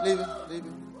him.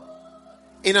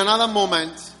 In another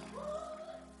moment,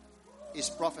 is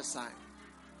prophesying.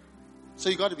 So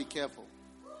you got to be careful.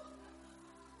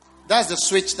 That's the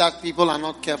switch that people are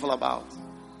not careful about.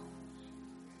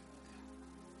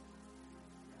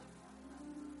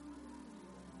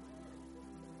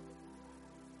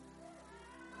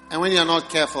 And when you're not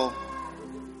careful,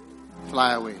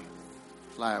 fly away.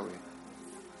 Fly away.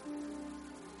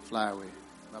 Fly away.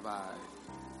 Bye-bye.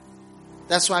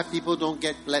 That's why people don't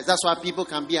get blessed. That's why people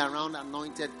can be around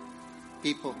anointed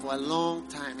people for a long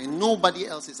time and nobody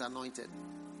else is anointed.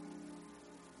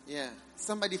 Yeah.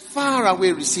 Somebody far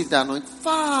away received the anointing.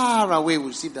 Far away will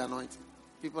receive the anointing.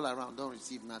 People around don't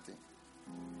receive nothing.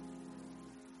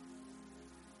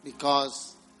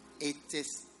 Because it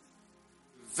is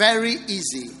very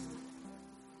easy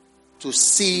to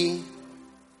see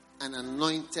an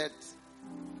anointed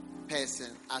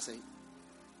person as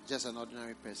just an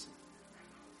ordinary person.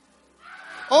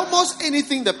 Almost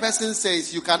anything the person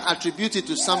says, you can attribute it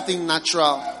to something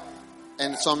natural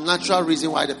and some natural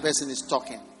reason why the person is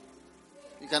talking.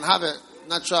 You can have a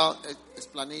natural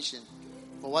explanation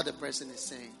for what the person is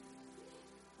saying.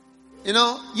 You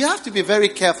know, you have to be very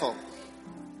careful.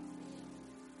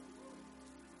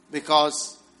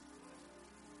 Because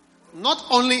not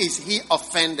only is he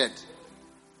offended,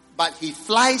 but he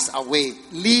flies away,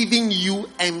 leaving you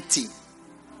empty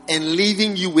and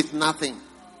leaving you with nothing.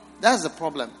 That's the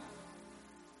problem.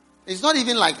 It's not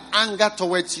even like anger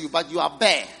towards you, but you are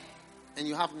bare and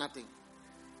you have nothing.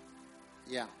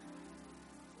 Yeah.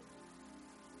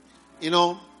 You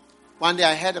know, one day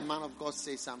I heard a man of God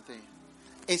say something.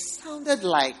 It sounded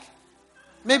like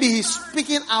Maybe he's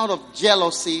speaking out of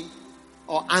jealousy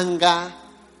or anger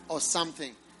or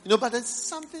something. But then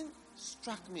something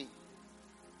struck me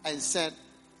and said,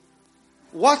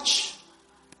 watch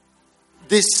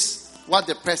this, what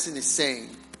the person is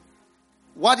saying.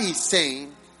 What he's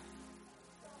saying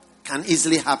can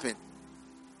easily happen.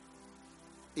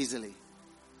 Easily.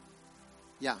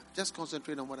 Yeah, just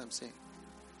concentrate on what I'm saying.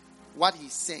 What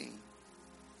he's saying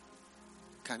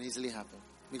can easily happen.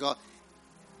 Because,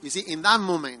 you see, in that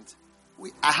moment,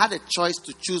 I had a choice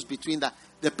to choose between that.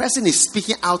 The person is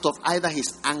speaking out of either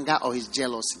his anger or his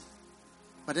jealousy.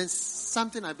 But then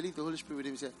something, I believe the Holy Spirit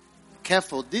within me said,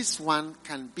 careful, this one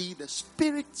can be the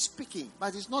Spirit speaking.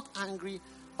 But it's not angry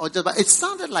or just, but it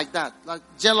sounded like that, like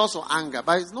jealous or anger.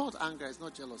 But it's not anger, it's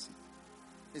not jealousy.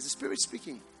 It's the Spirit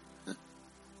speaking.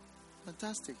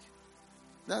 Fantastic.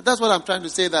 That's what I'm trying to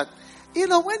say, that,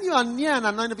 when you are near an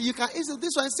anointed, you can easily,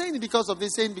 this one is saying it because of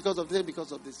this, saying because of this,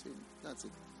 because of this. That's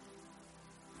it.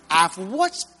 I've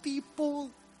watched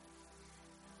people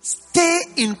stay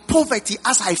in poverty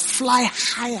as I fly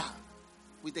higher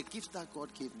with the gift that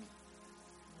God gave me.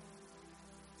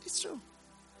 It's true.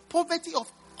 Poverty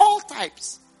of all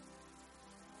types.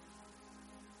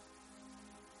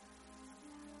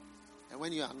 And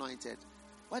when you are anointed,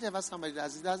 whatever somebody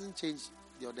does, it doesn't change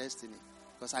your destiny.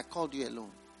 Because I called you alone.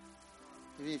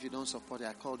 Even if you don't support it,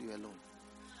 I called you alone.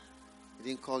 I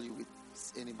didn't call you with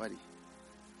anybody.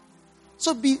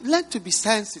 So learn to be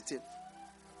sensitive.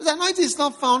 The anointing is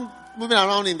not found moving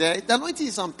around in there. The anointing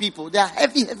is on people. They are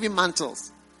heavy, heavy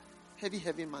mantles. Heavy,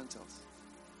 heavy mantles.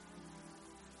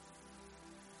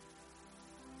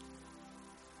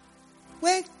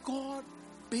 Where God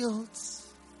builds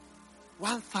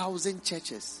 1,000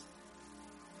 churches,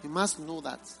 you must know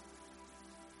that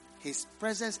His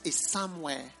presence is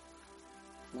somewhere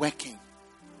working.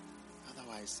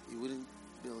 Otherwise, He wouldn't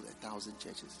build 1,000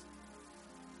 churches.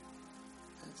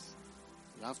 Yes.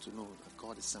 You have to know that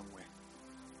God is somewhere.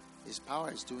 His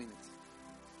power is doing it.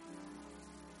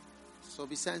 So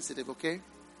be sensitive, okay?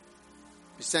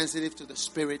 Be sensitive to the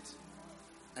Spirit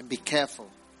and be careful.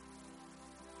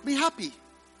 Be happy,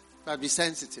 but be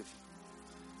sensitive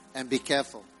and be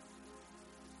careful.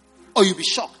 Or you'll be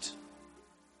shocked.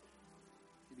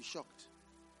 You'll be shocked.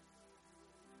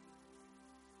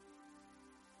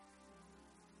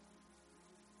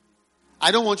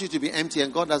 I don't want you to be empty,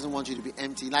 and God doesn't want you to be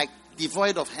empty, like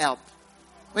devoid of help.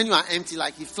 When you are empty,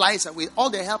 like He flies away. All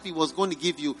the help He was going to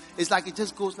give you, it's like it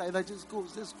just goes like that, just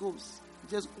goes.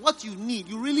 Just what you need,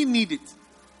 you really need it.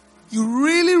 You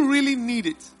really, really need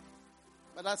it.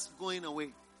 But that's going away.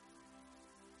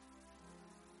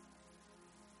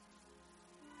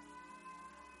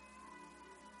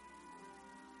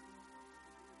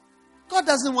 God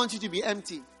doesn't want you to be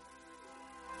empty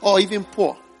or even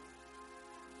poor.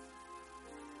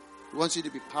 He wants you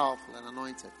to be powerful and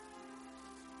anointed.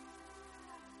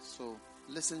 So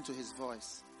listen to His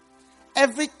voice.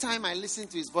 Every time I listen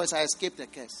to His voice, I escape the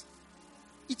curse.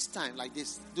 Each time, like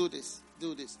this, do this,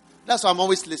 do this. That's why I'm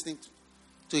always listening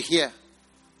to hear.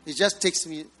 It just takes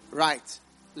me right,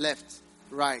 left.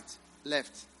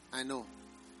 I know.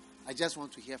 I just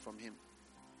want to hear from Him.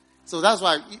 So that's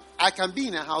why I can be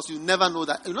in a house, you never know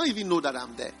that, you don't even know that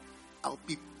I'm there. I'll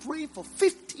be praying for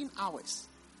 15 hours.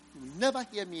 You will never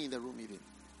hear me in the room even.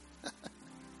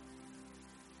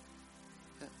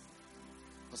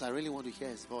 Because I really want to hear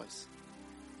His voice.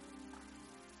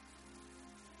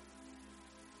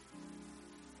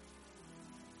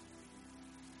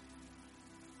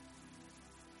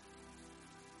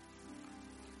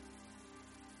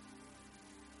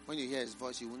 When you hear His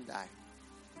voice, you won't die.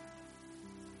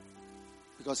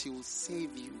 Because He will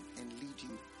save you and lead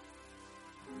you.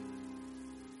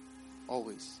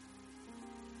 Always.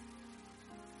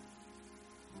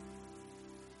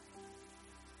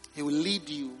 He will lead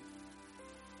you.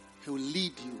 He will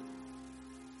lead you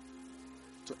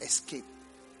to escape.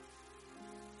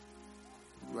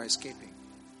 You are escaping.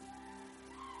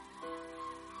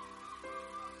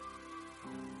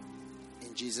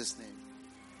 In Jesus' name.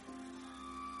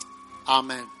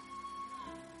 Amen.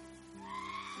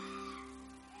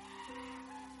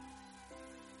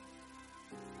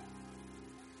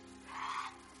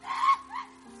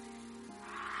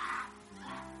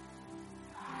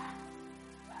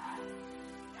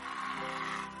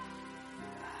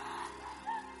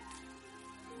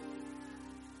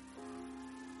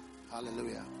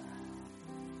 Hallelujah.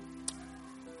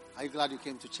 Are you glad you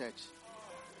came to church?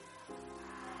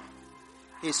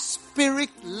 His spirit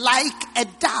like a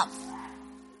dove.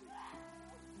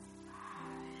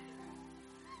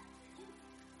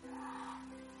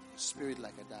 His spirit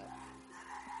like a dove.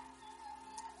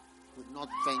 Would not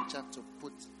venture to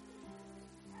put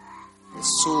the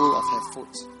sole of her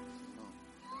foot. No.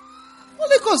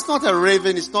 Holy Ghost is not a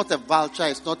raven, it's not a vulture,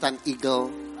 it's not an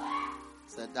eagle.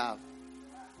 It's a dove.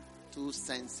 Too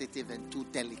sensitive and too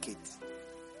delicate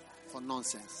for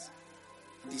nonsense.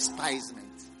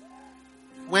 Despisement.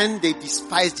 When they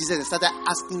despised Jesus, they started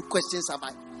asking questions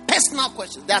about personal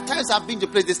questions. There are times I've been to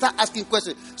place, they start asking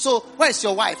questions. So, where's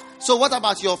your wife? So, what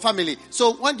about your family?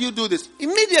 So, when do you do this?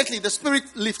 Immediately, the spirit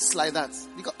lifts like that.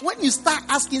 Because when you start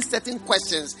asking certain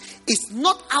questions, it's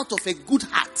not out of a good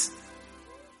heart.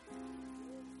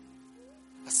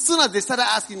 As soon as they started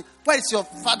asking, where is your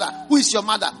father? Who is your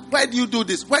mother? Where do you do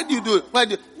this? Where do you do it?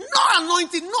 No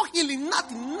anointing, no healing,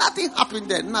 nothing happened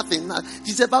there. Nothing.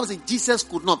 Jesus, Bible says Jesus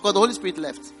could not, because the Holy Spirit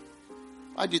left.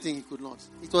 Why do you think he could not?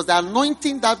 It was the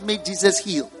anointing that made Jesus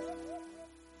heal.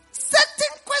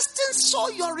 Certain questions show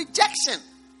your rejection.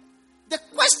 The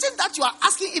question that you are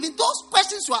asking, even those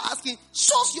questions you are asking,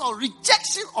 shows your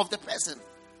rejection of the person.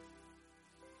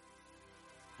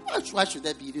 Why should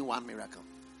there be even one miracle?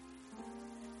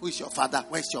 Who is your father?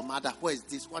 Where is your mother? Where is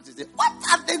this? What is it? What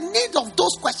are the need of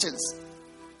those questions?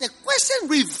 The question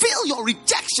reveals your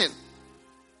rejection.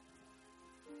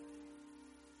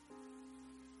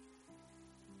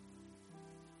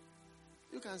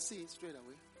 You can see it straight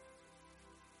away.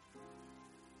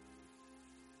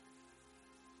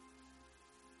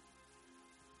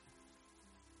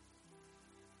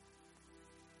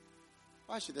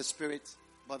 Why should the Spirit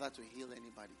bother to heal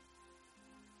anybody?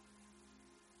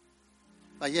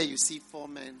 But here you see 4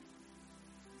 men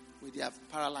with their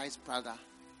paralyzed brother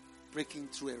breaking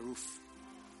through a roof.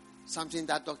 Something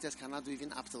that doctors cannot do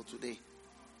even up till today.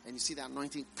 And you see the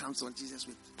anointing comes on Jesus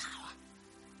with power.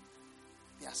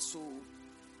 They are so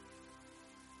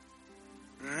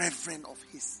reverent of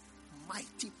his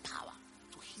mighty power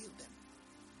to heal them.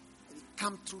 And they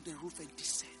come through the roof and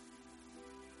descend.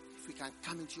 If we can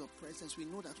come into your presence, we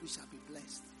know that we shall be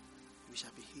blessed. We shall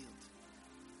be healed.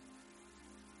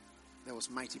 There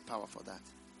was mighty power for that.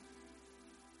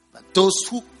 But those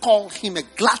who call him a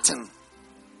glutton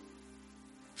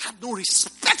had no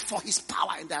respect for his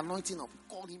power and the anointing of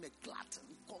call him a glutton.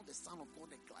 He called the Son of God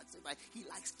a glutton. But he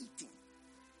likes eating.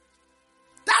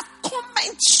 That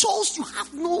comment shows you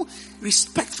have no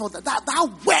respect for that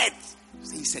word.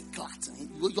 He's a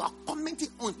glutton. You are commenting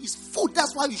on his food.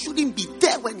 That's why you shouldn't be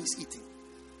there when he's eating.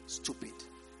 Stupid.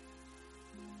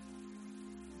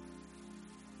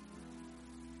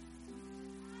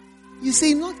 You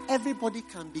see, not everybody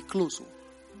can be close.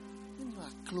 When you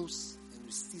are close and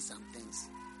you see some things,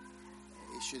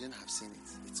 you shouldn't have seen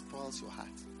it. It spoils your heart.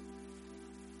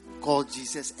 Call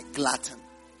Jesus a glutton.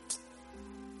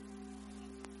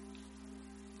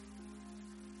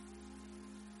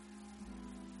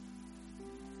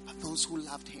 But those who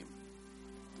loved him,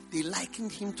 they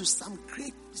likened him to some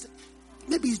great,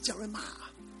 maybe it's Jeremiah.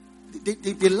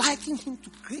 They likened him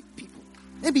to great people.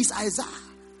 Maybe it's Isaiah.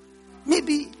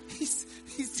 Maybe it's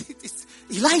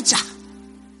Elijah.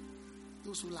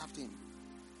 Those who loved him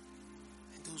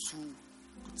and those who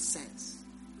could sense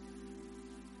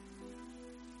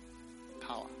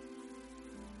power.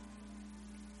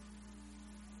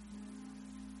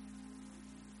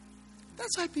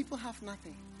 That's why people have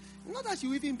nothing. Not that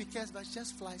you even be cursed, but it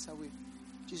just flies away.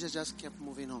 Jesus just kept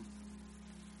moving on.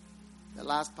 The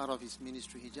last part of his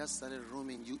ministry, he just started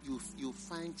roaming. You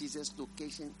find Jesus'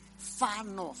 location far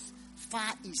north,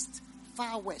 far east,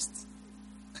 far west.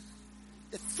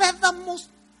 The furthermost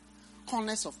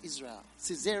corners of Israel,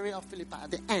 Caesarea of Philippi,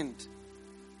 at the end.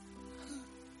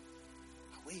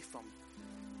 Away from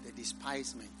the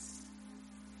despisements.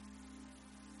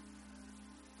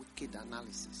 Wicked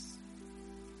analysis.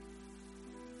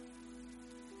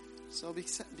 So be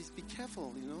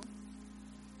careful, you know.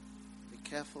 Be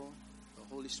careful.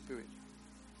 Holy Spirit,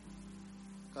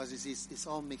 because it's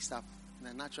all mixed up,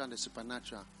 the natural and the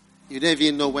supernatural. You don't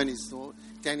even know when it's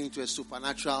turning into a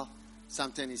supernatural.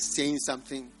 Something is saying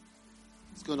something.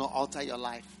 It's going to alter your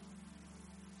life.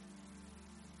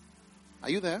 Are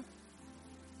you there?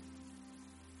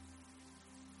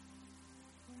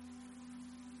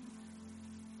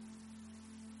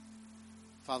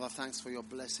 Father, thanks for your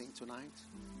blessing tonight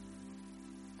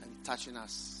and touching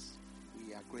us.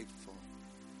 We are grateful.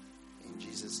 In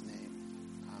Jesus' name,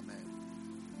 amen.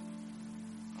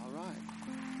 All right.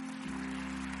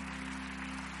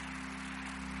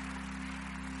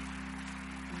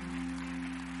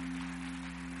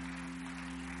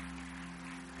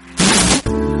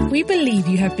 We believe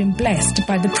you have been blessed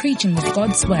by the preaching of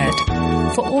God's Word.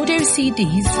 For audio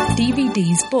CDs,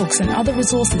 DVDs, books and other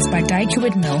resources by Dag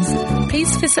Heward-Mills,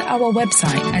 please visit our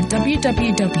website at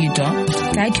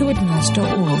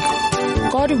www.daghewardmills.org.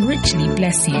 God richly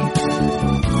bless you.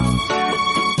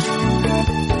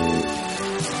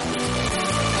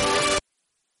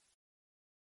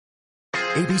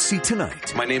 ABC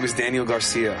Tonight. My name is Daniel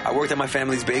Garcia. I worked at my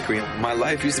family's bakery. My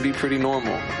life used to be pretty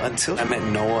normal until I met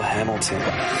Noah Hamilton.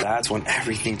 That's when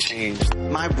everything changed.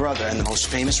 My brother and the most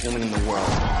famous woman in the world.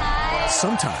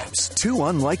 Sometimes two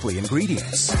unlikely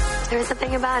ingredients. There's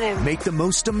something about him. Make the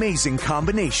most amazing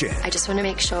combination. I just want to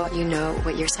make sure you know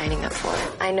what you're signing up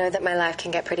for. I know that my life can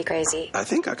get pretty crazy. I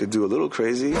think I could do a little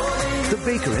crazy. The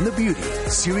Baker and the Beauty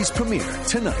series premiere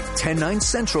tonight, 10/9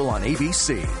 Central on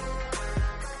ABC.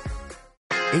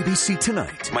 ABC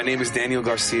Tonight. My name is Daniel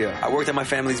Garcia. I worked at my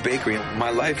family's bakery.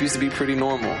 My life used to be pretty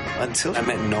normal until I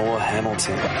met Noah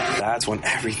Hamilton. That's when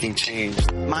everything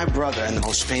changed. My brother and the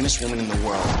most famous woman in the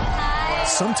world.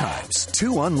 Sometimes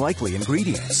two unlikely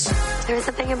ingredients. There's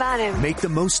something about him. Make the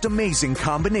most amazing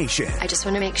combination. I just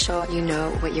want to make sure you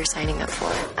know what you're signing up for.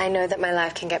 I know that my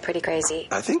life can get pretty crazy.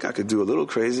 I think I could do a little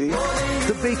crazy.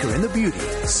 The Baker and the Beauty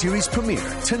series premiere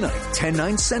tonight,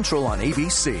 10/9 Central on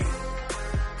ABC.